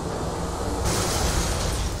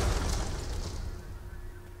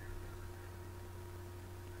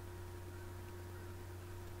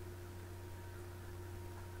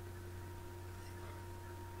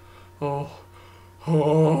 Oh.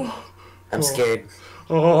 I'm scared.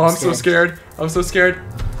 Oh, I'm so scared. I'm so scared.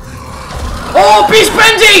 Oh, Beast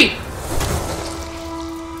Bendy!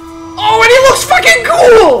 Oh, and he looks fucking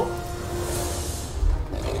cool!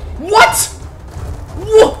 What?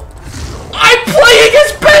 What? I'm playing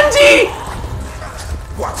as Bendy!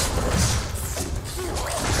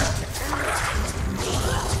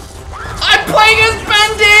 I'm playing as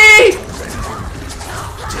Bendy!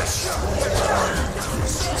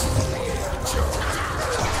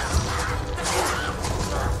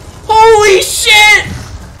 Holy shit!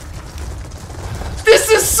 This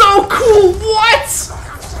is so cool! What?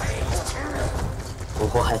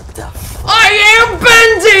 What the fuck? I am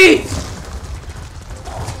Bendy!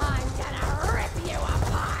 I'm gonna rip you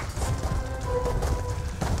apart.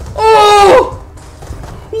 Oh!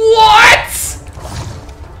 What?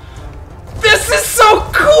 This is so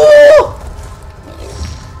cool!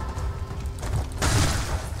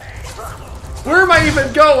 Where am I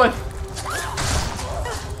even going?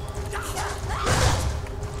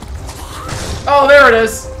 Oh, there it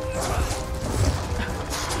is.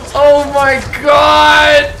 Oh my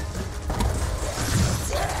god!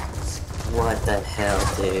 What the hell,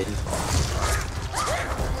 dude?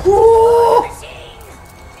 Ooh.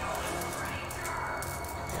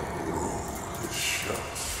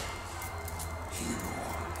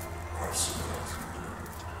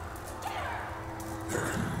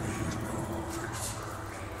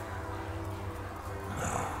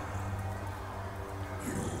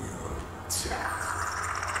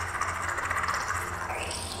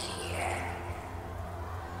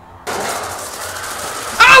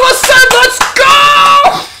 Allison, let's go!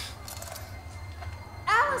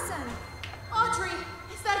 Allison! Audrey,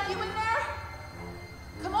 is that you in there?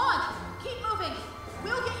 Come on, keep moving.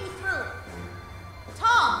 We'll get you through.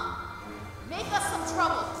 Tom, make us some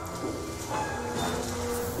trouble.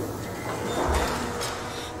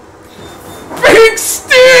 Big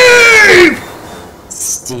Steve!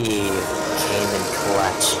 Steve came in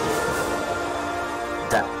clutch.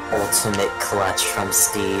 The ultimate clutch from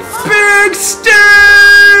Steve. Big Steve!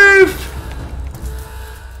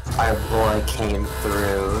 Our boy came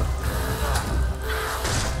through.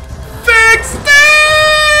 Big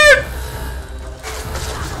Steve!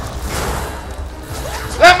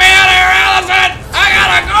 Let me out of here, Allison! I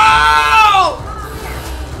gotta go!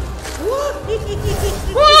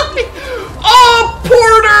 Oh,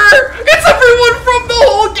 Porter! It's everyone from the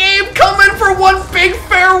whole game coming for one big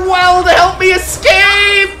farewell to help me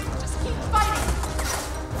escape! Just keep fighting.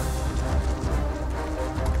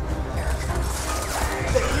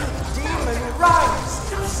 Demon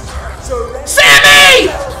rises. Surrender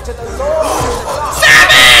Sammy! to the Lord.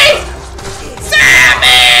 Sammy!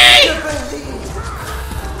 Sammy!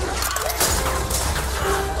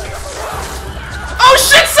 Oh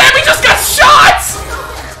shit, Sammy just got shot!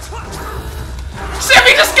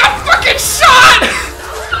 Sammy just got fucking shot!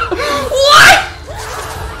 What?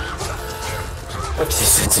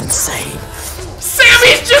 It's insane.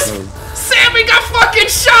 Sammy got fucking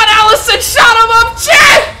shot! Allison shot him up,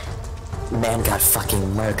 chat! Man got fucking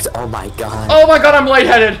murked. Oh my god. Oh my god, I'm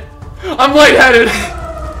lightheaded. I'm lightheaded.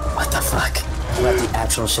 What the fuck? What the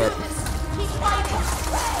actual shit?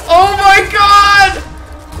 Oh my god!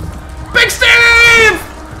 Big Steve!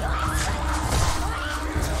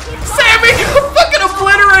 Sammy got fucking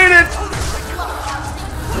obliterated!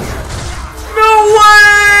 No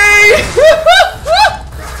way!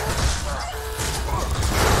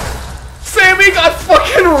 Sammy got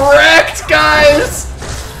fucking wrecked, guys!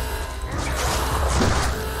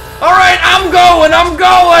 Alright, I'm going!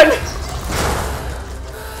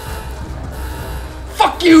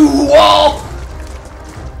 Fuck you, wall!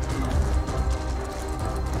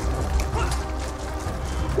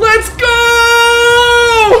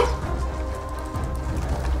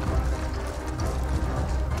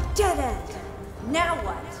 Now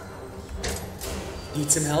what?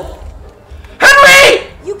 Need some help?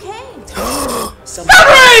 Henry! You came!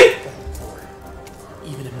 Henry!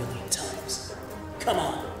 Even a million times. Come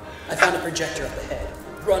on. I found a projector up ahead.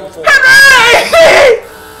 Run for it. Henry!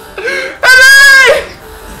 Henry!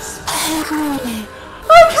 Henry!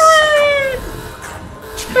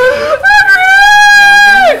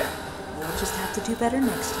 Henry! We'll just have to do better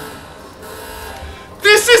next time.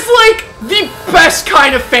 This is like the best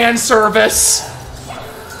kind of fan service.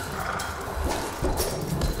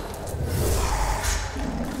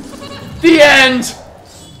 The end.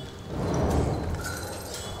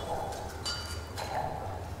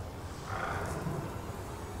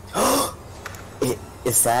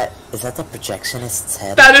 Is that the projectionist's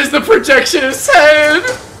head? That is the projectionist's head.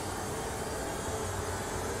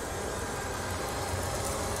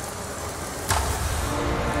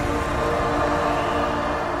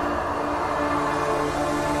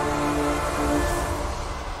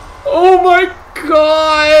 Oh my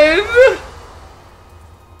god!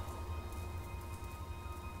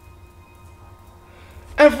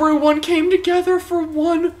 Everyone came together for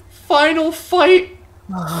one final fight.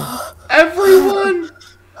 Everyone!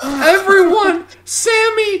 Everyone!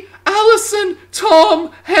 Sammy, Allison,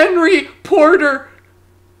 Tom, Henry, Porter.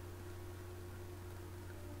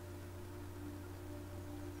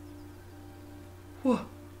 Whoa.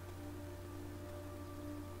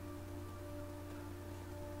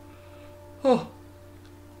 Oh.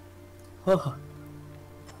 Oh.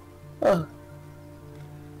 Oh.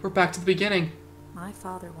 We're back to the beginning. My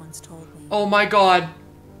father once told me. Oh my god.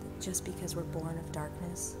 That just because we're born of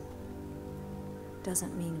darkness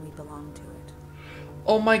doesn't mean we belong to it.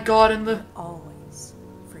 Oh my god, and we're always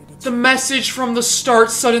free to choose. The message from the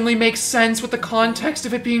start suddenly makes sense with the context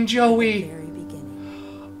of it being Joey. Very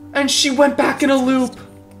beginning. And she went back in a loop.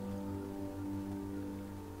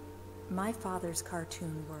 My father's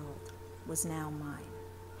cartoon world was now mine.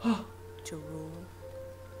 To rule,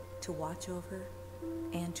 to watch over,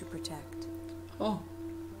 and to protect. Oh.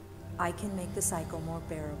 I can make the cycle more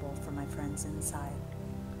bearable for my friends inside.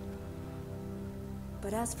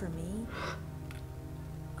 But as for me,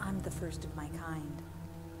 I'm the first of my kind.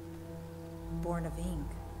 Born of ink,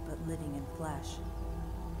 but living in flesh.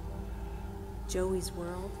 Joey's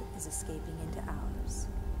world is escaping into ours.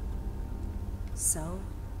 So,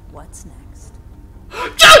 what's next?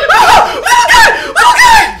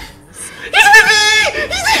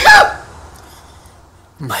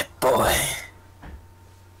 My boy.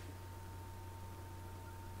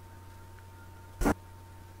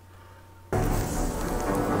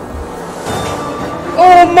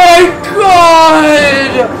 Oh my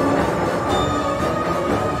god!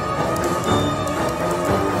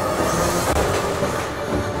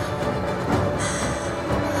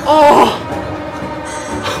 Oh!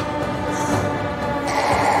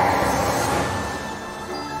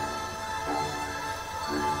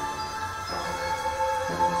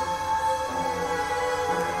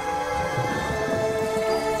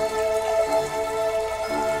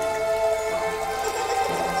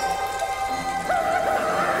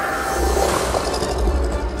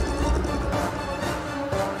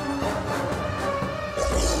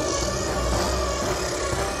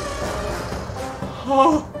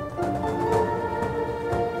 Oh.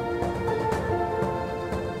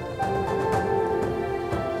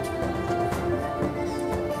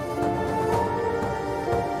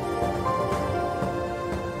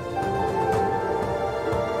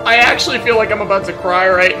 I actually feel like I'm about to cry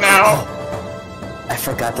right now. I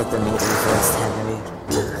forgot that the meat influenced Henry.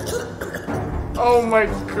 Oh my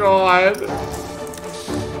god.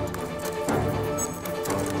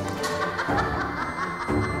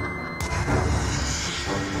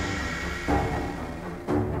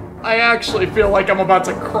 I actually feel like I'm about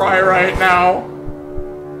to cry right now.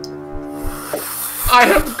 I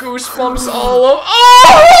have goosebumps all over.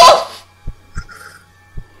 Oh!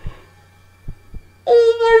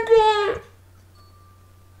 Oh my god.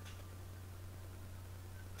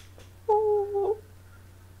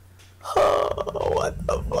 Oh, what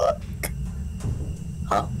the fuck?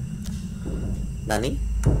 Huh? Nani?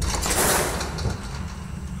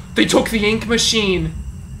 They took the ink machine.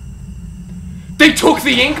 They took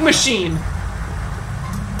the ink machine!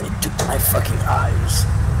 They took my fucking eyes.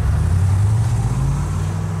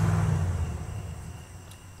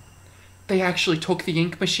 They actually took the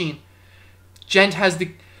ink machine. Gent has the...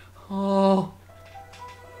 Oh.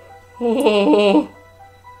 Oh.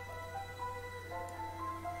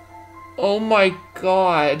 Oh my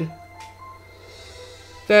god.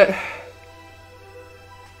 That...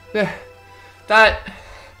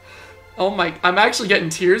 Oh my... I'm actually getting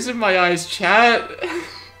tears in my eyes, chat.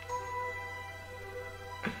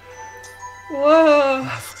 Whoa.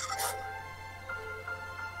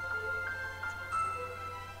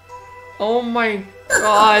 Oh my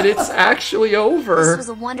god, it's actually over. This was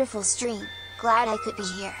a wonderful stream. Glad I could be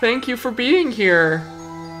here. Thank you for being here.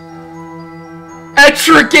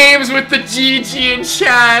 Extra games with the GG in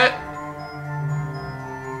chat.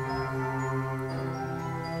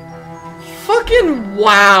 Fucking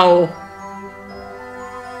wow.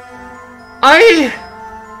 I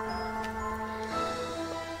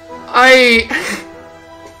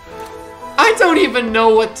don't even know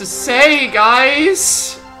what to say,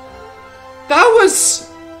 guys. That was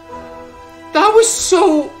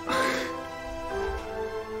so...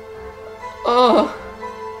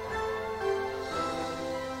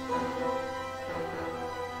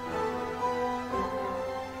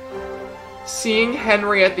 Seeing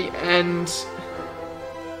Henry at the end...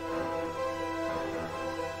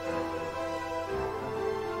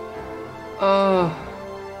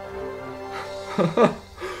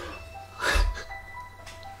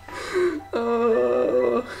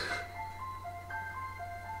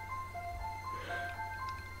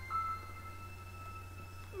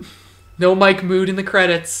 No Mike mood in the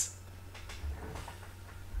credits.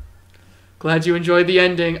 Glad you enjoyed the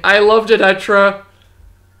ending. I loved it, Etra.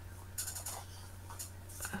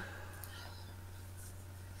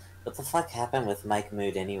 What the fuck happened with Mike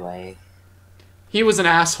Mood anyway? He was an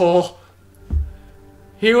asshole.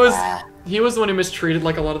 He was the one who mistreated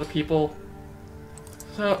like a lot of the people.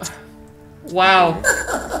 So, wow.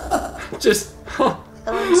 Just.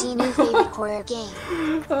 OMG, new favorite horror game.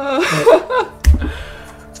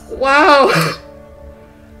 Wow.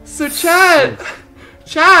 So chat,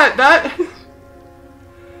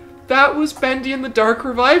 that was Bendy and the Dark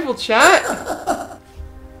Revival, chat.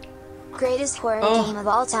 Greatest horror game of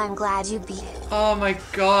all time. Glad you beat it. Oh my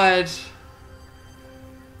god.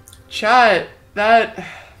 Chat, that...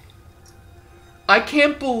 I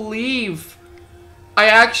can't believe I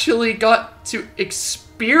actually got to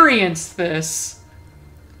experience this.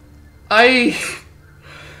 Like,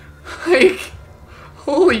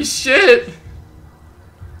 holy shit.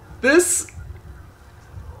 This...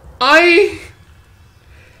 I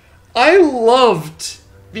loved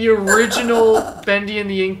the original Bendy and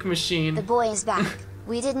the Ink Machine. The boy is back.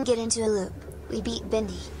 We didn't get into a loop. We beat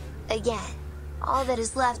Bendy. Again. All that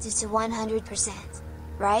is left is to 100%.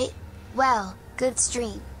 Right? Well, good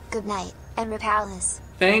stream, good night, and Repalus.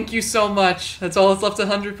 Thank you so much. That's all that's left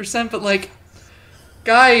 100%, but like...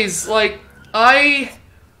 Guys, like, I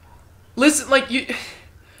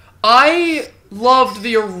loved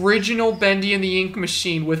the original Bendy and the Ink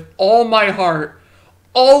Machine with all my heart.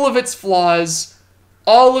 All of its flaws,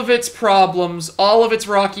 all of its problems, all of its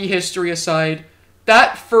rocky history aside,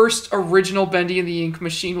 that first original Bendy and the Ink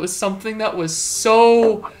Machine was something that was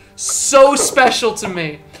so special to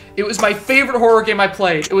me. It was my favorite horror game I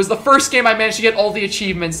played. It was the first game I managed to get all the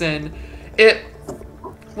achievements in. It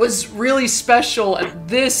was really special, and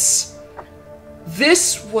this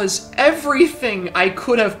was everything I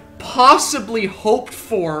could have possibly hoped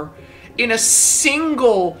for in a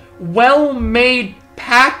single, well-made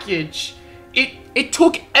package. It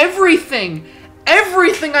took everything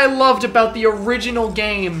I loved about the original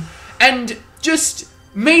game and just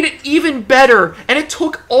made it even better, and it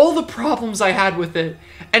took all the problems I had with it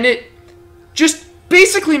and it just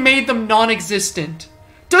basically made them non-existent.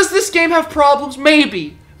 Does this game have problems?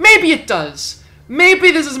 Maybe it does.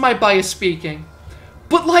 Maybe this is my bias speaking,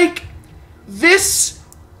 but like, this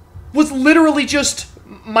was literally just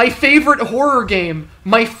my favorite horror game,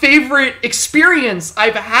 my favorite experience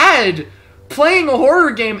I've had playing a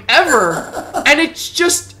horror game ever, and it's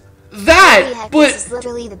just that, but this is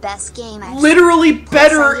literally the best game I've literally seen.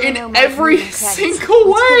 better in every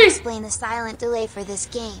single way. Explain the silent delay for this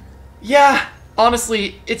game. Yeah,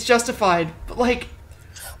 honestly, it's justified, but like,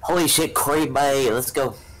 holy shit, Corey, bye, let's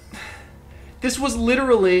go. This was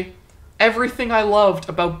literally everything I loved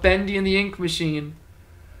about Bendy and the Ink Machine.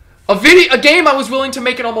 A game I was willing to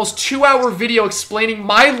make an almost 2-hour video explaining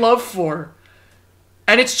my love for.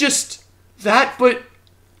 And it's just that, but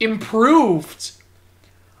improved.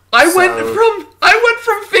 I went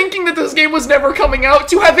from thinking that this game was never coming out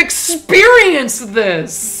to have experienced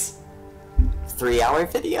this. 3-hour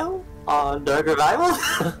video on Dark Revival?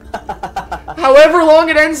 However long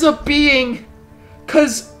it ends up being,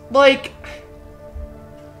 cause like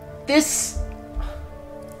this,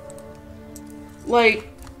 like,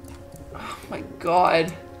 oh my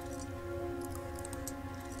god.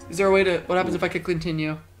 Is there a way to, what happens if I could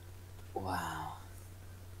continue? Wow.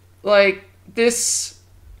 Like, this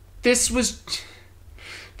was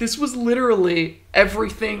literally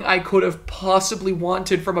everything I could have possibly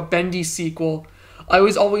wanted from a Bendy sequel. I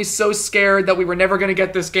was always so scared that we were never going to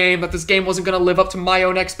get this game, that this game wasn't going to live up to my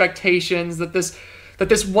own expectations, that this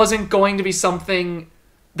wasn't going to be something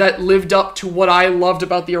that lived up to what I loved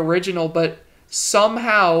about the original, but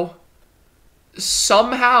somehow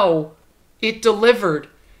it delivered.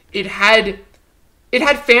 It had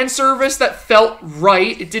fan service that felt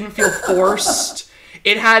right. It didn't feel forced.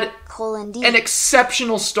 It had an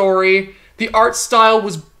exceptional story. The art style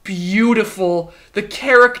was beautiful. The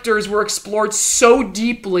characters were explored so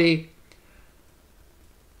deeply.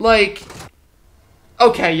 Like,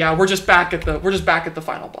 okay, yeah, we're just back at the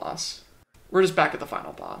final boss. We're just back at the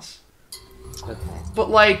final boss. Okay. But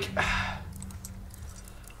like,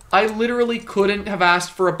 I literally couldn't have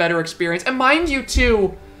asked for a better experience. And mind you,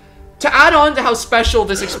 too, to add on to how special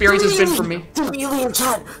this experience has been for me. The alien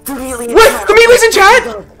chat! The alien Wait, chat! Amelia's in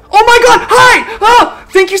chat? Oh my god, hi! Oh,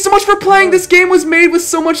 thank you so much for playing. This game was made with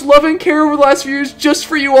so much love and care over the last few years just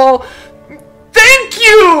for you all. Thank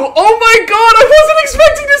you! Oh my god, I wasn't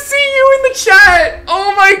expecting to see you in the chat!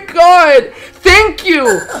 Oh my god! Thank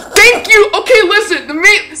you! Thank you! Okay, listen,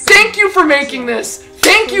 thank you for making this.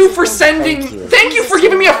 Thank you for sending... Thank you for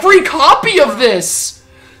giving me a free copy of this!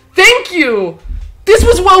 Thank you! This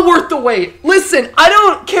was well worth the wait. Listen, I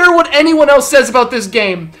don't care what anyone else says about this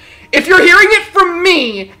game. If you're hearing it from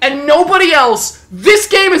me and nobody else, this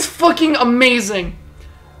game is fucking amazing.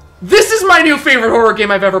 This is my new favorite horror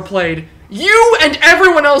game I've ever played. You and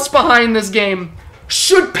everyone else behind this game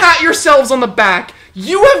should pat yourselves on the back.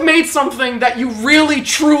 You have made something that you really,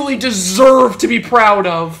 truly deserve to be proud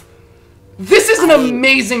of. This is an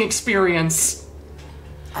amazing experience.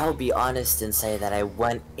 I'll be honest and say that I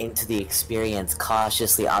went into the experience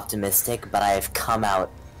cautiously optimistic, but I have come out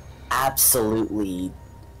absolutely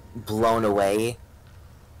blown away.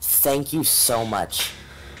 Thank you so much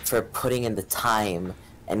for putting in the time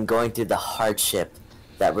and going through the hardship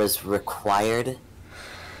that was required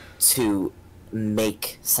to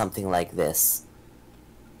make something like this.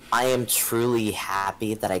 I am truly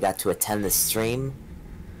happy that I got to attend this stream,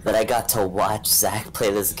 that I got to watch Zach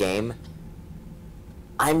play this game.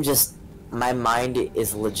 My mind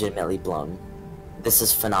is legitimately blown. This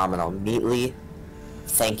is phenomenal. Meatly,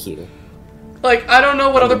 thank you. Like, I don't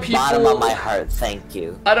know what other people... Bottom of my heart, thank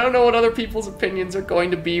you. I don't know what other people's opinions are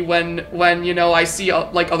going to be when you know, I see,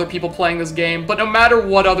 like, other people playing this game. But no matter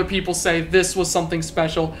what other people say, this was something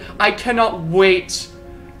special. I cannot wait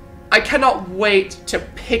to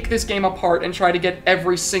pick this game apart and try to get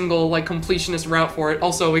every single, like, completionist route for it.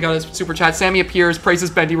 Also, we got a super chat. Sammy appears,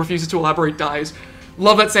 praises Bendy, refuses to elaborate, dies.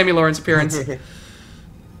 Love that Sammy Lawrence appearance.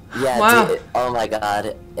 Yeah, wow. Dude, oh my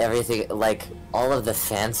god. Everything, like, all of the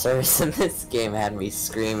fan service in this game had me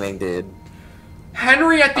screaming, dude.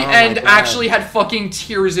 Henry at the end actually had fucking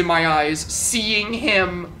tears in my eyes. Seeing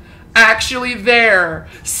him actually there.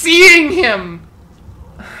 Seeing him.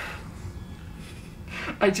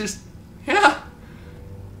 Yeah.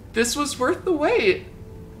 This was worth the wait.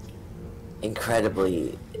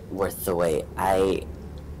 Incredibly worth the wait.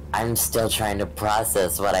 I'm still trying to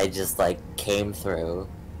process what I just, like, came through.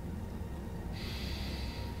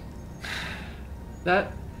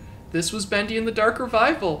 This was Bendy in the Dark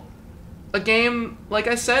Revival. A game, like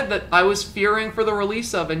I said, that I was fearing for the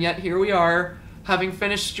release of, and yet here we are, having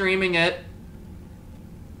finished streaming it.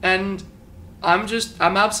 And I'm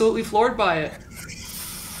absolutely floored by it.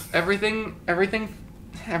 Everything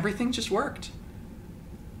just worked.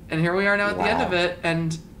 And here we are now at the end of it,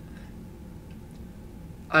 and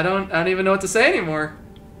I don't even know what to say anymore.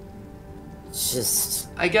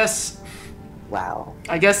 I guess... Wow.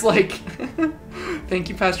 I guess, like... Thank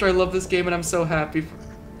you, Pastor. I love this game, and I'm so happy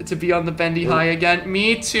to be on the Bendy high again.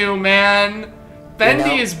 Me too, man.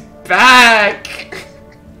 Bendy is back!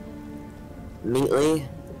 Meatly,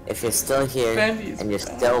 if you're still here and you're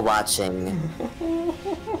still watching,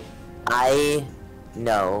 I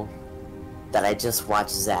know that I just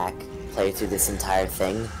watched Zach play through this entire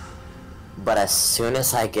thing, but as soon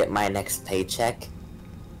as I get my next paycheck,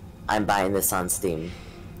 I'm buying this on Steam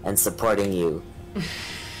and supporting you.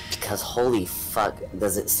 Because holy fuck,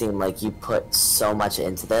 does it seem like you put so much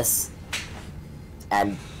into this,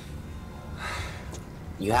 and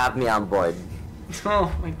you have me on board.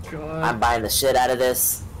 Oh my god. I'm buying the shit out of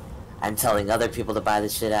this. I'm telling other people to buy the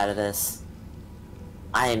shit out of this.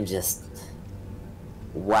 I am just...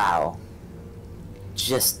 wow.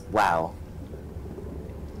 Just wow.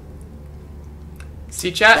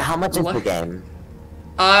 See, chat? How much is the game?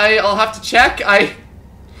 I'll have to check.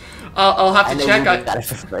 I'll have to check. I got it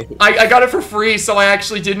for free. I got it for free, so I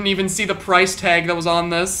actually didn't even see the price tag that was on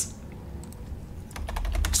this.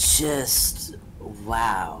 Just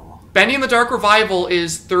wow. Bendy in the Dark Revival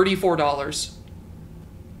is $34.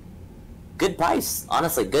 good price.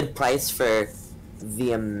 Honestly, good price for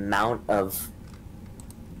the amount of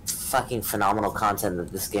fucking phenomenal content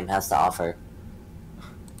that this game has to offer.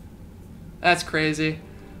 That's crazy.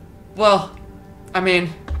 Well, I mean,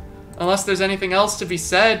 unless there's anything else to be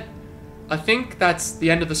said, I think that's the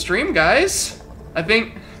end of the stream, guys. I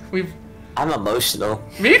think we've... I'm emotional.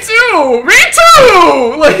 Me too! Me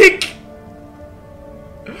too! Like...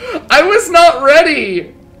 I was not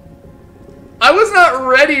ready. I was not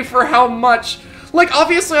ready for how much... Like,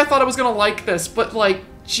 obviously I thought I was gonna like this, but like,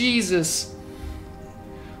 Jesus.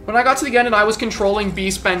 When I got to the end and I was controlling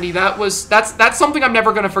Beast Bendy, that's something I'm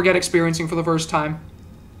never gonna forget experiencing for the first time.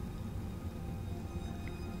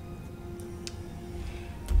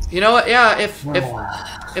 You know what? Yeah, if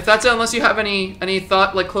that's it, unless you have any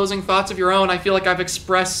closing thoughts of your own, I feel like I've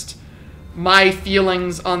expressed my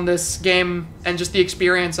feelings on this game and just the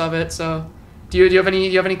experience of it. So, do you have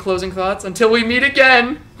any closing thoughts until we meet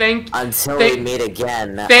again? Until we meet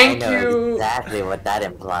again. Thank I know you. exactly what that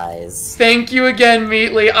implies. Thank you again,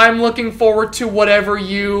 Meatly. I'm looking forward to whatever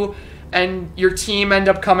you and your team end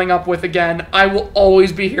up coming up with again. I will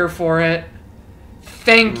always be here for it.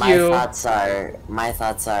 Thank you. My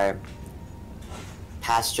thoughts are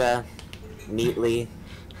Pastra, Meatly,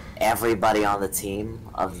 everybody on the team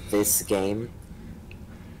of this game.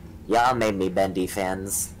 Y'all made me Bendy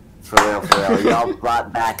fans. For real, for real. Y'all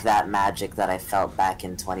brought back that magic that I felt back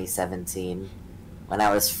in 2017 when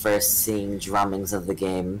I was first seeing drummings of the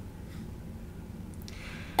game.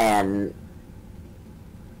 And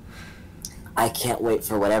I can't wait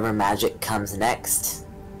for whatever magic comes next.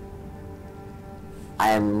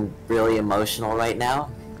 I am really emotional right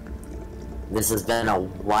now. This has been a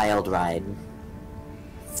wild ride.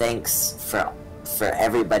 Thanks for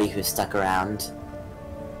everybody who stuck around.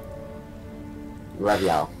 Love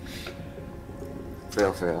y'all. For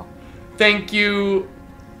real, for real. Thank you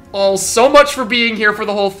all so much for being here for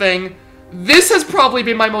the whole thing. This has probably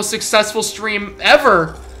been my most successful stream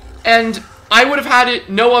ever, and I would have had it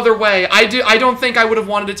no other way. I don't think I would have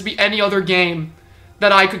wanted it to be any other game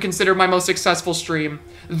that I could consider my most successful stream.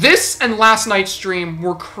 This and last night's stream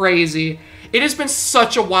were crazy. It has been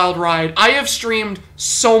such a wild ride. I have streamed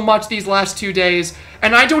so much these last 2 days,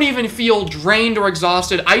 and I don't even feel drained or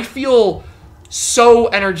exhausted. I feel so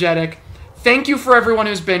energetic. Thank you for everyone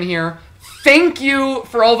who's been here. Thank you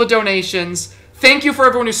for all the donations. Thank you for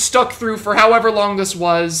everyone who stuck through for however long this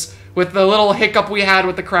was, with the little hiccup we had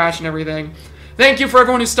with the crash and everything. Thank you for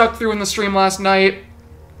everyone who stuck through in the stream last night.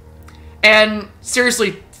 And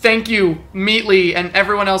seriously, thank you, Meatly, and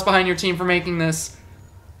everyone else behind your team for making this.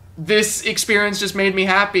 This experience just made me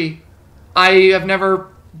happy. I have never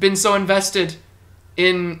been so invested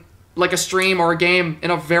in like a stream or a game in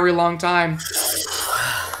a very long time.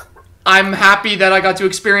 I'm happy that I got to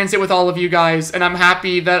experience it with all of you guys, and I'm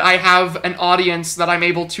happy that I have an audience that I'm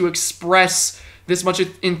able to express this much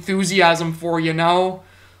enthusiasm for, you know?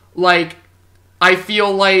 Like, I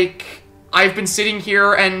feel like I've been sitting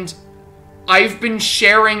here and I've been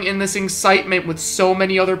sharing in this excitement with so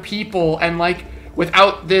many other people, and like,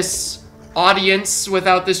 without this audience,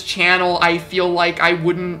 without this channel, I feel like I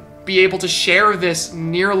wouldn't be able to share this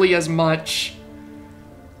nearly as much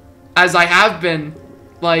as I have been.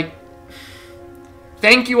 Like,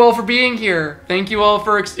 thank you all for being here. Thank you all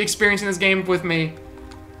for experiencing this game with me.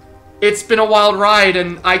 It's been a wild ride,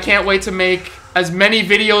 and I can't wait to make as many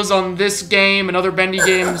videos on this game and other Bendy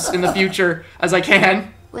games in the future as I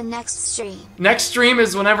can. When next stream? Next stream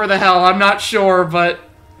is whenever the hell, I'm not sure, but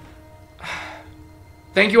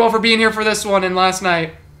thank you all for being here for this one and last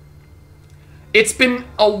night. It's been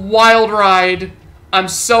a wild ride. I'm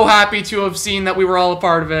so happy to have seen that we were all a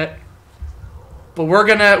part of it. But we're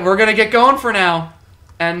gonna get going for now.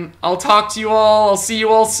 And I'll talk to you all, I'll see you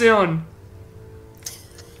all soon.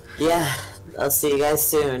 Yeah, I'll see you guys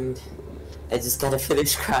soon. I just gotta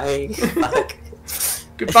finish crying. Fuck.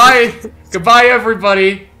 Goodbye. Goodbye,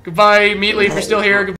 everybody. Goodbye, Meatly, if you're still here.